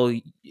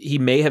Chazelle, he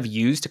may have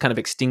used to kind of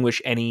extinguish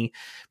any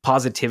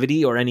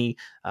positivity or any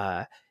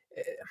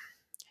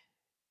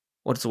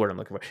what's the word I'm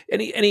looking for?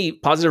 Any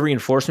positive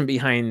reinforcement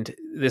behind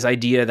this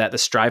idea that the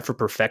strive for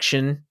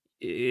perfection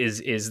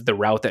is the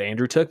route that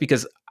Andrew took,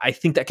 because I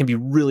think that can be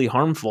really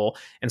harmful.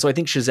 And so I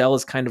think Chazelle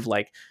is kind of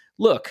like,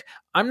 look,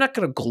 I'm not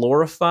going to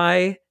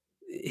glorify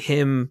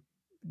him,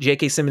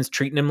 J.K. Simmons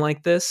treating him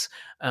like this.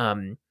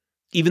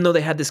 Even though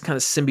they had this kind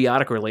of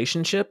symbiotic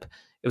relationship,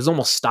 it was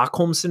almost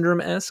Stockholm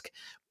syndrome esque.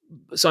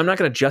 So I'm not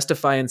going to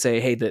justify and say,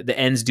 hey, the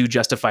ends do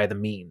justify the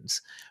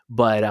means,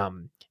 but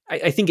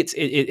I think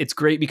it's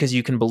great because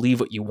you can believe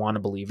what you want to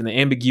believe, and the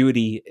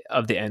ambiguity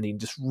of the ending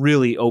just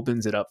really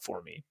opens it up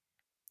for me.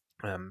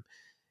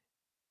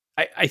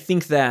 I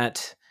think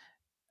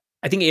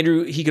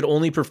Andrew, he could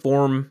only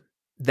perform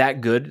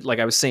that good. Like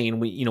I was saying,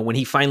 when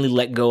he finally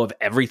let go of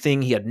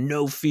everything, he had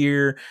no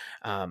fear.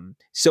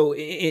 So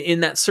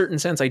in that certain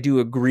sense, I do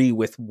agree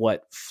with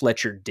what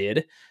Fletcher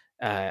did.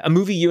 A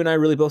movie you and I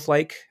really both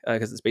like,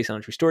 because it's based on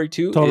a true story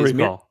too. Total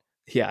Recall.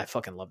 Yeah, I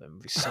fucking love that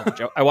movie so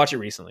much. I watched it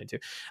recently too.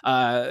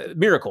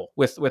 Miracle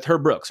with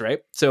Herb Brooks, right?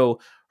 So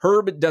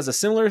Herb does a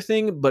similar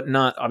thing, but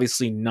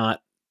obviously not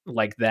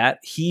like that.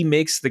 He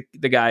makes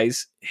the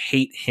guys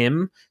hate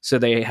him so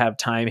they have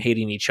time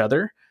hating each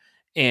other.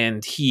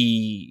 And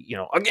he,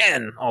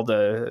 again, all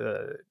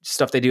the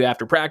stuff they do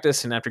after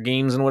practice and after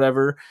games and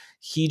whatever,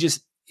 he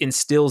just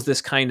instills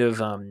this kind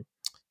of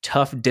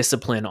tough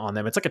discipline on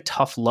them. It's like a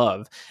tough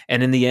love.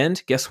 And in the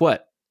end, guess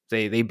what?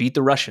 They beat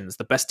the Russians,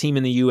 the best team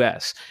in the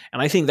U.S. And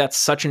I think that's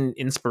such an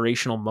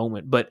inspirational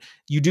moment. But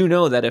you do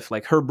know that if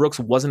like Herb Brooks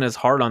wasn't as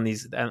hard on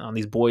these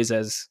boys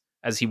as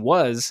he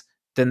was,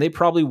 then they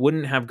probably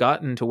wouldn't have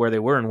gotten to where they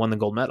were and won the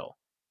gold medal.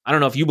 I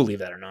don't know if you believe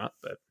that or not,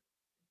 but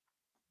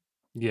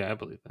Yeah, I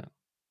believe that.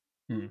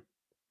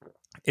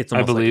 it's I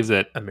almost like believe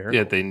that a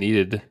miracle. they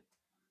needed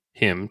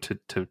him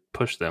to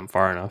push them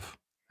far enough.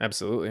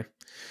 Absolutely.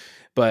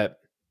 But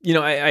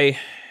I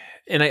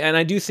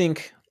do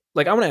think,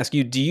 like, I want to ask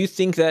you, do you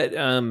think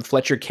that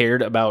Fletcher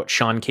cared about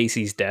Sean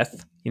Casey's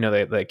death?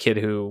 The kid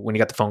who, when he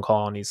got the phone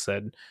call and he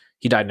said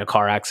he died in a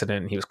car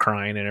accident and he was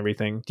crying and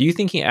everything. Do you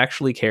think he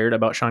actually cared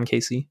about Sean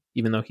Casey,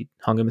 even though he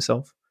hung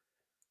himself?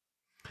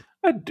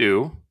 I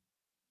do.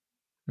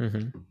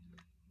 Mm-hmm.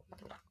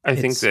 I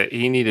think that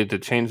he needed to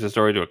change the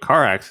story to a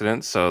car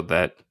accident so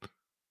that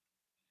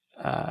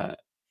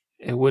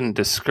it wouldn't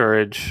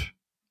discourage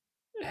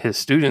his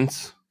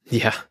students.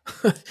 Yeah.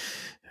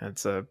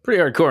 That's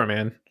pretty hardcore,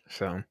 man.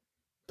 So,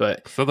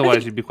 but Because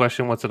otherwise, you'd be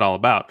questioning what's it all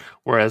about.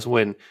 Whereas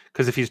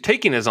because if he's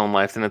taking his own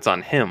life, then it's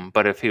on him.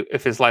 But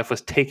if his life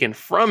was taken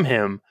from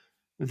him,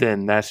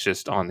 then that's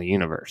just on the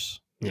universe.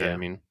 You know what I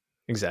mean?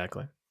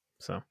 Exactly.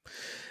 So,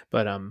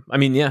 but I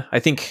mean, yeah, I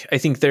think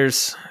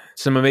there's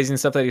some amazing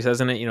stuff that he says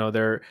in it.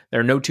 There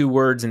are no two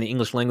words in the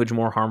English language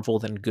more harmful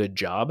than good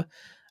job.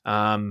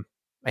 I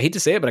hate to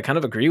say it, but I kind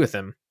of agree with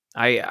him.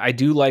 I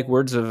do like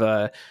words of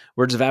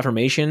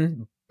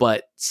affirmation,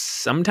 but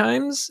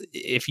sometimes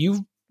if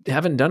you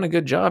haven't done a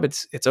good job,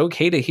 it's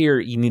okay to hear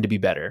you need to be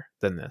better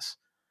than this.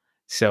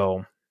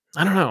 So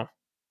I don't know.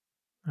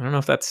 I don't know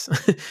if that's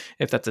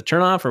if that's a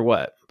turnoff or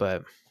what,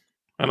 but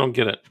I don't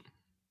get it.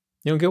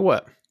 you don't get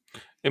what?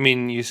 I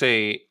mean, you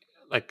say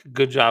like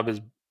good job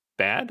is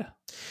bad?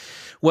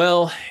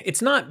 Well,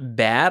 it's not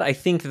bad. I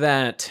think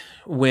that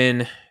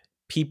when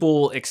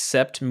people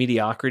accept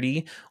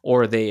mediocrity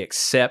or they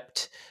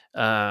accept,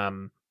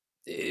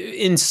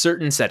 in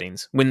certain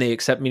settings, when they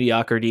accept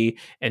mediocrity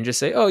and just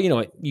say, "Oh, you know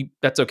what?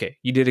 That's okay.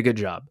 You did a good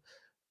job."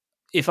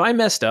 If I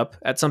messed up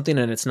at something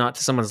and it's not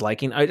to someone's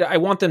liking, I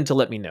want them to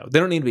let me know. They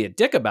don't need to be a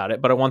dick about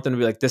it, but I want them to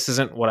be like, "This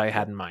isn't what I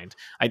had in mind.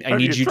 I Have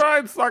need you you."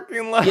 tried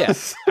sucking less?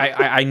 Yes,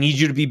 I need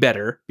you to be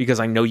better because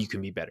I know you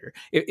can be better.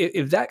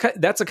 If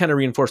that's the kind of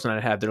reinforcement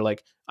I have. They're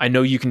like, I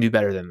know you can do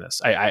better than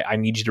this. I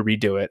need you to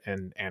redo it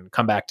and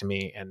come back to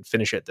me and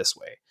finish it this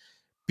way.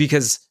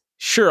 Because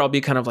sure, I'll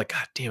be kind of like,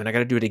 God damn it, I got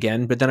to do it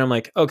again. But then I'm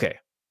like, okay,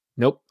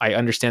 nope, I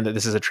understand that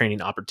this is a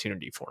training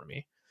opportunity for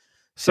me.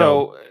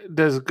 So,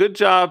 does good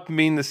job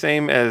mean the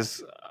same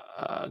as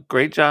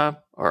great job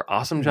or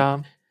awesome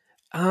job?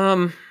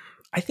 I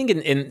think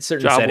in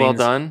certain Job well settings,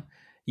 done.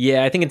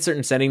 yeah, I think in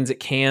certain settings it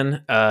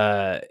can,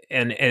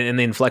 and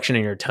the inflection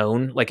in your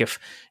tone. Like if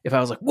I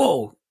was like,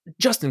 "Whoa,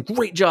 Justin,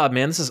 great job,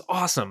 man! This is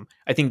awesome."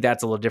 I think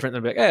that's a little different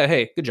than like,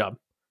 hey, good job."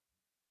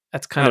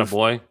 That's kind Not a of,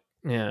 boy.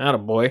 yeah, out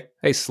of boy.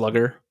 Hey,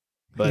 slugger.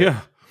 But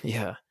Yeah.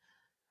 yeah.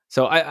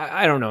 So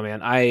I don't know,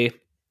 man. I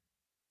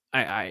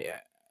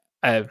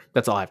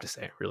that's all I have to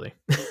say, really.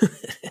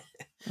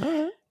 All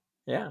right.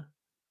 Yeah.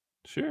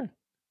 Sure.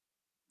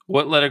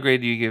 What letter grade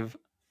do you give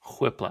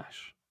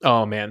Whiplash?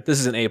 Oh man, this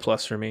is an A+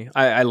 for me.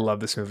 I love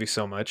this movie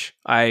so much.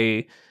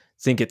 I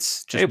think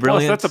it's just A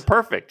plus. That's a brilliant.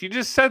 perfect. You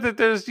just said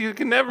that you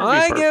can never be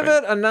I perfect. give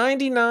it a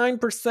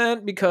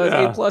 99% because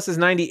Yeah. A+ is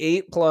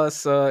 98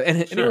 plus,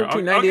 and Sure. anywhere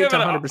between I'll 98 give to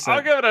it. 100%.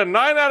 I'll give it a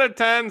 9 out of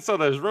 10. So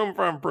there's room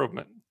for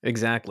improvement.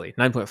 Exactly,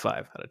 9.5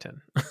 out of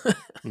 10.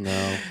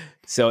 No,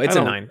 So it's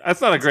a 9. That's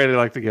not a grade I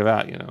like to give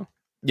out.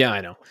 Yeah,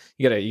 I know.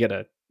 You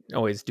gotta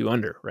always do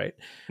under, right?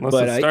 Unless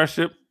But it's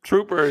Starship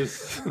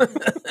Troopers.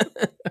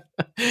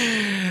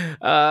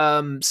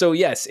 so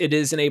yes, it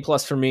is an A+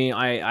 for me.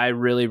 I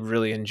really,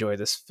 really enjoy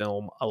this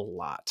film a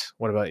lot.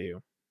 What about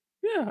you?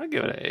 Yeah, I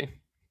give it an A.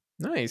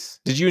 Nice.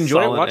 Did you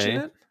enjoy Solid watching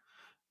A. it?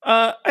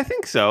 I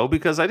think so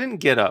because I didn't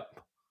get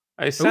up.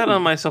 I sat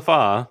on Ooh. my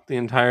sofa the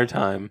entire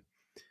time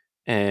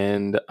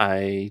and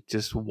I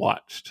just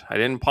watched. I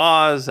didn't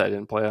pause. I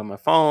didn't play on my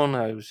phone.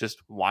 I was just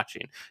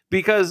watching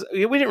because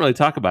we didn't really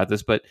talk about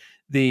this, but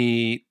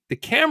the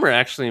camera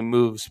actually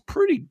moves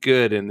pretty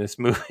good in this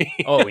movie.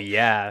 Oh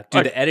yeah,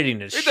 dude, the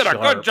editing is He did a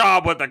good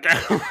job with the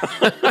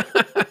camera.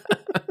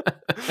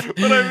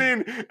 But I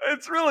mean,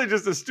 it's really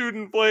just a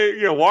student play.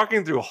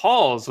 Walking through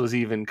halls was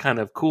even kind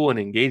of cool and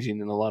engaging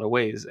in a lot of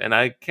ways. And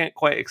I can't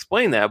quite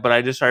explain that, but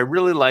I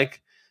really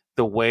like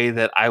the way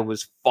that I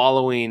was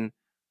following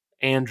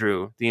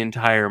Andrew the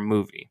entire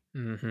movie.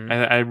 Mm-hmm.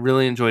 I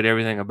really enjoyed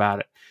everything about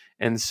it.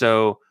 And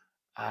so,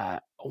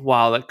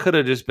 while it could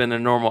have just been a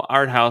normal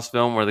art house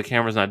film where the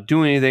camera's not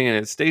doing anything and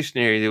it's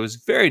stationary, it was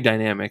very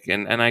dynamic,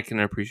 and I can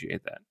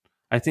appreciate that.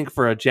 I think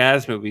for a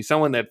jazz movie,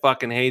 someone that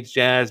fucking hates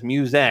jazz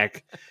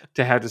music,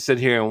 to have to sit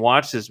here and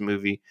watch this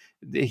movie,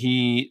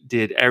 he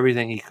did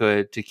everything he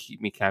could to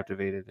keep me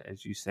captivated,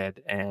 as you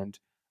said, and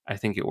I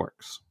think it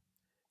works.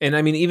 And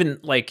I mean, even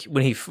like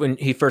when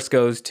he first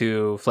goes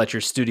to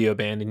Fletcher's studio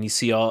band, and you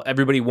see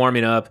everybody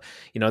warming up,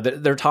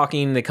 they're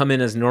talking. They come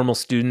in as normal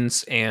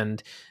students,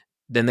 and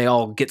then they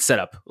all get set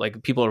up.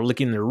 Like people are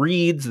licking their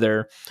reeds.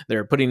 They're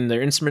putting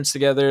their instruments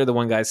together. The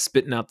one guy's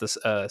spitting out this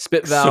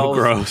spit valve. So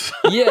gross.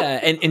 Yeah,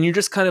 and you're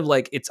just kind of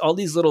like, it's all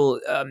these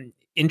little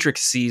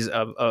intricacies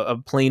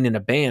of playing in a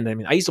band. I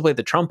mean, I used to play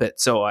the trumpet,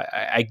 so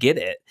I get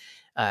it.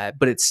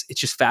 But it's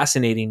just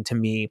fascinating to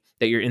me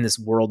that you're in this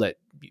world that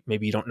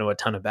maybe you don't know a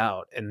ton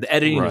about, and the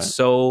editing Right. is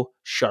so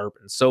sharp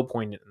and so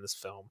poignant in this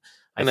film.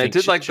 And I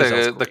did like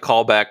the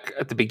callback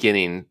at the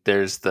beginning.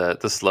 There's the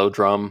slow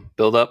drum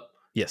buildup.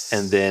 Yes.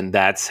 And then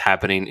that's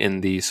happening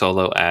in the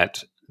solo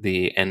at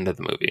the end of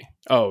the movie.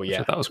 Oh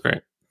yeah, that was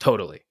great.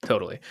 Totally.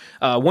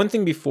 One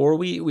thing before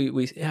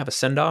we have a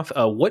send off.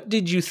 What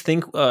did you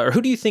think, or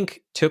who do you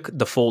think took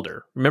the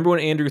folder? Remember when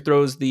Andrew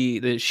throws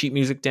the sheet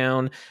music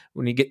down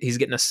when he's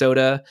getting a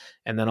soda,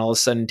 and then all of a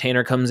sudden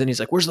Tanner comes in. He's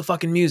like, "Where's the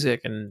fucking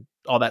music?" And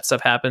all that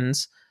stuff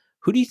happens.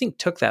 Who do you think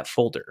took that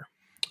folder?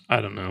 I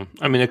don't know.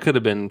 I mean, it could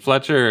have been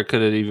Fletcher. It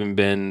could have even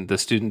been the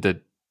student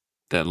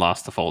that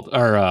lost the folder.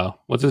 Or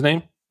what's his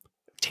name?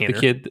 Tanner. The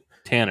kid.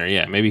 Tanner,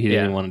 yeah, maybe he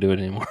didn't want to do it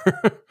anymore.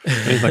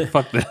 He's like,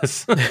 "Fuck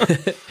this."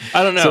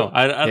 I don't know. So,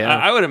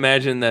 I would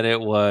imagine that it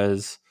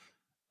was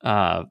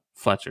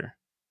Fletcher.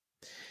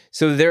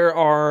 So there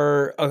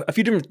are a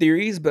few different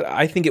theories, but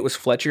I think it was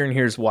Fletcher, and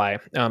here's why.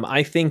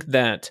 I think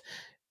that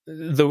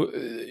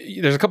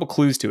there's a couple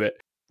clues to it.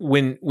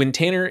 When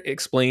Tanner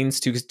explains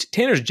to, because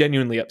Tanner's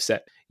genuinely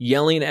upset,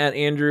 yelling at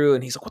Andrew,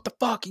 and he's like, "What the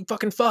fuck? You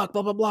fucking fuck!"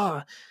 Blah blah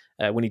blah.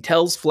 When he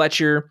tells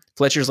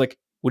Fletcher's like,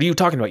 "What are you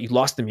talking about? You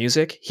lost the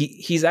music?"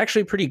 He's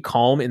actually pretty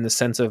calm in the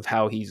sense of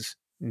how he's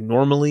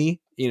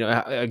normally,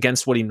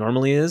 against what he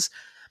normally is.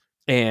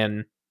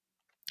 And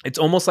it's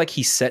almost like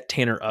he set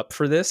Tanner up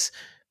for this,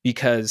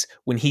 because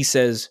when he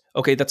says,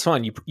 "Okay, that's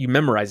fine. You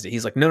memorized it."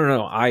 He's like,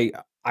 No.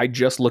 I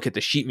just look at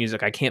the sheet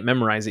music. I can't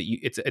memorize it.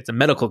 It's a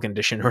medical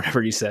condition," or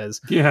whatever he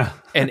says. Yeah.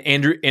 And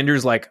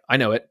Andrew's like, "I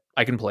know it.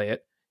 I can play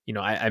it.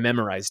 I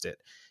memorized it."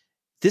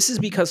 This is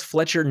because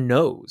Fletcher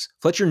knows.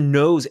 Fletcher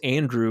knows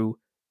Andrew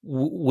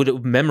would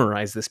have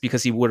memorized this,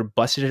 because he would have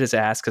busted his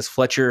ass, because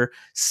Fletcher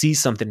sees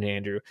something in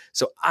Andrew.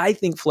 So I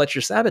think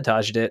Fletcher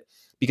sabotaged it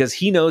because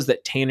he knows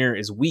that Tanner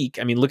is weak.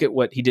 I mean, look at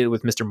what he did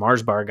with Mr.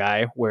 Marsbar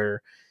guy,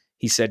 where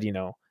he said,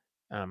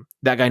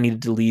 that guy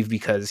needed to leave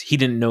because he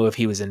didn't know if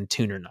he was in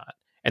tune or not.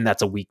 And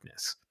that's a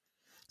weakness.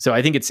 So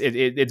I think it's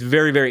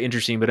very, very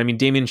interesting. But I mean,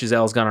 Damien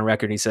Chazelle's gone on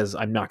record. He says,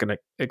 "I'm not going to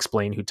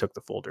explain who took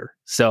the folder."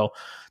 So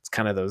it's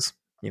kind of those,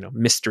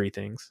 mystery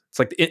things. It's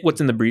like what's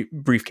in the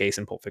briefcase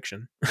in Pulp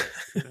Fiction.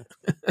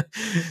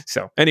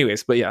 So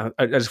anyways, but yeah,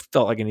 I just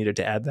felt like I needed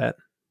to add that.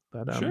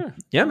 But sure.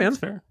 Yeah, man. That's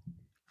fair.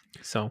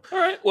 So, all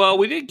right. Well,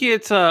 we did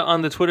get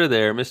on the Twitter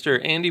there. Mr.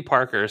 Andy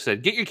Parker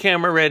said, "Get your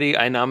camera ready.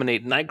 I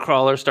nominate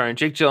Nightcrawler starring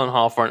Jake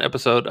Gyllenhaal for an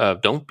episode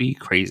of Don't Be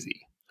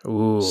Crazy."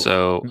 Ooh.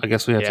 So I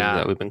guess we have to do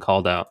that. We've been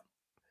called out.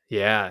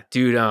 Yeah,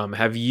 dude.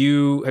 Have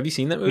you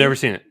seen that movie? Never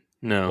seen it.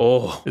 No.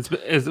 Oh,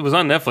 it was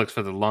on Netflix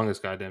for the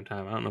longest goddamn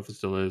time. I don't know if it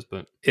still is,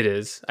 but it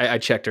is. I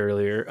checked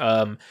earlier.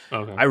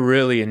 Okay. I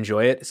really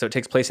enjoy it. So it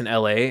takes place in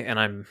LA, and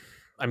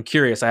I'm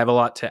curious. I have a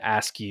lot to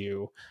ask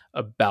you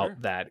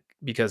about that,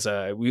 because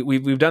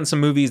we've done some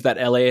movies that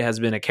LA has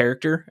been a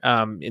character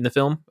in the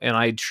film, and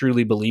I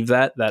truly believe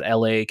that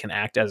LA can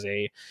act as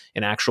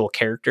an actual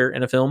character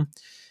in a film.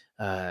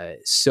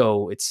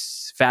 So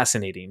it's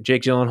fascinating.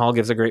 Jake Gyllenhaal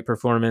gives a great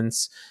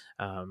performance.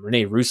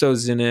 Rene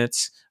Russo's in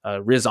it.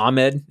 Riz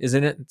Ahmed is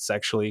in it.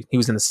 He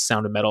was in The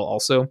Sound of Metal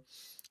also.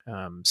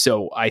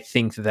 So I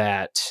think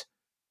that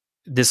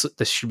this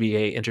should be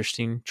a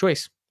interesting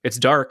choice. It's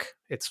dark,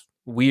 it's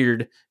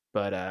weird,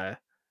 but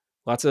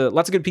lots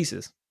of good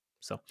pieces.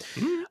 So,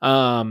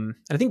 I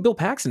think Bill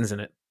Paxton's in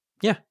it.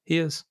 Yeah, he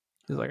is.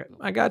 He's like,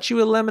 "I got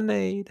you a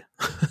lemonade."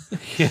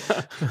 Yeah.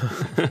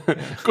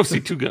 Go see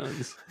Two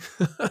Guns.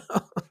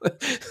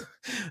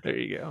 There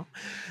you go.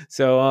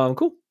 So,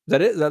 cool. Is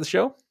that it? Is that the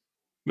show?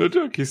 No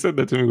joke. He said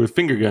that to me with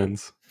finger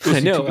guns.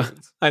 I know.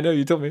 I know.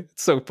 You told me.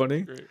 It's so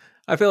funny. Great.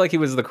 I feel like he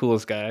was the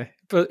coolest guy,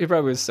 but he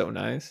probably was so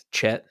nice.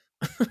 Chet.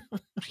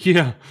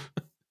 Yeah.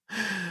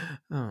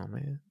 Oh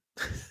man.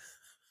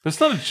 That's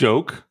not a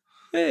joke.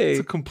 Hey.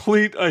 It's a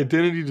complete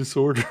identity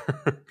disorder.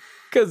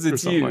 Because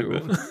it's you.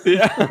 Like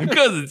yeah,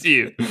 because it's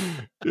you.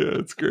 Yeah,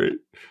 it's great.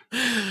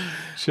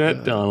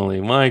 Chet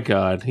Donnelly. My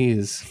God. He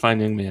is a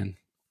fine young man.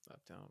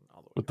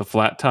 With the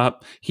flat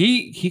top.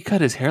 He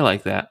cut his hair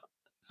like that.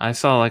 I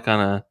saw like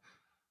on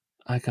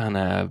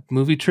a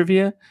movie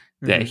trivia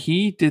that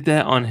he did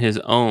that on his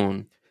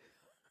own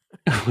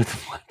with the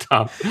flat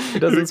top. It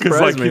doesn't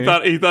surprise me. He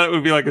thought it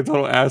would be like a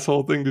total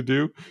asshole thing to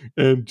do,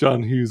 and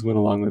John Hughes went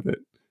along with it.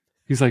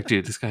 He's like,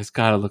 "Dude, this guy's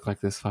got to look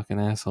like this fucking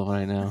asshole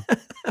right now."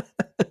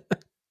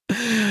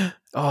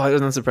 Oh, it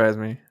doesn't surprise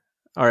me.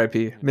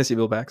 R.I.P. Miss you,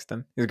 Bill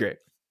Paxton. He's great.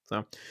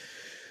 So,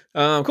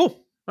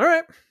 cool. All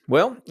right.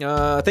 Well,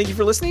 thank you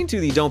for listening to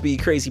the Don't Be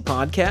Crazy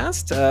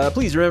podcast.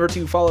 Please remember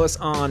to follow us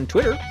on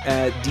Twitter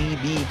at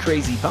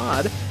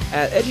DBCrazyPod,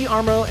 at Edgy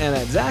Armo, and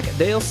at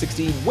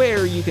ZachDale60,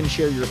 where you can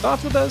share your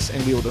thoughts with us,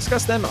 and we will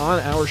discuss them on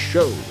our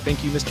show.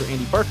 Thank you, Mr.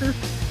 Andy Parker.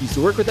 Used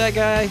to work with that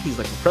guy. He's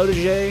like a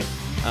protege.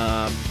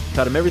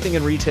 Taught him everything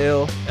in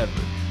retail ever.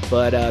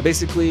 But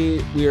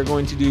basically, we are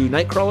going to do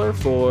Nightcrawler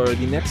for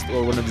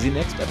one of the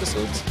next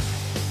episodes.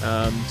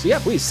 So yeah,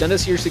 please send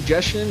us your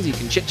suggestions. You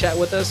can chit chat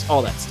with us,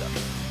 all that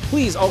stuff.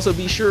 Please also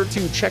be sure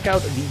to check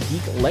out the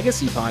Geek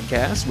Legacy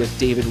podcast with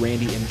David,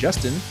 Randy, and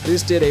Justin.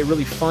 This did a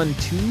really fun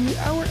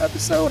 2-hour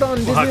episode on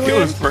Disneyland. It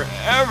was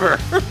forever.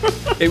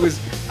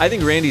 I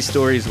think Randy's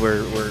stories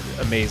were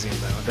amazing,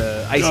 though.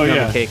 The icing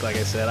on the cake, like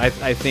I said.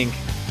 I think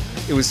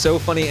it was so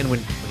funny. And when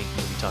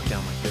he talked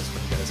down like this,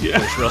 when he got his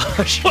voice real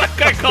hush.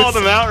 Like I called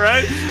him out,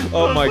 right?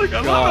 Oh my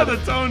God. I love how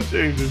the tone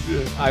changes.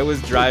 Yeah. I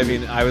was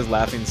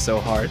laughing so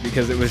hard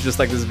because it was just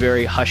like this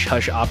very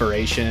hush-hush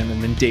operation.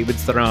 And then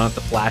David's throwing out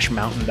the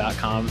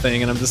flashmountain.com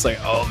thing. And I'm just like,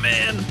 oh,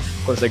 man.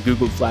 Of course, I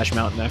Googled Flash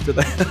Mountain after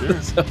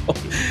that.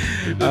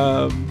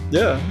 Sure.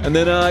 Yeah. And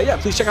then,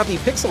 please check out the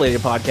Pixelated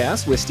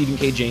podcast with Stephen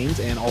K. James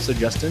and also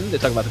Justin. They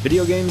talk about the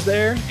video games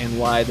there and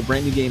why the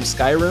brand new game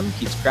Skyrim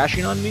keeps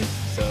crashing on me.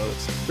 So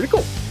it's pretty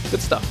cool.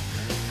 Good stuff.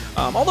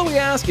 All that we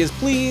ask is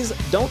please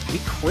don't be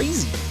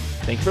crazy.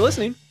 Thank you for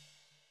listening.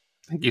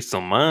 Thank you so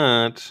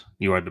much.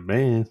 You are the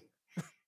best.